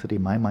into laxity,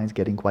 my mind's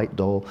getting quite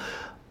dull,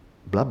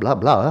 blah, blah,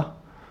 blah.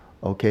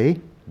 Okay,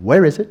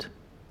 where is it?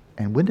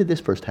 And when did this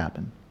first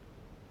happen?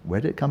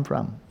 Where did it come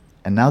from?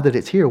 And now that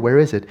it's here, where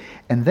is it?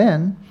 And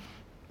then,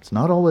 it's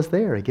not always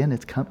there. Again,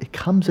 it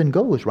comes and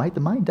goes, right? The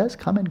mind does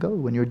come and go.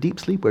 When you're deep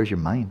sleep, where's your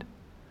mind?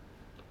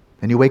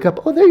 Then you wake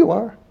up, oh, there you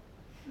are.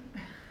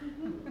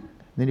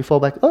 Then you fall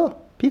back, oh,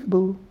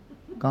 peekaboo,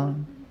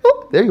 gone.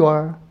 Oh, there you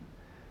are.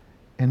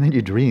 And then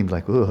you dream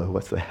like, oh,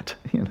 what's that?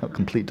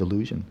 Complete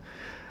delusion.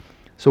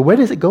 So where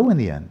does it go in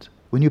the end?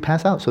 When you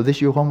pass out. So this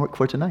is your homework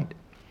for tonight.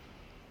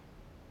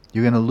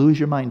 You're going to lose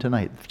your mind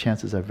tonight. The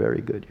chances are very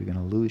good. You're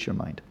going to lose your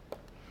mind.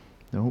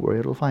 Don't worry,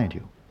 it'll find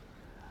you.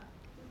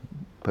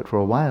 But for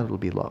a while, it'll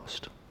be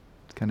lost.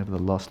 It's kind of the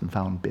lost and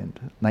found bin.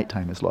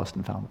 Nighttime is lost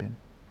and found bin.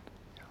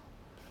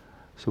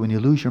 So when you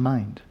lose your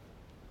mind,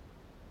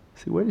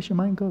 see, where does your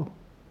mind go?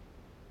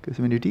 Because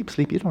when you're deep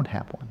sleep, you don't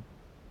have one.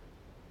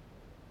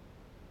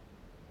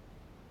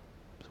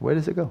 So where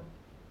does it go?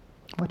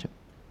 Watch it.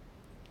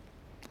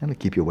 It'll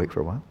keep you awake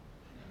for a while.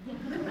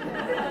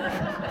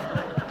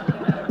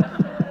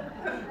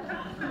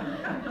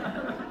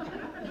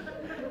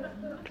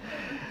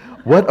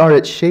 What are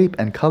its shape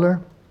and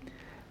color?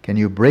 Can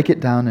you break it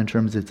down in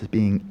terms of it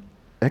being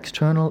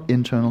external,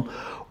 internal,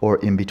 or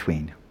in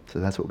between? So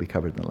that's what we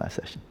covered in the last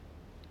session.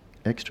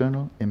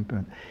 External,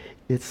 internal.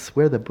 It's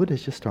where the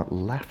Buddhists just start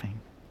laughing.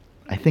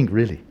 I think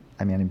really.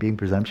 I mean, I'm being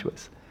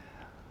presumptuous.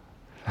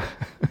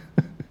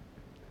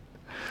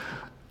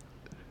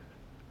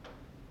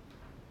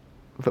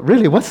 But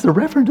really, what's the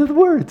reference to the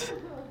words?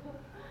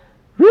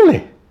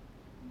 Really?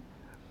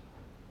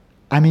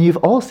 I mean, you've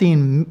all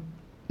seen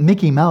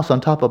Mickey Mouse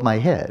on top of my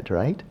head,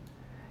 right?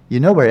 You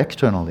know where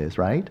external is,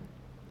 right?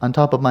 On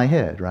top of my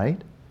head,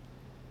 right?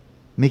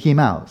 Mickey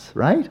Mouse,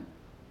 right?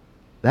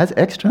 That's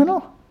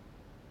external?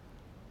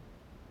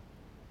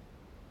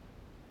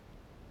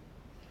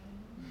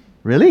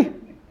 Really?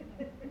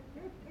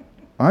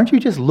 Aren't you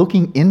just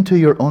looking into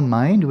your own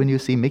mind when you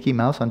see Mickey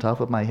Mouse on top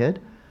of my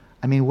head?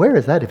 I mean, where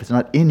is that if it's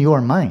not in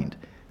your mind?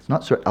 It's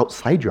not sort of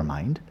outside your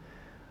mind.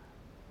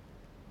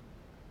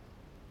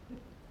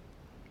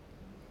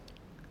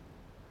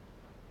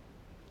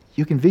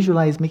 You can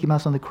visualize Mickey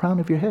Mouse on the crown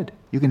of your head.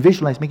 You can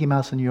visualize Mickey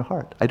Mouse in your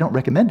heart. I don't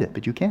recommend it,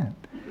 but you can.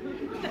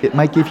 It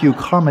might give you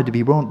karma to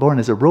be born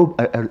as a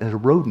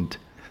rodent.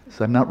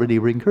 So I'm not really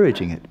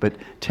encouraging it, but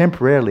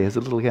temporarily, as a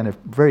little kind of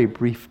very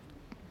brief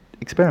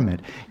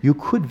experiment, you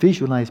could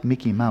visualize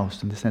Mickey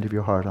Mouse in the center of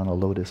your heart on a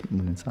lotus,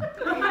 moon, and sun.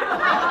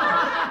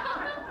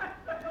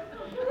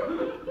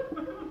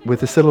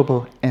 With the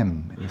syllable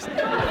M in the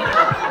center.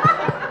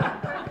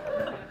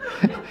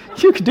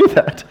 You could do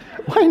that.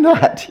 Why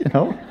not,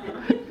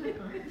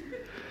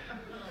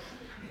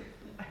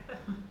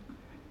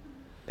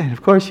 And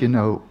of course, you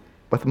know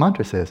what the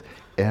mantra says.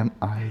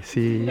 M-I-C-K-E-Y-M-O-U-S-E.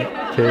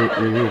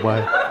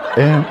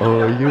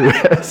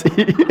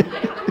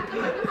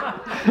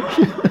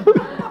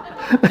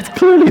 That's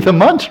clearly the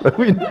mantra.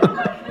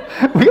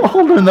 We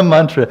all learn the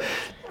mantra.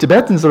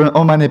 Tibetans learn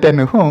Om Mani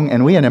Padme Hum,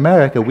 and we in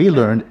America, we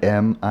learned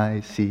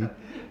M-I-C.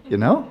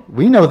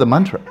 We know the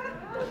mantra.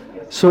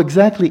 So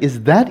exactly,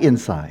 is that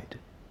inside?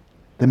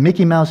 The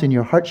Mickey Mouse in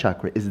your heart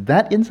chakra, is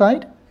that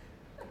inside?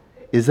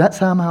 Is that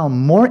somehow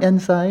more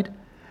inside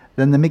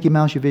than the Mickey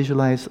Mouse you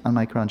visualize on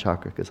my crown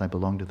chakra, because I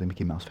belong to the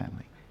Mickey Mouse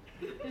family?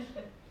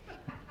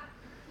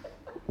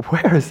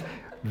 Whereas,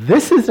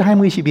 this is the time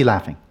we should be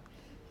laughing.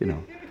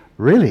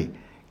 Really,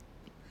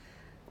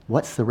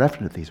 what's the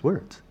reference of these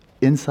words?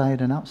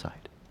 Inside and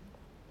outside.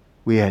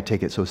 We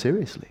take it so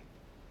seriously.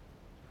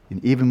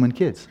 And even when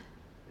kids,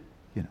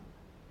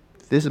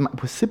 this is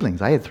with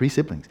siblings. I had 3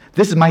 siblings.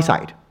 This is my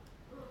side.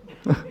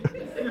 This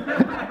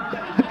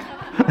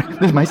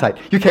is my side.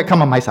 You can't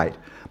come on my side.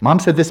 Mom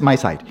said this is my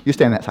side. You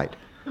stay on that side.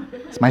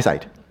 It's my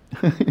side.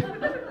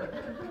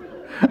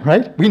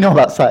 Right? We know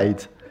about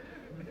sides.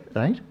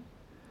 Right?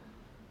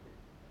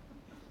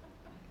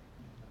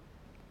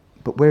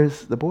 But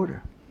where's the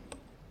border?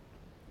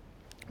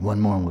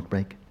 One more and we'll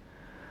break.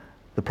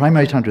 The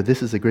primary tantra,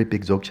 this is a great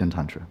big Dzogchen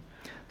tantra.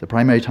 The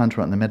primary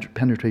tantra on the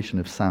penetration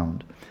of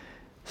sound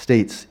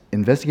states,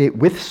 investigate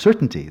with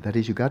certainty. That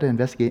is, you've got to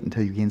investigate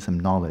until you gain some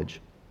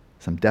knowledge,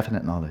 some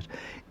definite knowledge.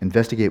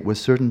 Investigate with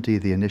certainty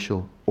the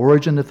initial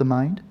origin of the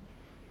mind,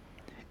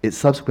 its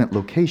subsequent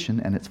location,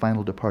 and its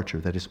final departure.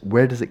 That is,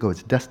 where does it go?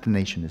 Its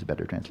destination is a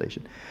better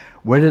translation.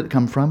 Where did it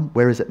come from?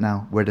 Where is it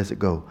now? Where does it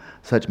go?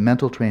 Such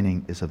mental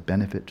training is of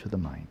benefit to the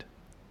mind.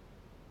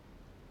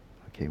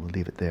 Okay, we'll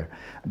leave it there.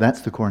 That's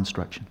the core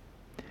instruction.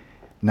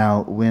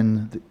 Now,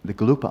 when the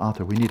Galupa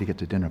author, we need to get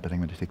to dinner, but I'm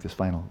going to take this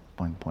final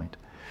one point.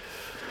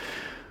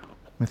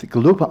 When the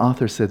Galupa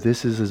author said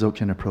this is a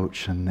Dzogchen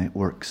approach and it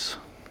works,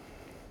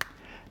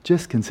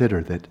 just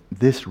consider that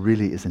this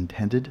really is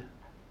intended.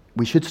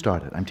 We should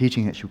start it. I'm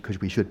teaching it because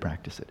we should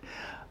practice it.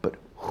 But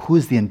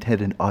who's the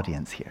intended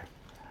audience here?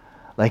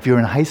 Like if you're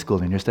in high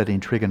school and you're studying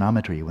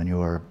trigonometry when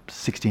you're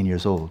 16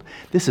 years old,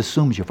 this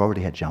assumes you've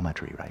already had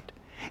geometry, right?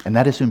 And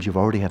that assumes you've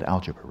already had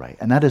algebra, right?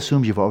 And that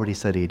assumes you've already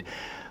studied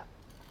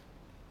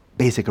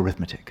basic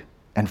arithmetic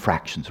and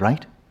fractions,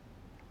 right?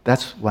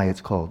 That's why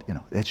it's called,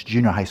 it's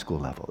junior high school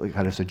level.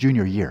 It's a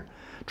junior year,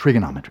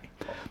 trigonometry.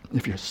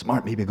 If you're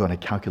smart, maybe go into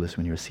calculus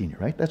when you're a senior,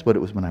 right? That's what it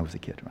was when I was a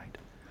kid, right?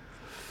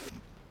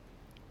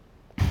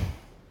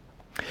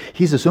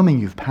 He's assuming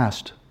you've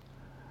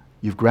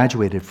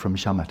graduated from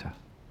shamatha.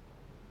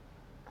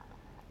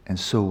 And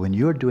so when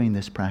you're doing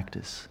this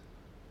practice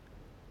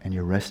and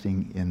you're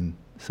resting in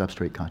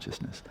substrate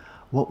consciousness,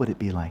 what would it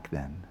be like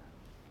then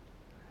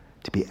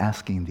to be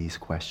asking these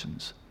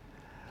questions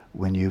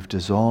when you've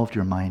dissolved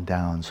your mind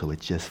down so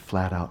it's just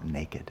flat out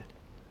naked?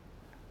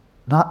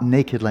 Not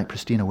naked like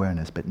pristine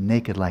awareness, but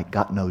naked like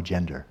got no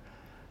gender,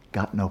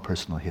 got no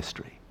personal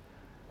history,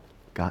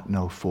 got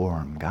no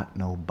form, got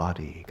no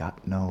body,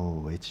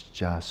 it's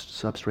just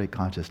substrate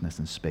consciousness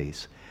and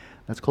space.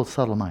 That's called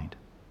subtle mind.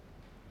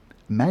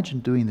 Imagine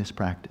doing this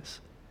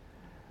practice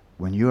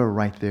when you're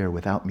right there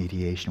without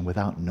mediation,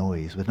 without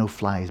noise, with no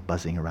flies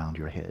buzzing around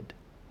your head.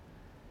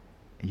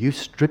 You've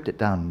stripped it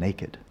down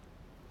naked.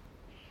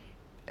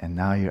 And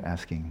now you're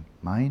asking,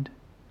 mind?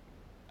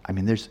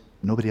 There's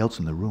nobody else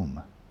in the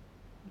room.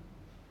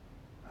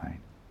 Right?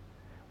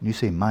 When you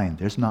say mind,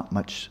 there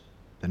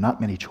are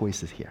not many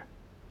choices here.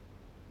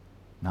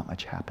 Not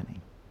much happening.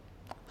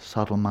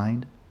 Subtle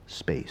mind,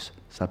 space.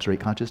 Substrate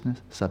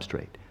consciousness,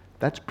 substrate.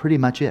 That's pretty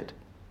much it.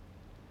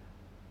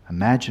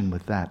 Imagine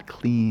with that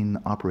clean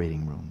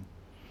operating room,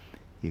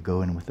 you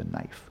go in with a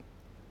knife.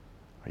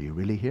 Are you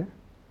really here?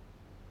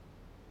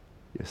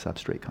 Your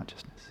substrate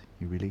consciousness.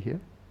 You really here?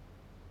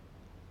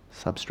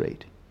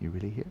 Substrate. You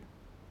really here?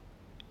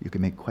 You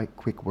can make quite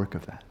quick work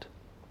of that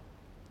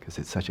because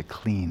it's such a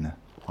clean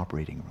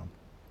operating room,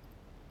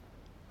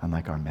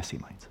 unlike our messy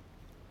minds.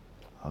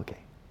 Okay.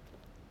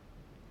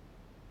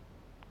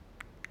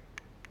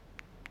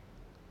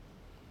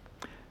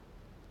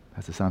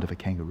 That's the sound of a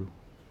kangaroo.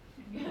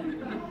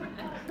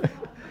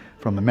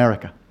 From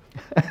America.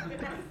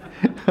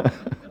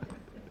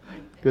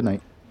 Good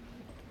night.